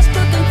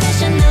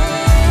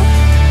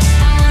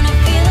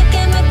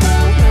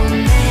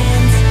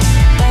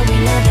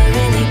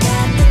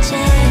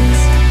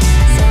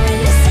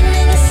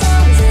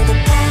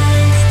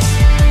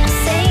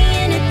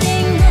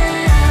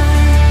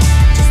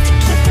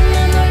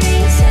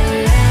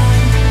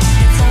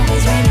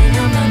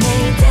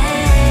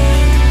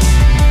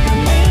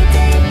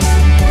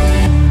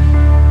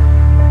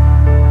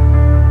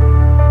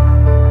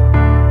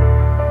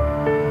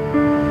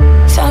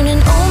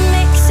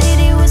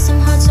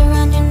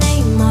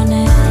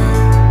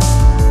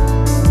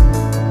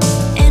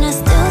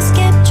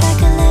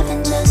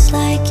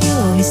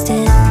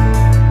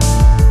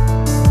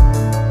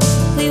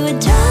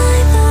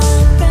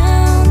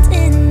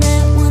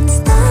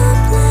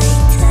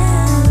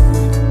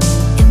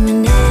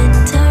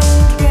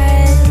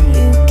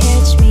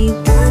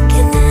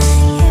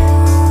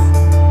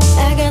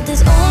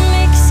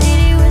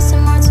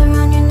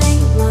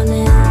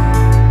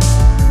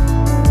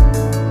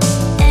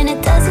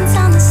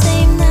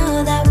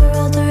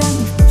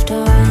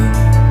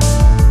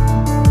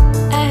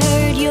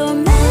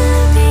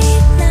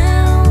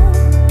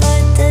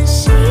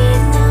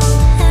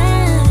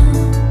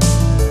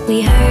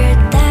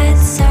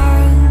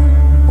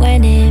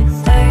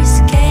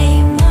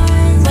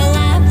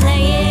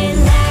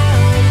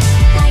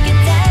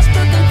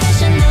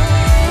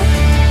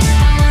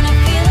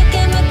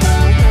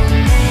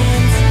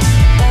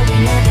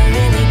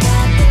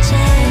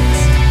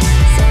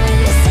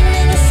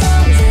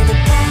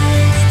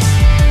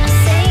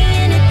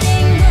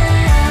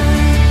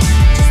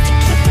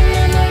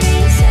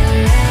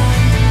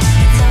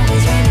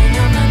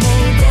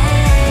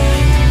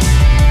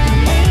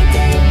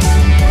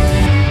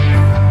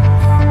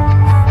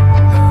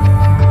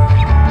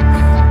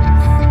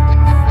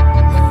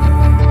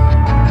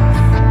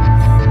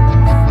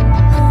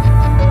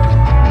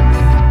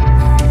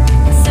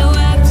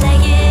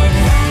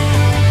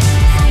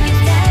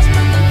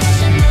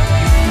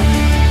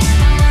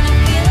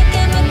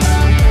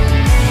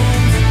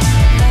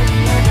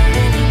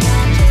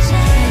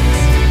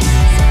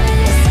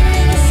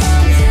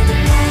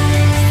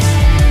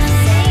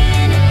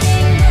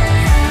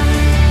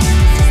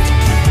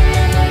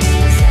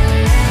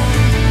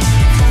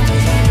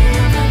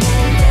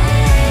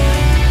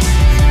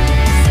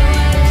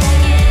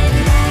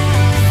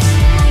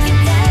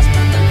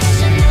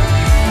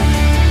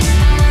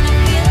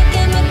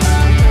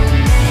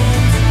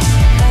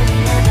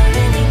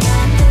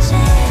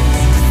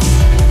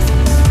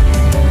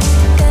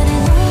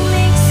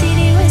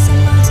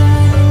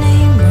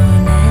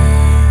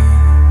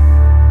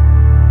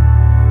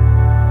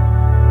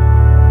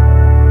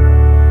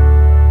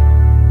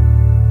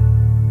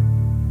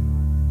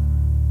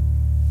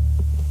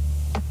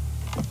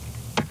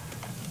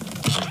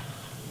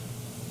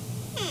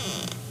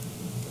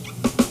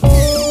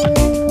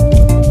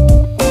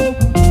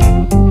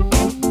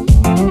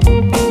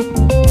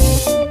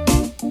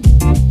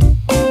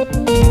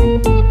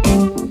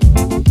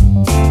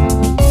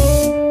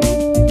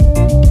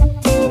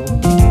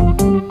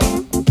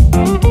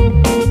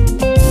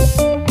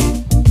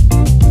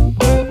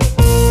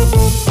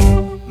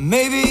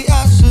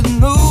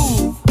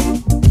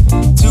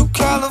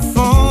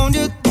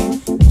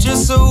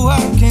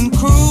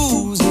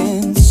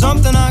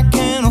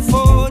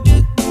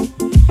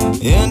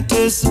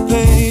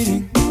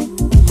waiting.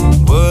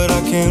 What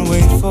I can't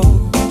wait for.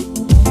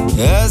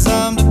 As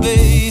I'm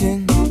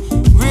debating,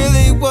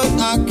 really what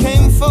I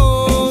came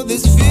for.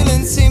 This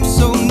feeling seems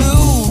so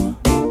new.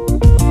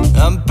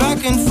 I'm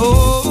back and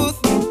forth.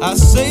 I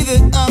say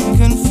that I'm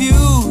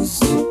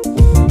confused,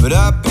 but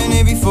I've been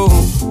here before.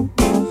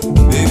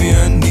 Baby,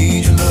 I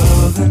need your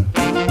loving.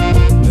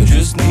 I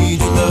just need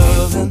your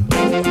loving.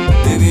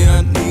 Baby,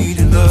 I need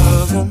your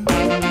loving.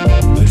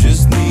 I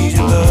just need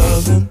your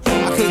loving.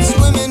 I could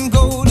swim in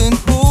golden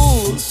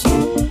pools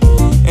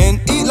and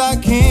eat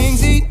like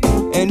kings eat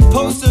and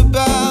post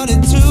about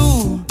it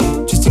too.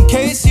 Just in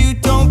case you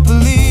don't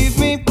believe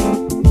me,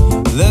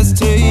 let's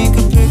take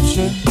a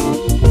picture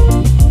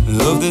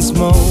of this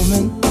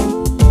moment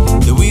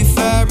that we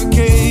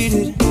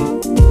fabricated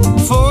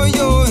for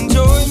your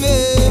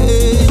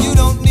enjoyment. You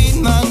don't need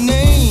my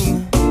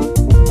name,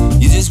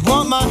 you just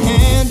want my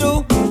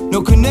handle.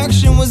 No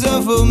connection was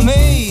ever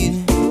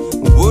made.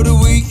 What are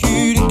we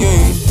here to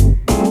gain?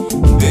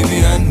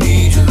 Baby, I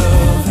need your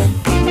loving.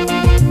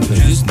 I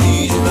just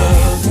need your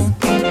loving.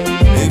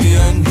 Baby,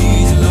 I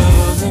need your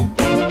loving.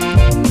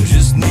 I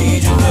just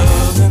need your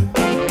loving.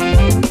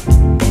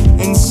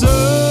 And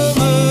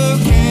summer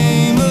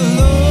came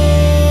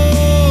along,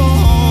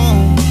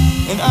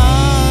 and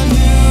I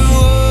knew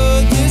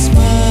what this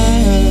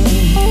meant,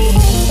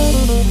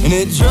 and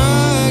it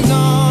dragged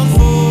on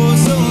for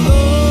so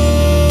long,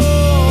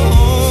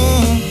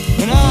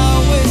 and I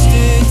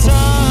wasted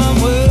time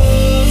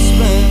well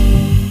spent.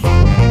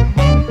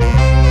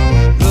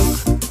 Look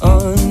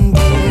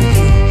under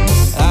you,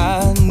 I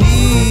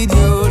need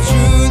your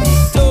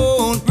truth.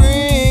 Don't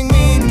bring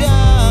me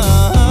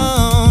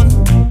down.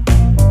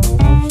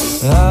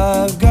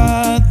 I've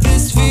got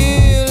this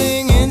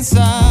feeling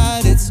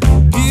inside. It's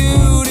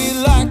beauty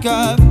like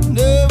I've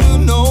never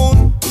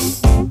known.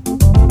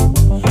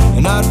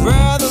 And I'd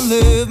rather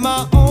live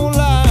my own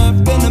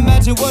life than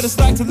imagine what it's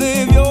like to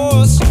live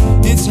yours.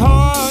 It's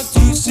hard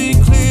to see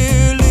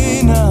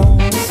clearly now.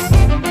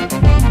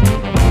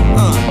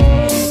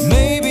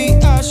 Maybe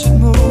I should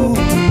move.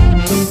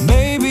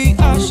 Maybe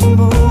I should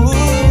move.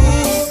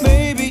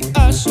 Maybe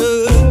I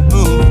should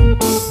move.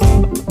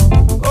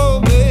 Oh,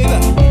 baby.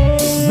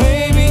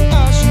 Maybe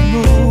I should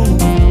move.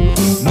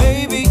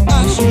 Maybe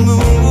I should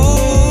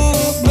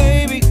move.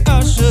 Maybe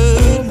I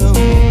should move.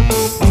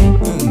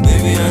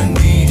 Baby, I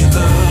need your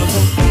love.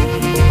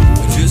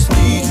 I just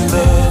need your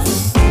love.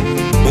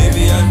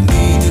 Baby, I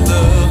need your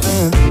love.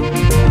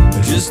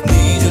 I just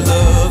need your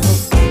love.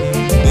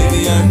 Baby,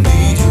 I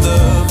need your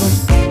love.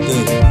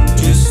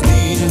 Just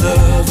need your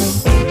love.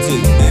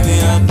 Baby,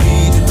 I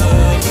need your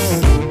love.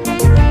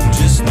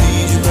 Just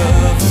need your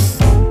love.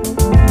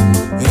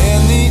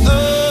 And the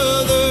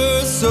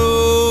other so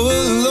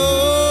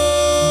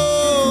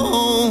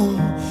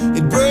alone,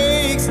 it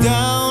breaks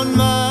down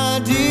my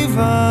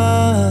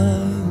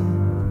divine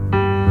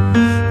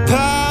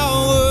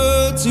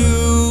power to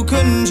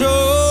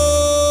control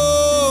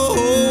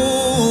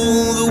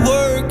the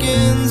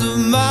workings of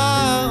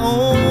my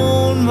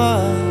own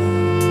mind.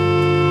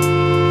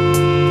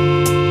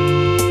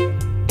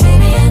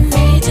 Baby, I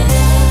need your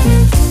love.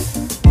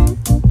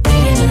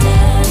 Need your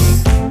love.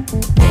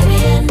 Baby,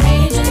 I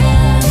need your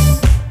love.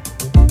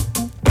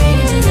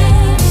 Need your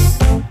love.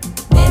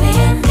 Baby,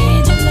 I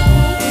need your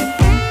love.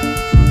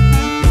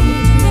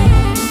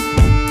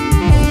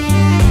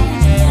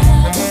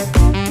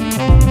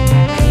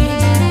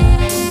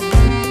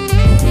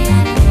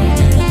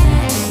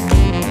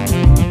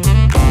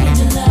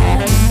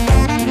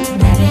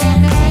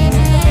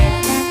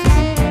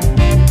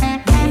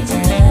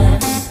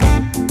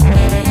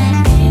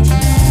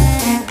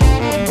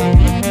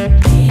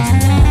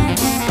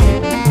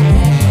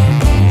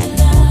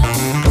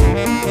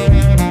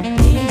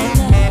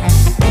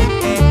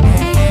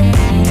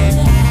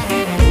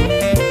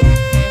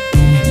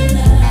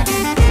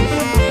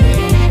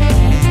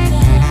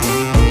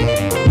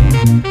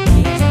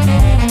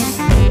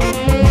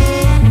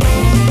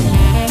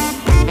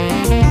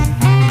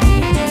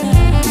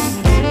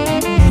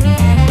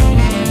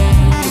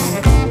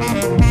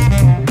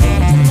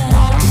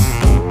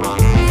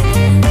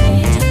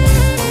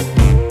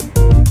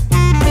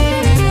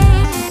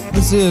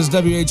 This is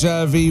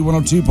WHIV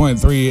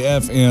 102.3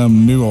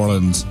 FM New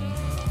Orleans.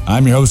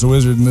 I'm your host, The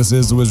Wizard, and this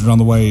is The Wizard on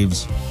the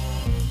Waves.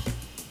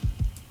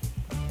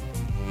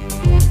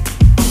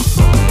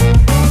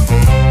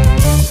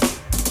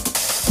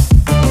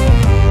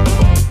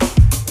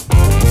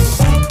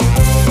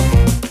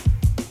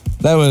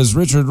 That was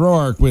Richard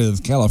Rourke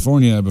with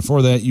California.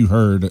 Before that, you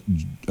heard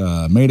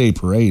Mayday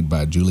Parade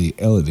by Julie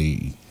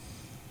Elodie.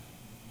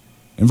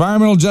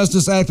 Environmental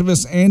justice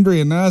activist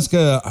Andrea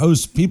Nazca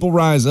hosts People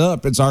Rise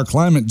Up. It's our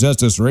climate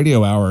justice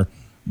radio hour,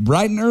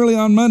 bright and early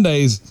on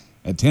Mondays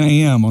at 10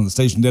 a.m. on the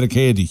station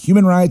dedicated to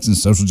human rights and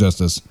social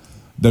justice,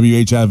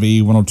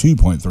 WHIV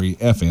 102.3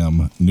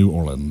 FM, New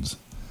Orleans.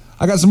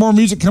 I got some more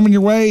music coming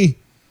your way.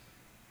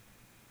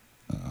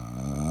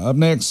 Up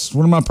next,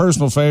 one of my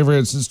personal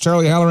favorites is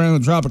Charlie Halloran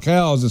and the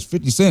Tropicals. It's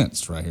 50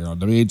 Cents right here on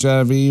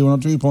WHIV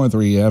 102.3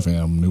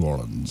 FM, New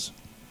Orleans.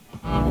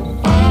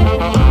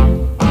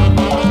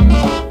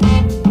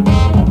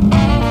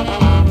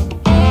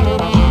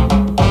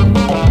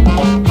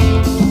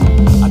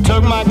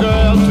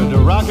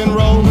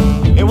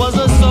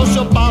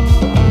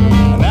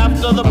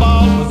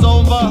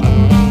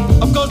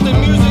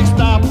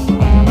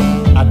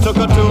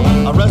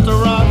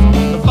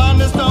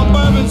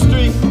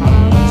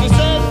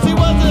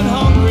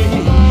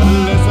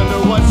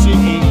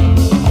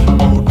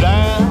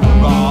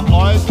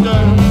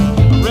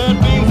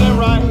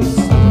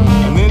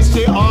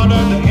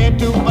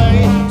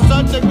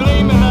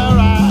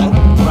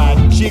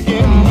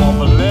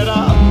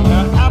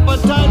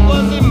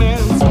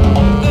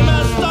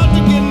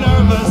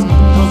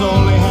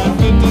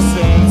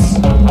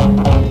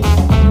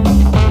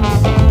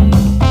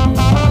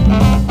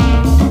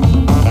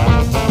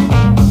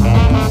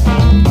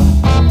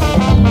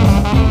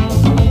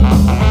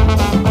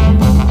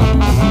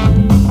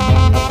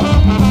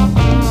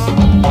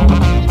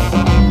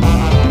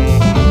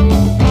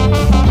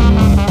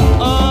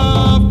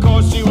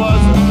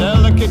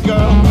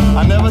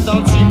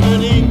 never thought she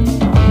could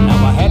eat.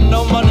 Now I had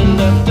no money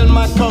left in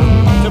my coat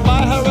to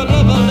buy her a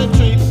lovely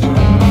treat.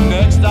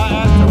 Next I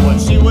asked her what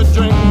she would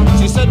drink.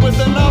 She said with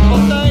an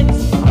awful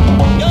thanks,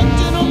 young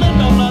gentlemen,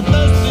 I'm not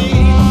thirsty,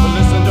 but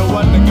listen to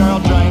what the girl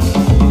drank.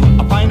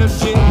 A pint of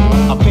gin,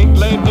 a pink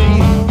lady,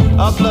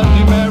 a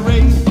Bloody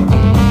Mary,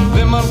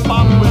 lemon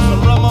pop with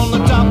some rum on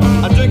the top,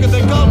 a drink that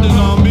they called the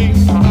zombie,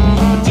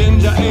 a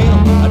ginger ale,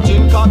 a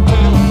gin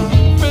cocktail,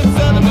 fit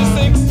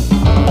 76.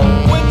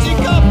 When she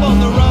cupped on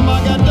the rum, I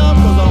got dumb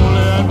 'cause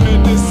only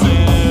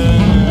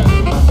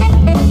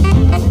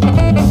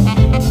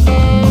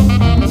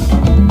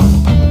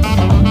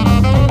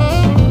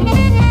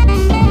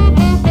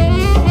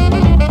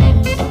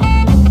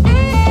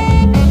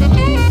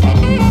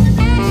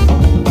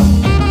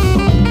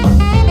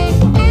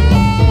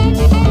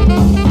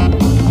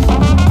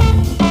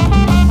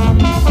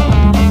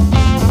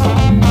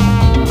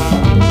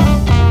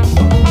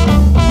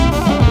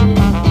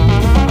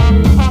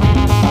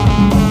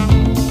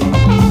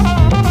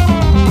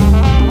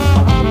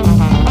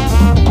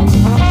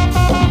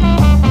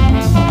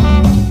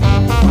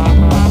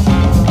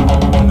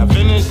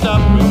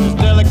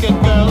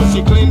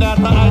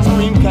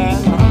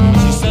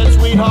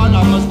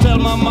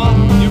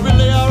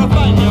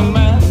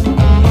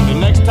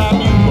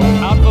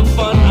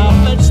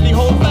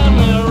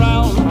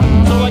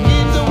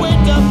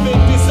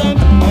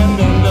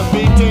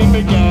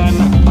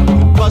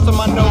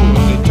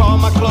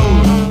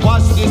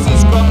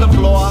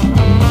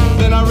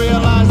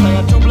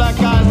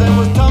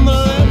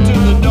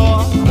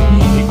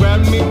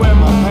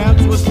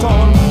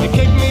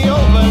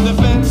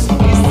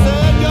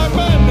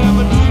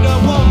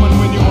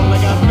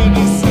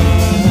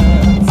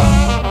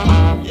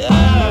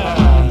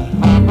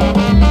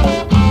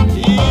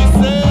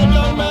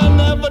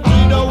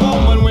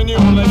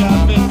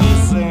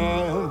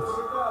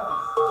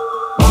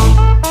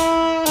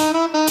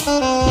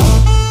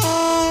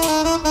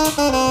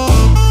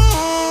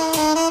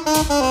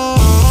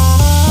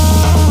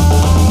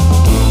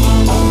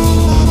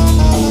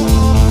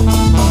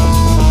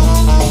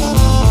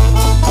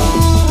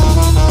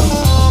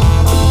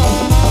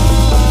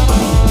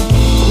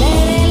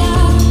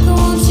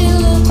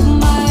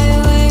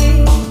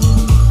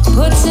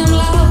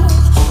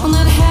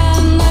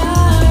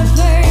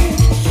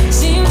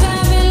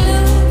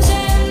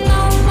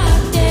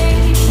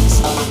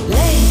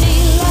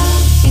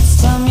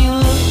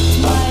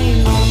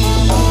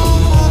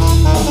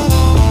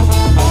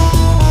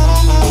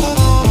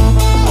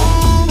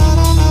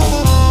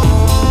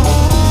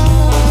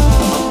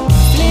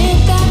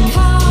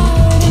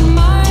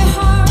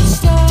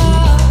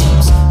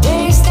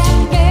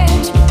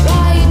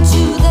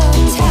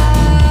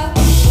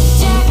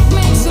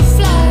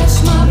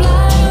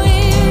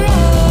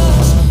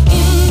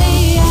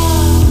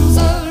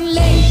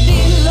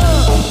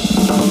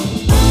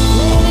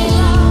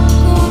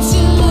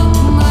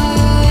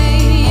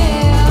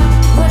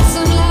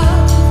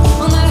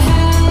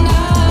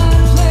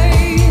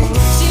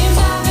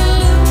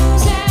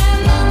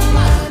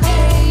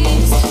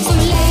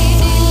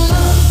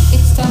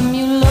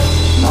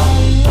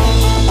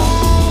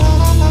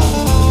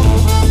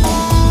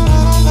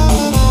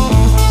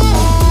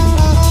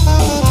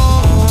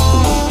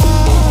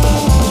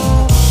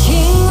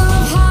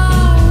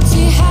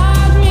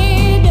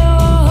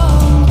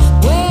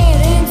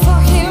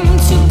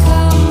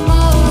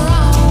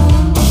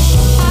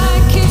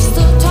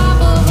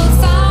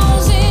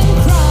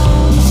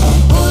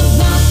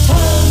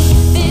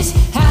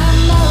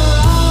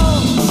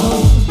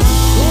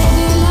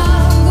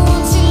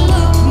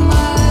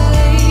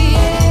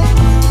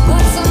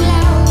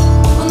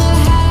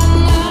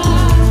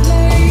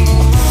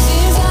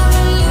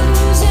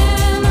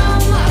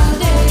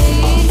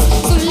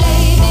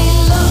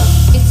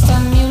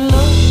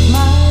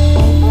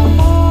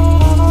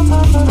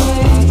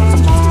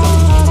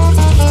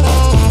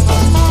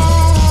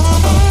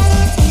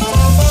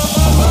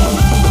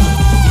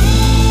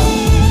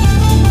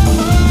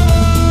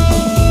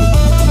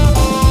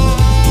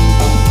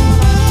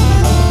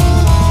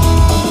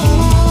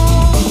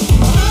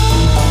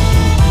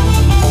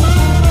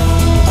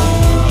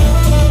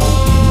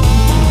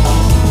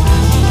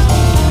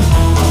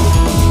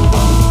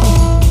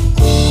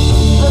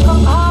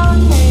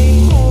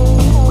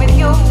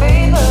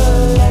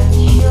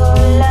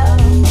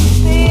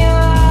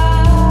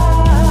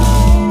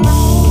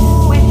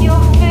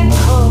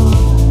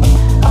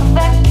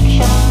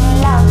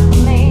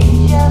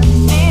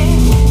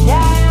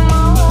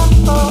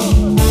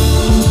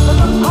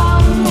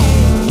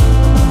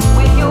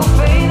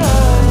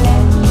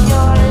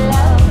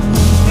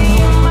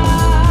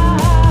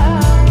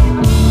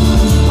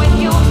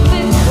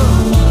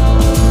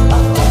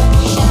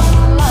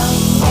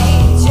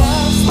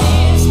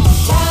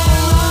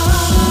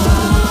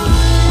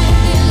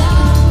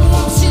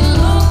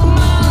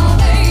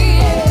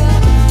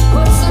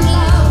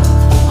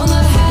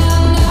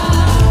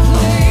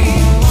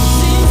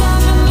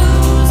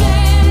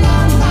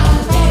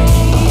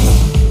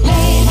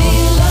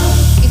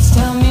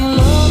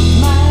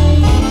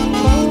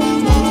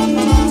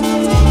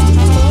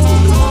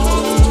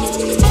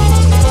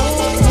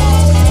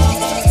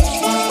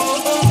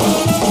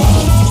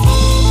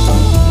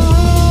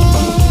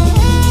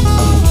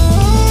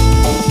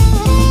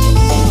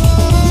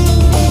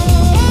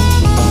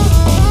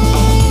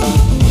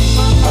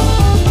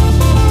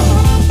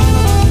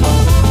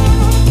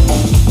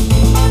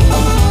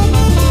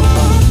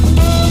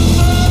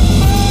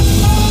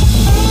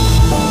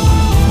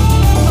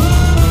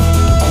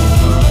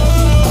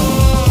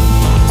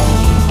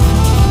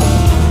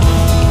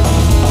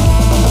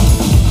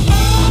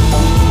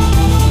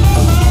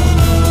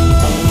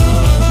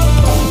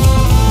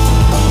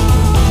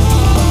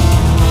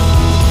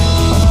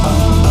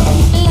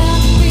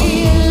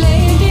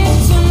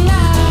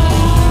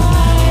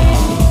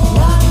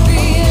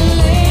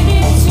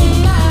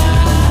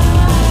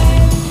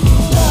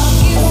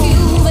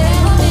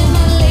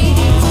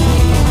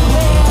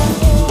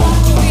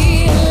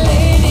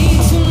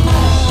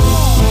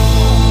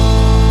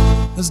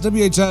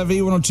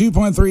WHIV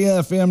 102.3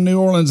 FM New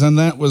Orleans, and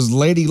that was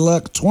Lady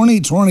Luck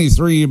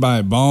 2023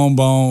 by Bon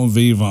Bon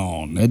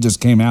Vivant. It just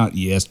came out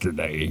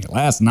yesterday,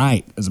 last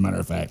night, as a matter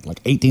of fact, like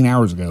 18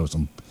 hours ago.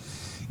 So,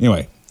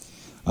 anyway,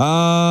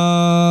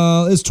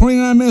 it's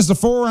 29 minutes to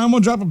 4. I'm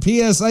going to drop a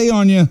PSA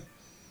on you,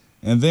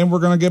 and then we're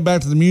going to get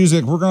back to the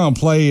music. We're going to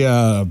play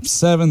the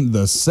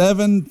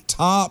seven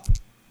top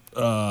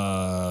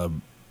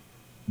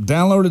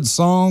downloaded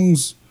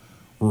songs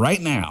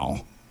right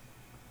now.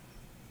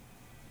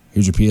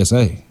 Here's your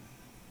PSA.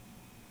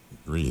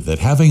 That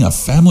having a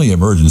family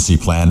emergency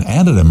plan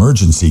and an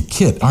emergency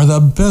kit are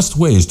the best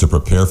ways to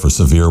prepare for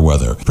severe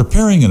weather.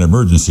 Preparing an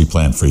emergency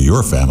plan for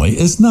your family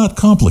is not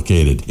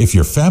complicated. If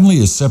your family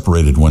is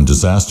separated when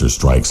disaster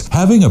strikes,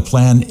 having a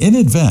plan in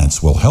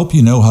advance will help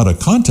you know how to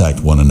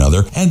contact one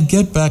another and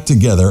get back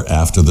together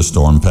after the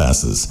storm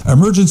passes.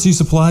 Emergency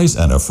supplies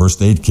and a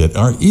first aid kit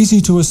are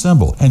easy to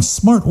assemble and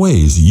smart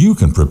ways you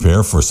can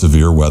prepare for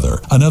severe weather.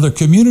 Another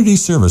community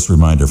service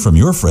reminder from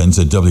your friends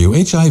at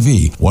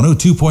WHIV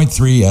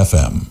 102.3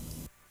 FM. Hoy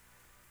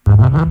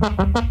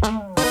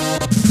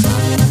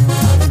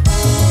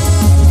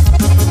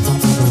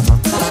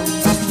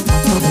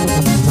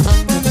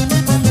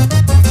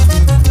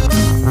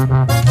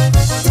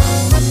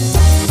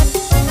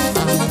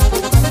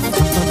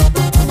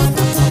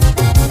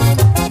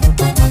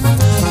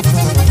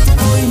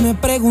me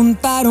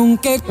preguntaron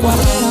que cuál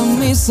era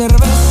mi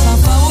cerveza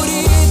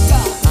favorita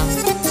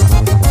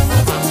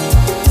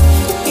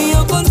y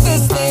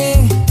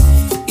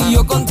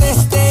yo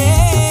contesté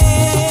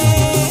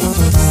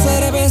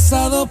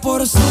cervezado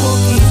por su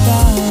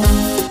boquita.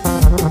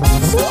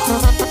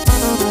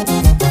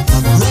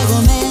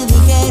 Luego me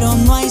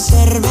dijeron no hay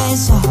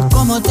cerveza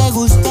como te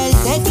gusta el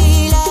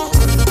tequila.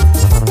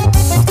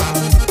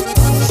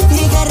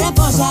 Dije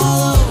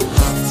reposado,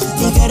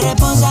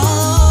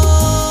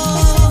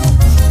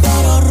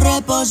 pero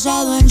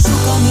reposado en su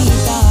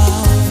camita.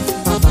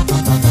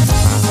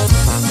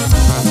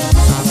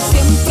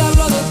 Siempre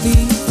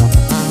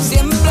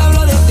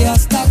hablo de ti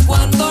hasta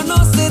cuando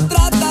no se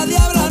trata de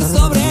hablar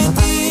sobre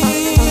ti.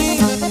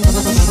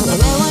 Te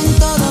veo en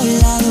todos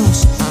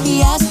lados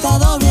y hasta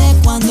doble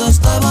cuando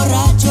estoy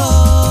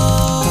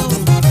borracho.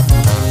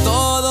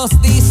 Todos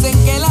dicen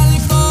que el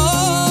alcohol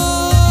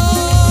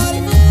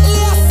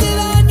le hace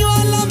daño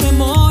a la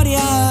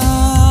memoria.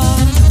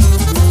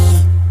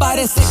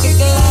 Parece que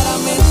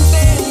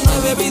claramente no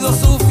he bebido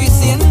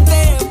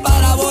suficiente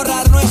para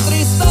borrar nuestra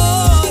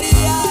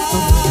historia.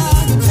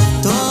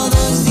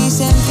 Todos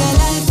dicen que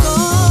el alcohol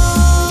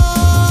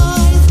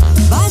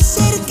va a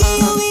hacer que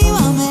yo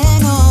viva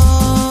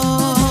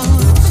menos,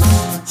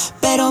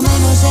 pero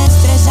menos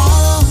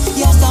estresado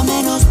y hasta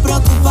menos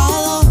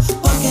preocupado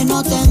porque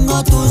no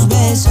tengo tus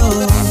besos.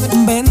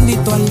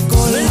 Bendito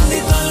alcohol,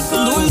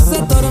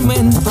 dulce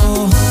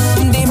tormento,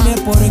 dime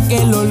por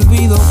qué el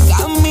olvido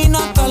camina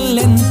tan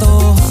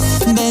lento.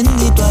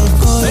 Bendito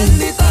alcohol,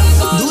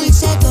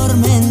 dulce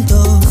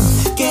tormento,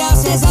 ¿qué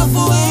haces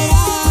afuera?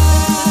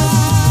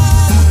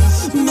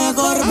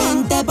 Mejor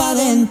vente pa'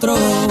 dentro.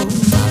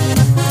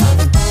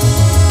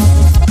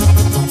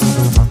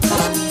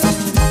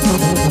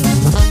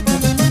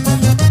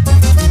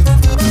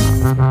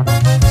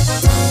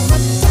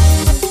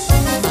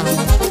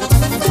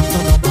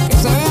 Que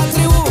se vea,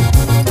 tribu.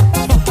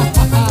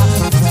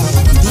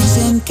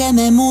 Dicen que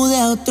me mude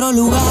a otro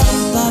lugar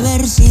pa'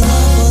 ver si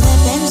dejo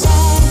de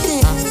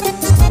pensarte.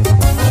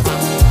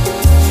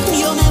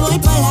 Yo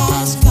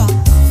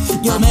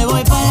me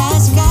voy pa'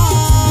 Alaska,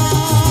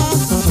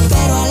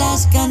 pero a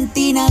las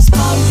cantinas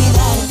pa'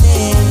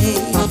 olvidarte.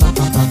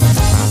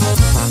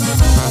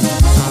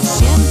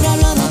 Siempre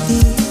hablo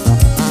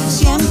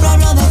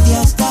de ti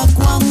hasta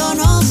cuando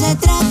no se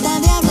trata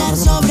de hablar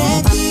sobre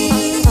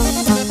ti.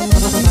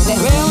 Te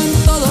veo en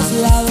todos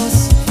lados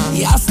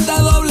y hasta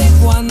doble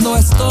cuando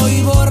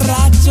estoy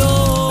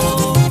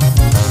borracho.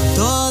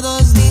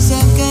 Todos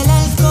dicen que el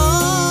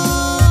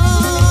alcohol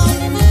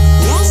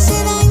le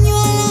hace daño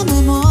a la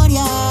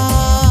memoria.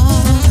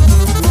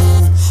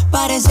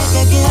 Parece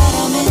que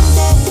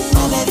claramente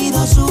no he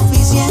bebido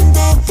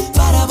suficiente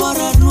para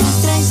borrar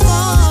nuestra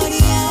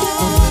historia.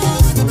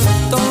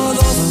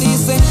 Todos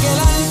dicen que el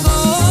alcohol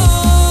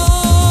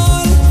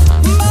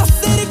va a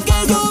hacer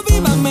que yo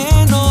viva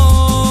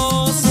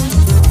menos,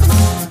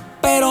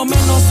 pero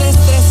menos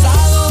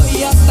estresado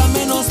y hasta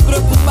menos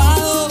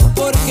preocupado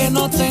porque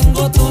no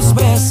tengo tus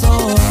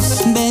besos.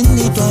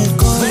 Bendito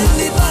alcohol,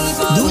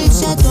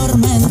 dulce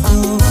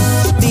tormento,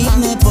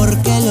 dime por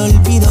qué el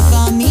olvido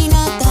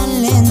camina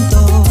tan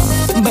lento.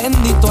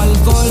 Bendito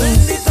alcohol,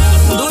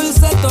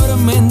 dulce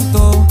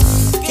tormento,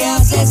 ¿qué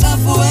haces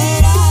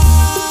afuera?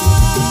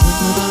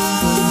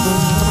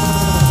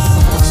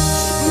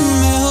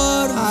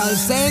 Mejor al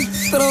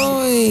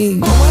centro y...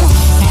 ¿Cómo era?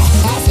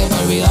 Se me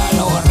olvidó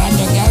lo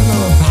borracho que ando.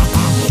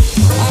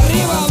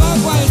 Arriba,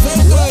 abajo, al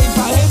centro y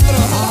pa' dentro.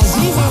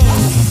 Así fue.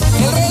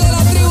 El rey de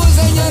la tribu,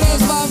 señores,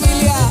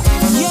 familia.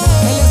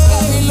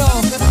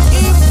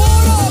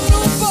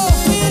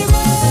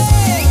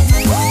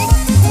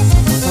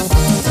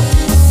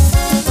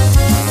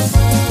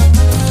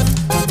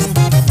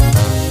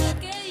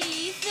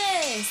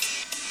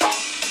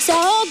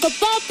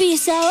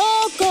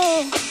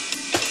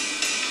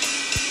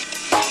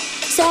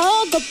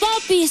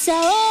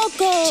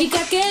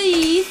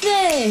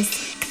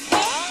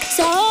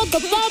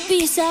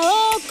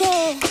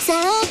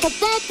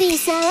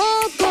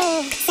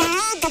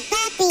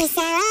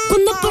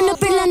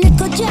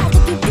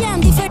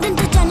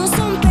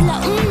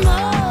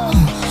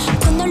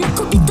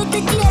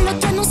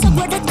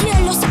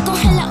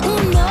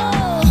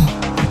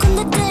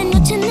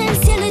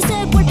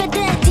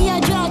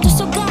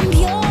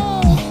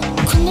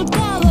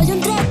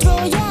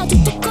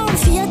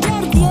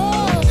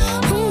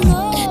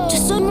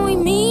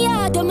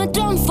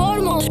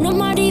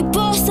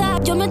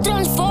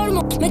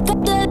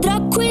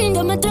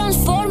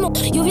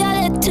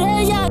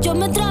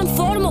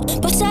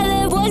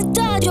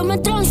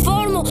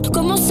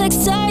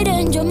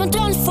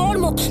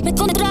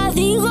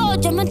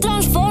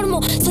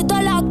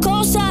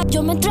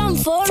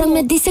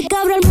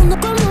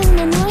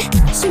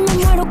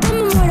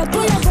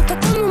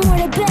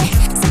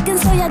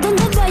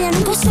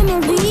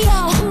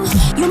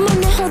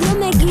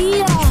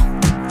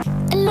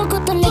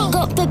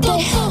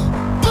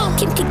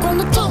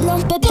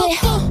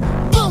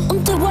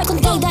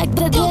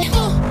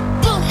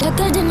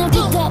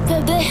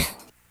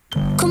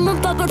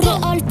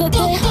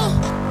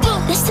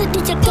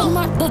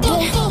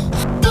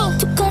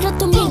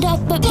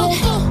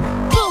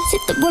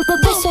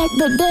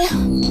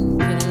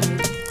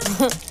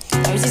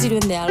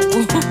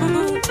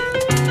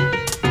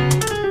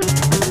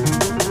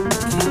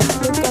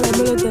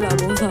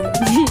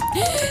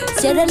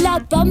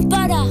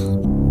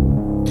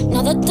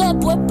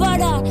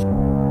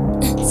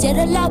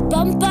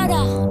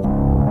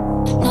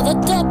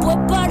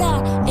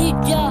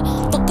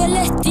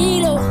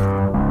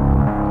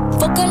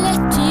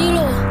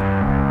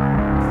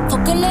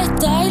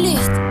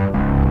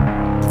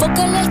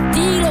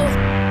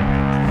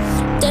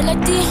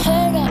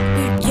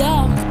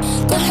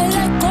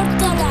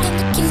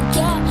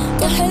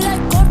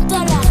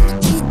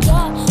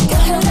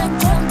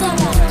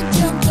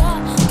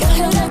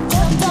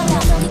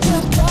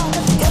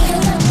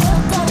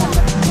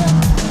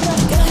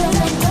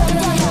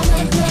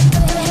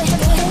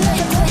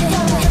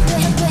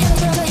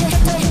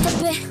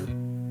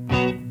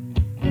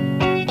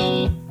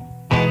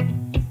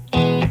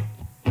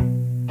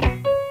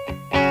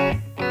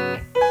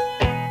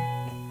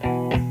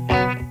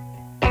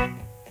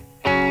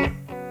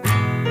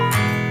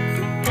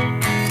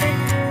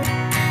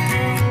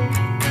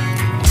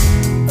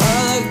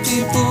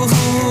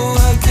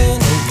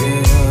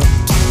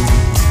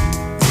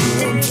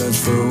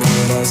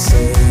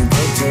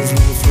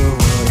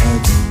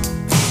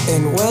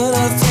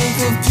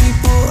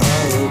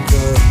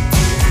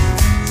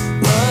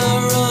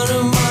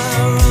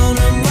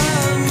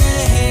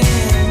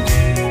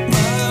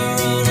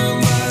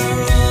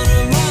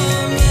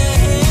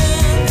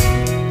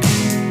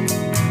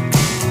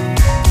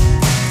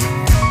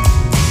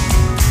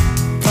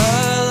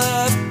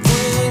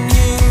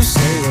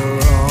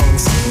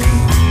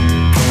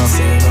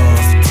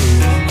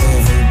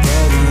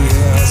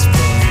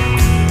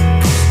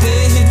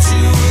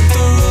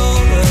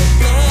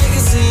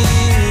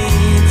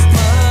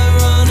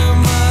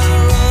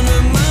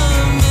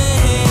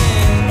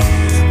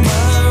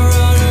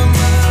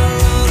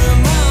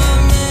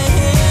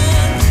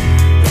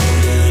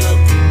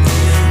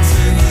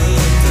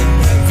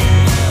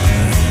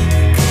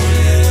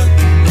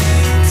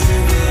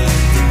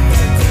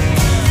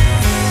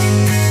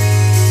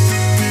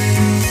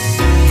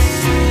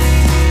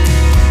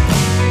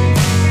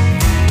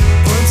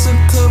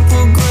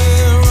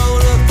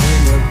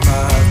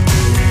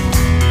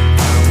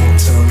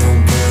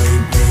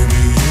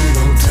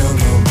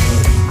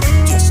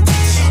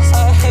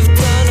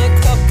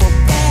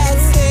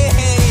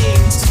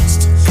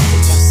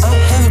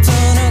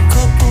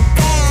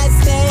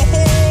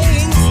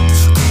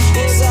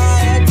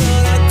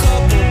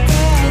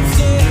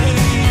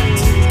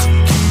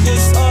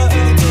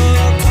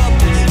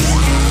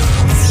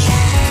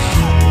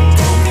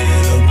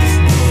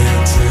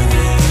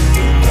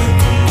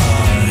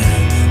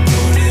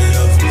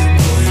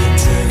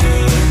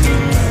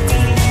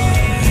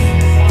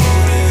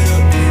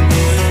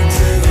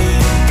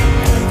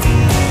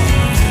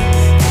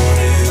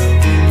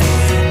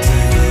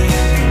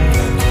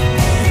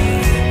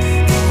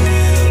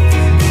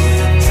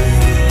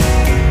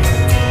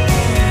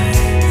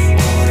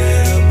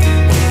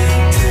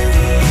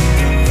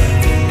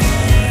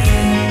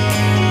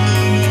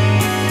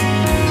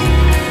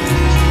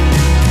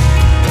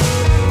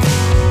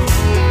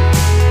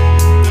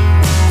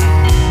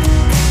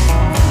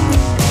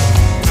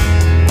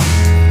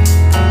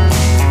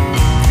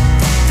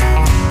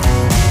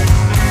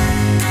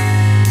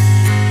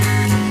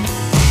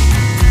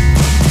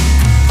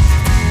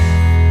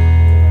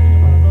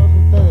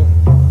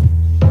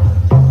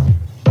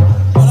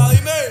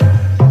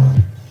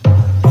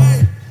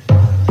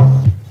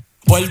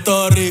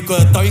 Puerto Rico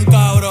está bien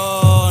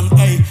cabrón,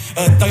 ey,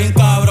 está bien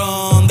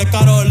cabrón. De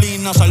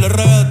Carolina sale el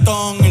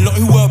reggaetón y los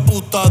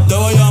hijueputas de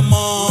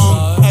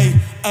Bayamón,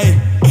 ey, ey.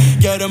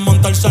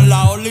 meses en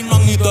la ola y no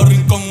han ido a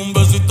rincón. Un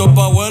besito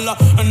pa' abuela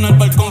en el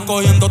balcón,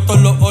 cogiendo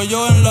todos los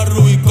hoyos en la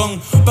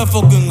Rubicon.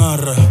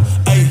 P-fucking-R,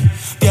 ey.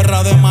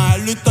 Tierra de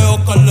Maelo y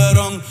Teo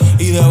Calderón.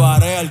 Y de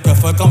Barea, el que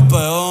fue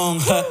campeón.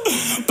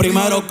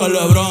 Primero que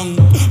LeBron.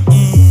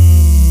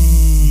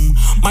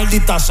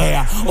 Maldita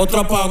sea,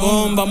 otro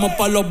apagón. Vamos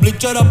pa' los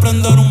bleachers a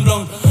prender un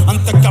blon.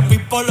 Antes que a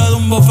Pipo le dé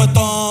un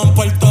bofetón.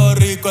 Puerto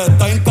Rico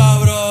está en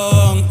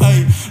cabrón.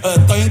 Ey,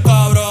 estoy en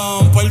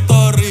cabrón.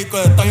 Puerto Rico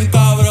está en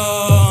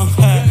cabrón.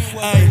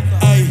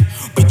 Ey,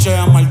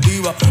 pichea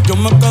Maldiva. Yo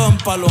me quedo en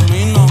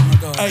Palomino.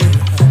 Ey,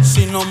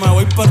 si no me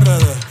voy pa'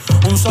 redes.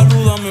 Un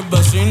saludo a mis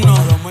vecinos.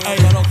 Ey,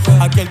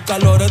 aquí el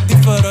calor es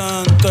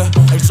diferente.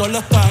 El sol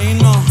está ahí,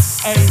 no.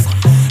 Ey,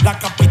 la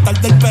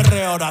capital del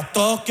perreo. Ahora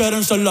todos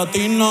quieren ser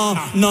latinos.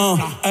 No,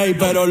 ey,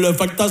 pero le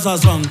falta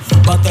sazón.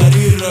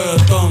 Batería y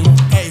reggaetón.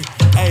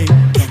 Ey,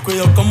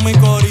 cuido con mi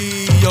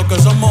corillo que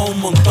somos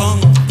un montón.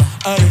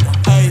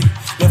 Ey,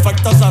 le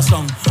falta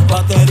sazón.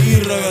 Batería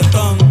y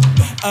reggaetón.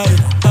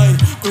 Ey,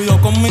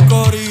 cuido con mi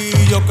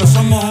corillo que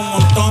somos un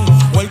montón.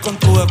 Welcome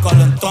to the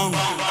calentón.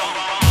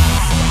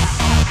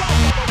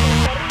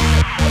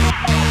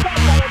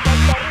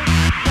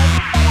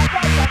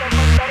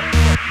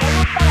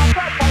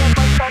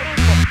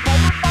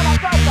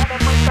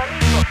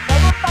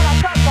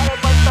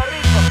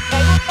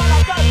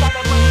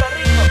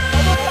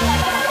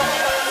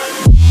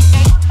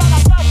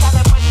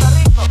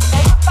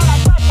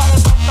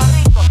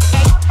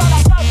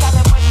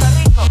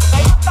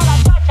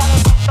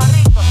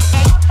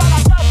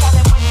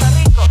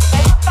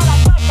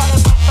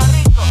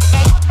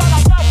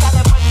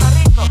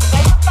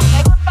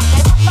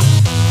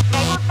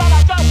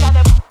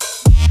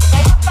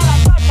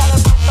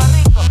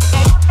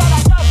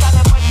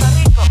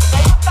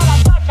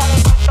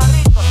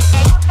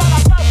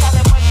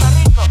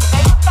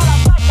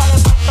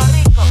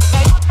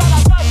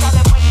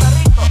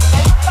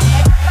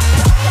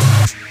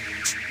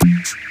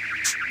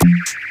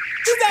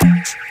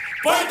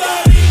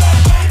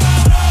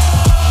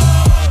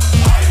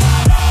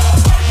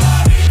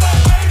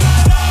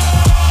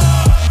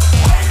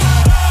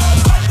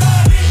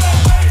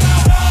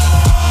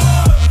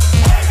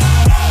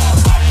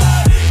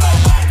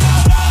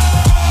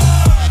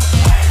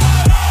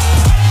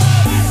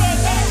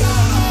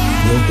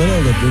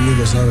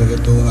 Sabe que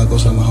esto es una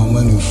cosa más o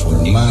menos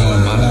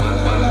informal.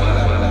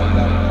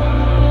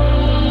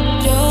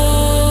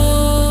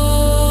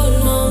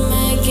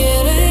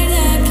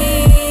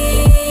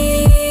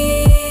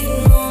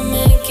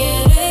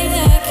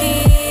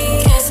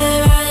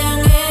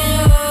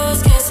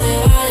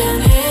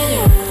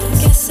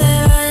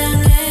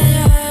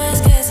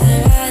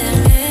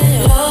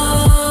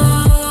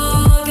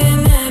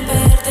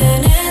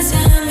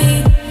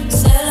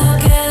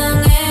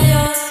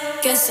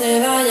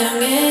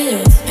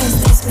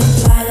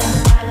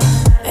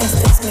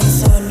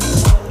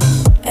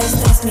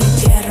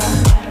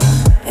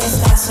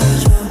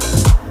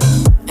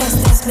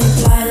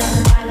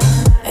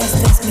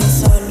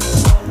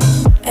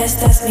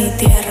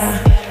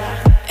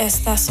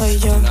 Soy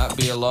yo. Do not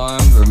be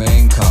alarmed,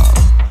 remain calm.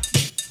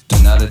 Do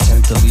not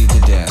attempt to leave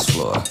the dance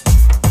floor.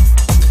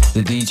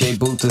 The DJ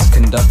booth is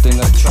conducting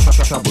a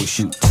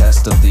troubleshoot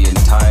test of the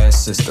entire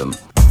system.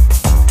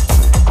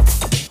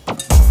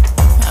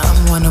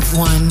 I'm one of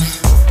one.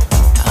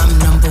 I'm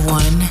number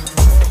one.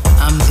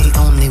 I'm the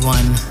only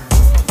one.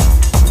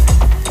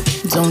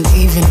 Don't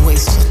even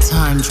waste your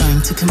time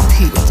trying to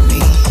compete with me.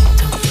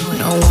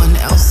 No one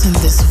else in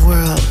this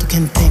world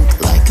can think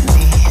like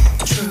me.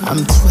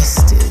 I'm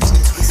twisted,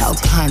 how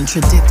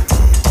contradicted.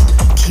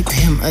 Keep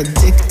him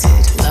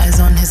addicted. Lies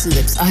on his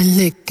lips, I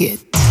lick it.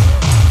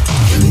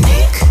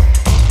 Unique.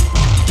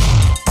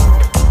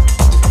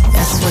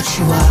 That's what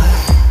you are.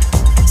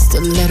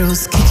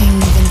 Stilettos kicking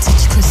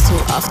vintage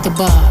crystal off the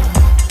bar.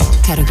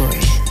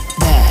 Category,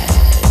 bad.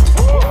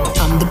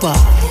 I'm the bar.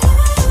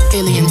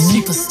 Alien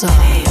superstar.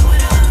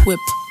 Whip,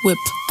 whip.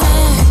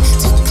 I'm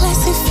too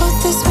classy for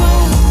this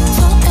world.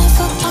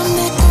 Forever I'm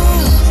that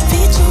girl.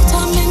 Feed you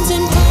diamonds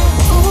and pearls.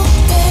 Ooh,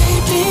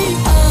 baby,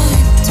 I'm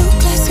too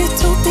classy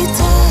to be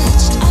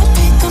touched. I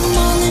pick them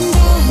all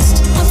endorsed.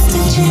 I'm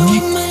stingy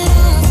with my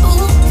love.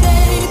 Ooh,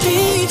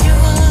 baby, you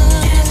are.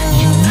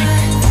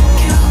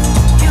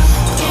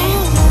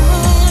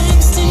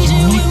 I'm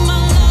stingy with my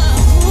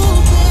love.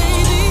 Ooh,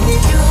 baby,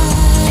 you are.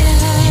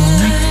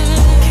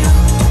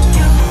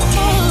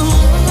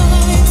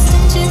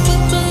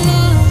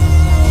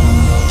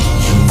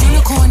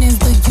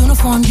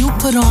 Uniform you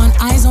put on,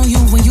 eyes on you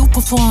when you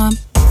perform.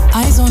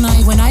 Eyes on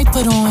I when I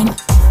put on.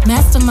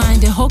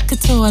 Mastermind and haute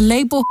couture,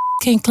 label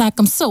can't clock,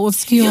 I'm so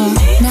obscure.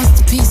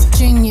 Masterpiece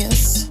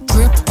genius,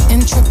 drip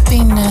and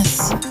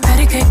trippiness.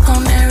 Patty cake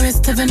on there is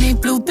Tiffany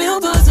blue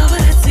billboards over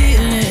the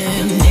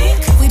ceiling.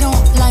 We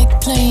don't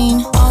like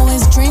plain,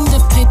 always dreamed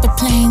of paper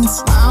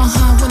planes. Mile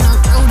high when I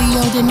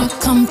rodeo, then I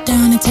come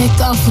down and take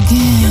off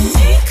again.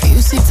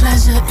 You see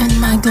pleasure in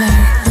my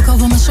glare. Look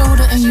over my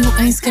shoulder and you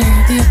ain't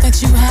scared. The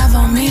effects you have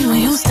on me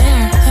when you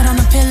stare. Head on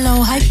a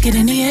pillow, hike it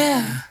in the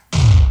air.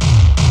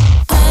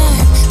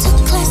 I'm too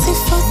classy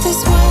for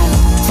this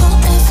world.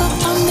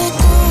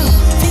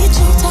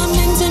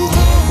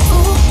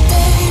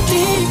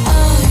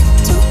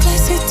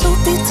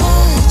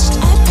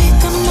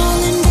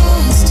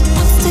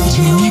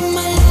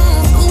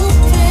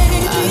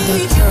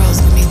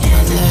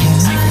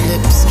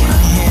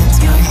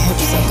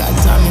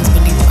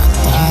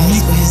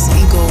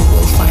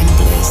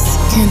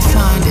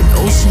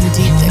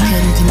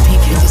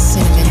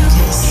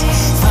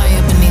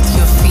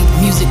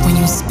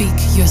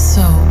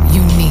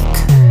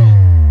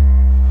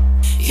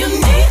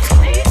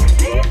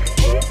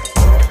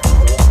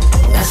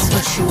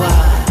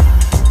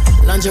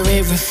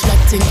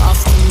 reflecting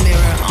off the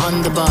mirror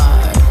on the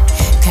bar.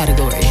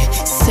 Category,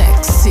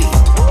 sexy.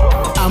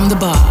 I'm the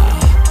bar,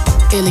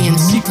 alien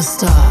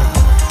superstar.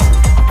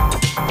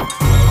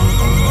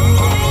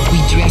 We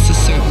dress a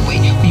certain way,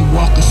 we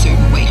walk a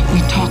certain way,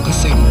 we talk a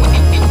certain way,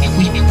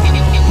 we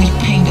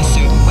paint a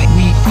certain way,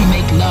 we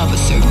make love a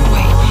certain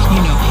way.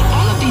 You know,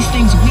 all of these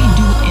things we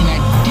do in a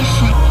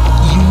different,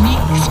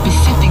 unique,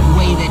 specific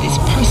way that is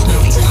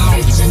personally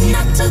ours.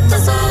 Not to the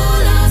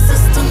solar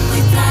system,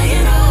 we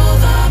flying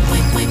over, we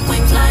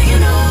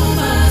flying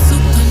over,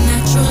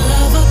 supernatural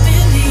love up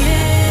in the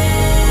air.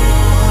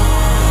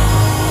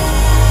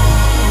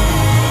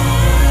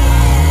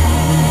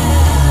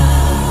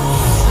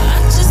 I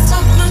just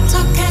talk my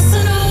talk,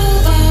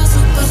 Casanova,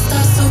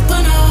 superstar,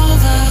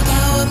 supernova,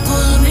 power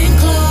pull me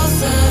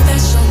closer.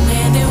 That's your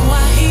man, then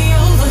why he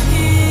over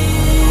here?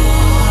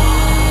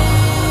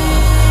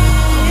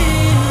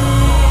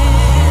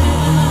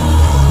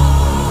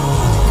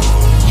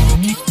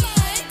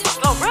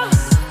 Glorilla.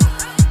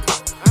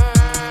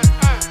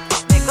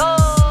 They go.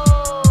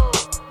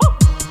 Woo,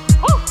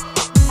 woo,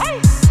 hey.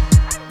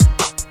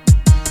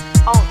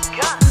 Oh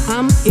God.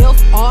 I'm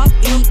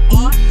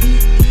F-R-E-E,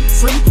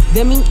 free.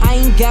 That mean I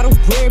ain't gotta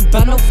worry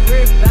about no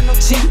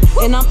cheat.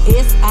 And I'm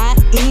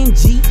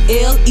S-I-N-G-L-E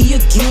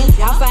again.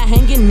 Outside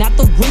hanging out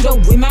the window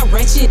with my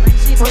ratchet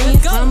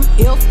friends. I'm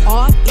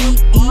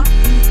F-R-E-E,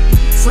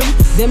 free.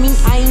 That mean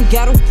I ain't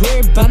gotta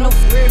worry about no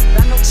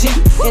cheat.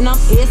 And I'm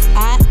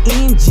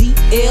S-I-N-G-L-E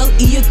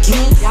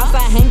again.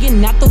 Outside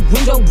hanging out the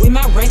window with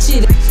my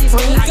ratchet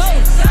friends. Go,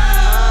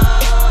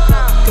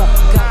 go,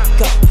 go,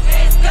 go.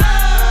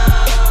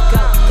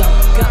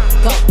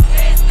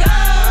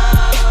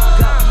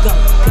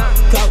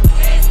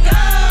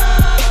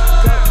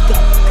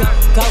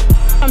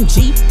 I'm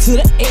G to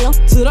the L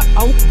to the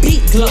O,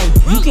 big glow.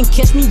 You can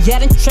catch me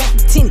out in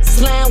traffic, tinted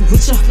slime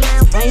with ya.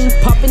 I ain't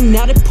popping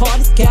out at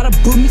parties, gotta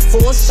book me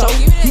for a show.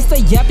 He say,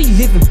 yeah, I be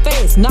living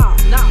fast, nah,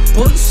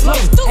 boy, you slow.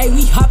 Hey,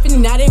 we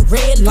hopping out at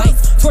red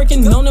lights,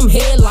 twerking on them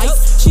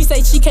headlights. She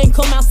say she can't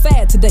come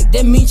outside today,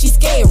 that means she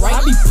scared, right?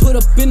 I be put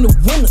up in the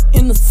winter,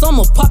 in the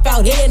summer, pop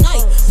out at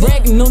night.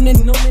 Bragging on that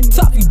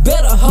top, you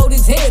better hold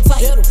his head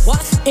tight.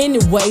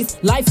 Anyways,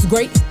 life's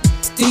great.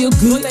 Still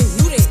good,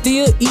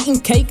 still eating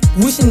cake,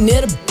 wishing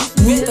that a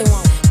would.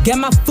 Got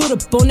my foot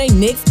up on they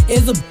necks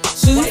as a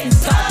shoot.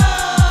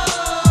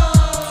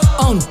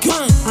 On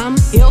gun, I'm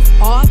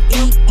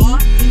F-R-E-E,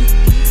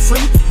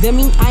 free. That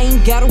mean I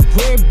ain't gotta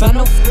worry about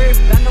no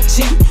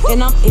cheat.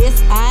 And I'm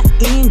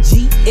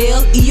S-I-N-G-L-E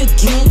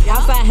again.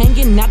 Outside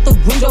hanging out the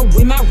window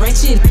with my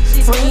ratchet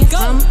friends.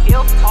 I'm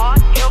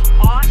F-R-E-E,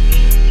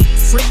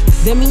 free.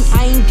 That mean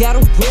I ain't gotta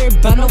worry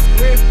about no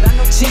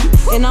cheat.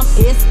 And I'm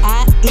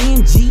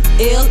S-I-N-G-L-E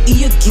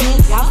again.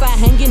 Outside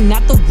hanging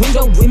out the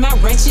window with my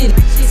ratchet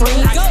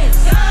friends.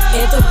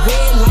 At the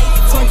red light,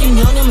 twerking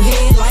on them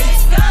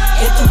headlights.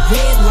 At the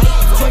red light,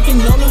 twerking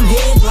on them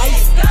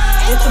headlights.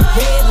 At the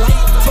red light,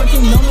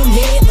 twerking on them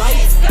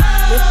headlights.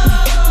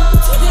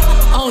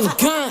 On the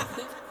gun.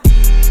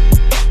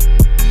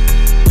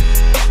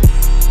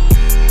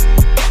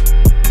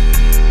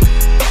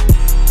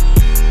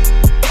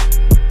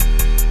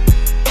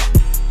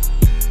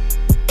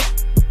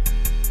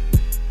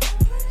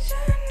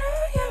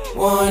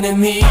 Wanted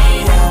me, I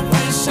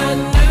wish I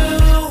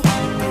knew.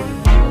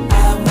 I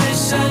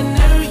wish I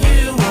knew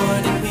you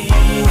wanted me.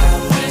 I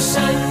wish I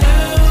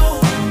knew.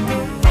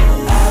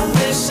 I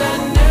wish I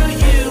knew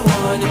you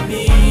wanted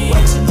me.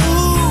 What you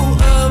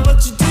what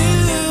you do?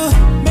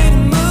 Made a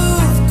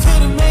move,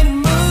 could've made a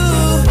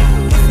move.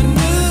 If I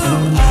knew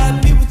I'd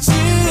be with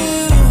you.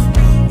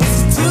 Is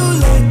it too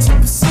late to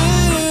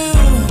pursue?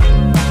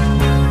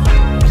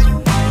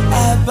 I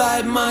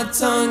bite my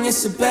tongue,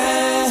 it's a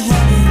bad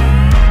habit.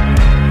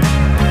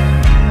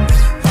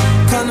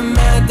 Kinda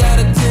mad that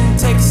I didn't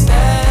take a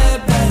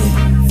stab at it.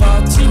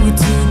 Thought you were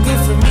too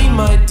good for me,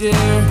 my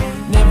dear.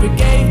 Never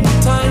gave me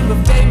time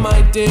of day,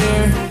 my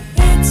dear.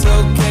 It's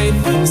okay,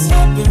 things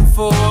happen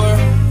for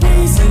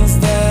reasons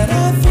that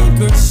I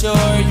think are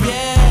sure,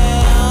 yeah.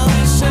 I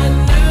wish I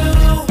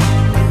knew.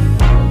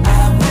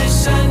 I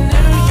wish I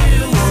knew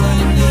you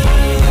wanted me.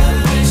 I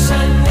wish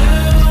I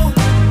knew.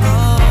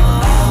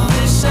 I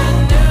wish I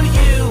knew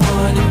you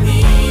wanted me.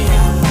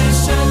 I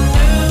wish I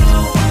knew.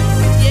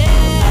 Yeah.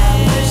 I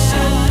wish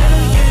I knew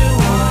you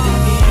wanted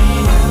me.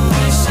 I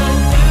wish I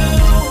knew.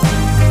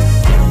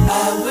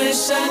 I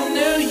wish I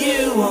knew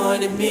you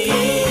wanted me.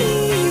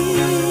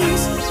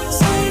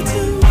 Say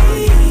to me.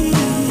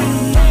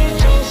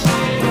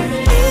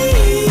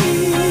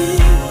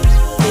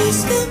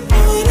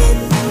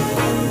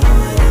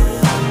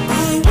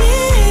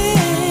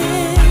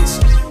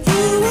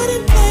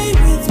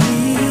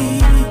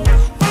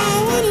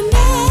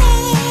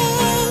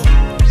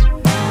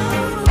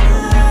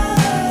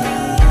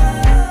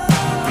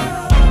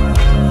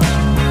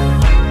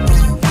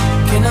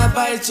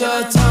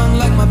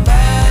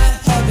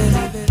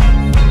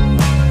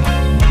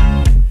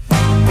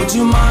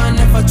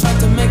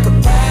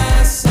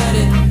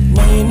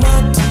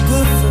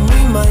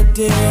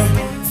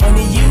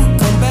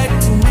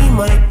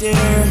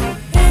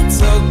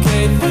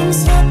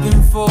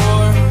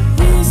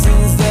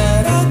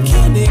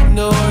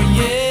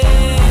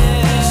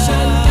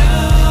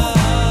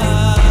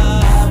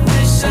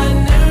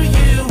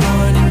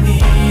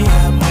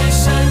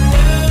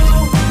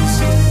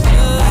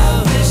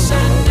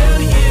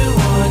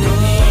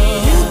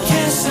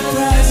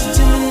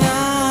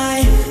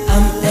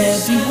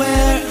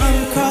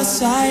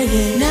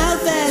 excited. Now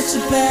that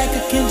you're back,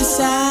 I can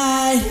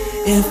decide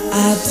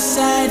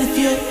if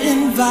you're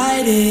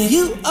invited.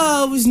 You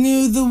always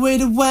knew the way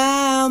to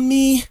wow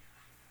me.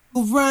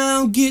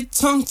 Around, get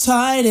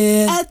tongue-tied.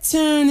 I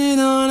turn it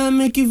on, I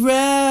make it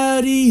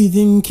rowdy.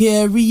 Then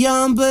carry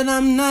on, but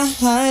I'm not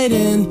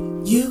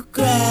hiding. You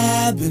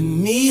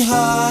grabbing me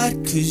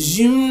hard, cause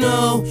you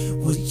know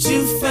what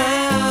you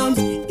found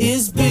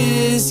is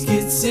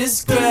biscuits,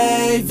 it's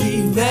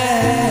gravy,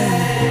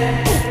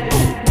 man.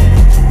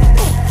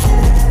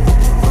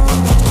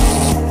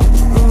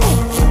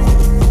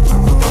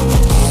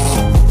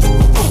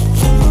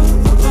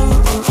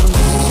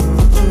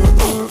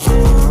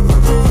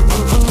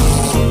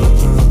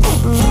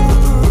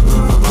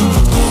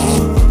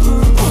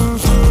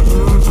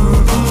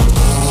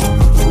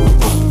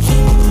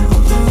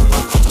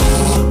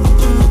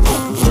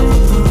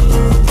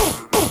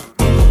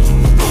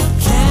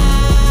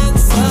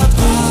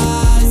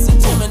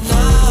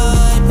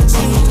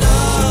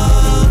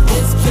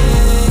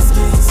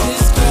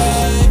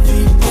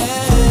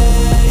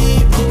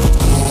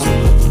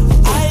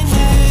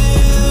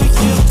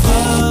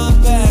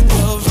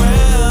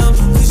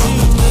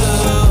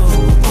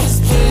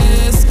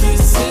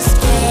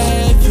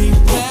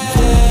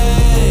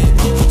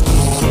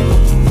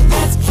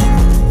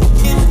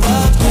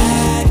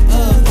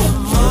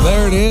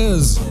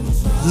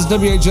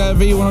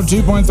 WHIV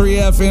 102.3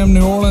 FM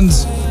New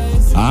Orleans.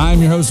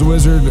 I'm your host, The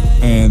Wizard,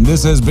 and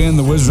this has been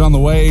The Wizard on the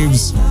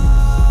Waves.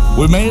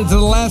 We made it to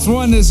the last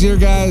one this year,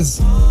 guys.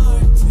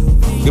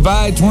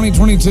 Goodbye,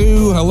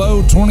 2022.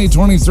 Hello,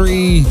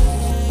 2023.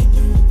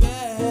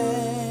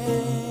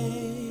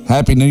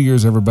 Happy New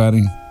Year's,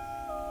 everybody.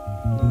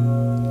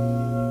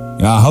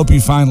 I hope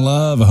you find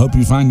love. I hope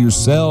you find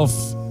yourself.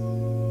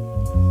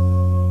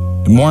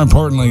 And more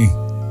importantly,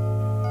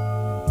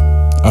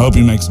 I hope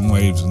you make some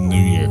waves in the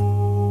new year.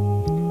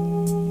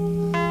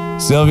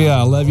 Sylvia,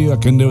 I love you. I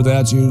couldn't do it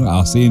without you.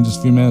 I'll see you in just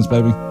a few minutes,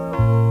 baby.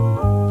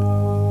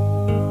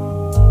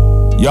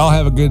 Y'all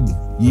have a good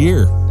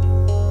year.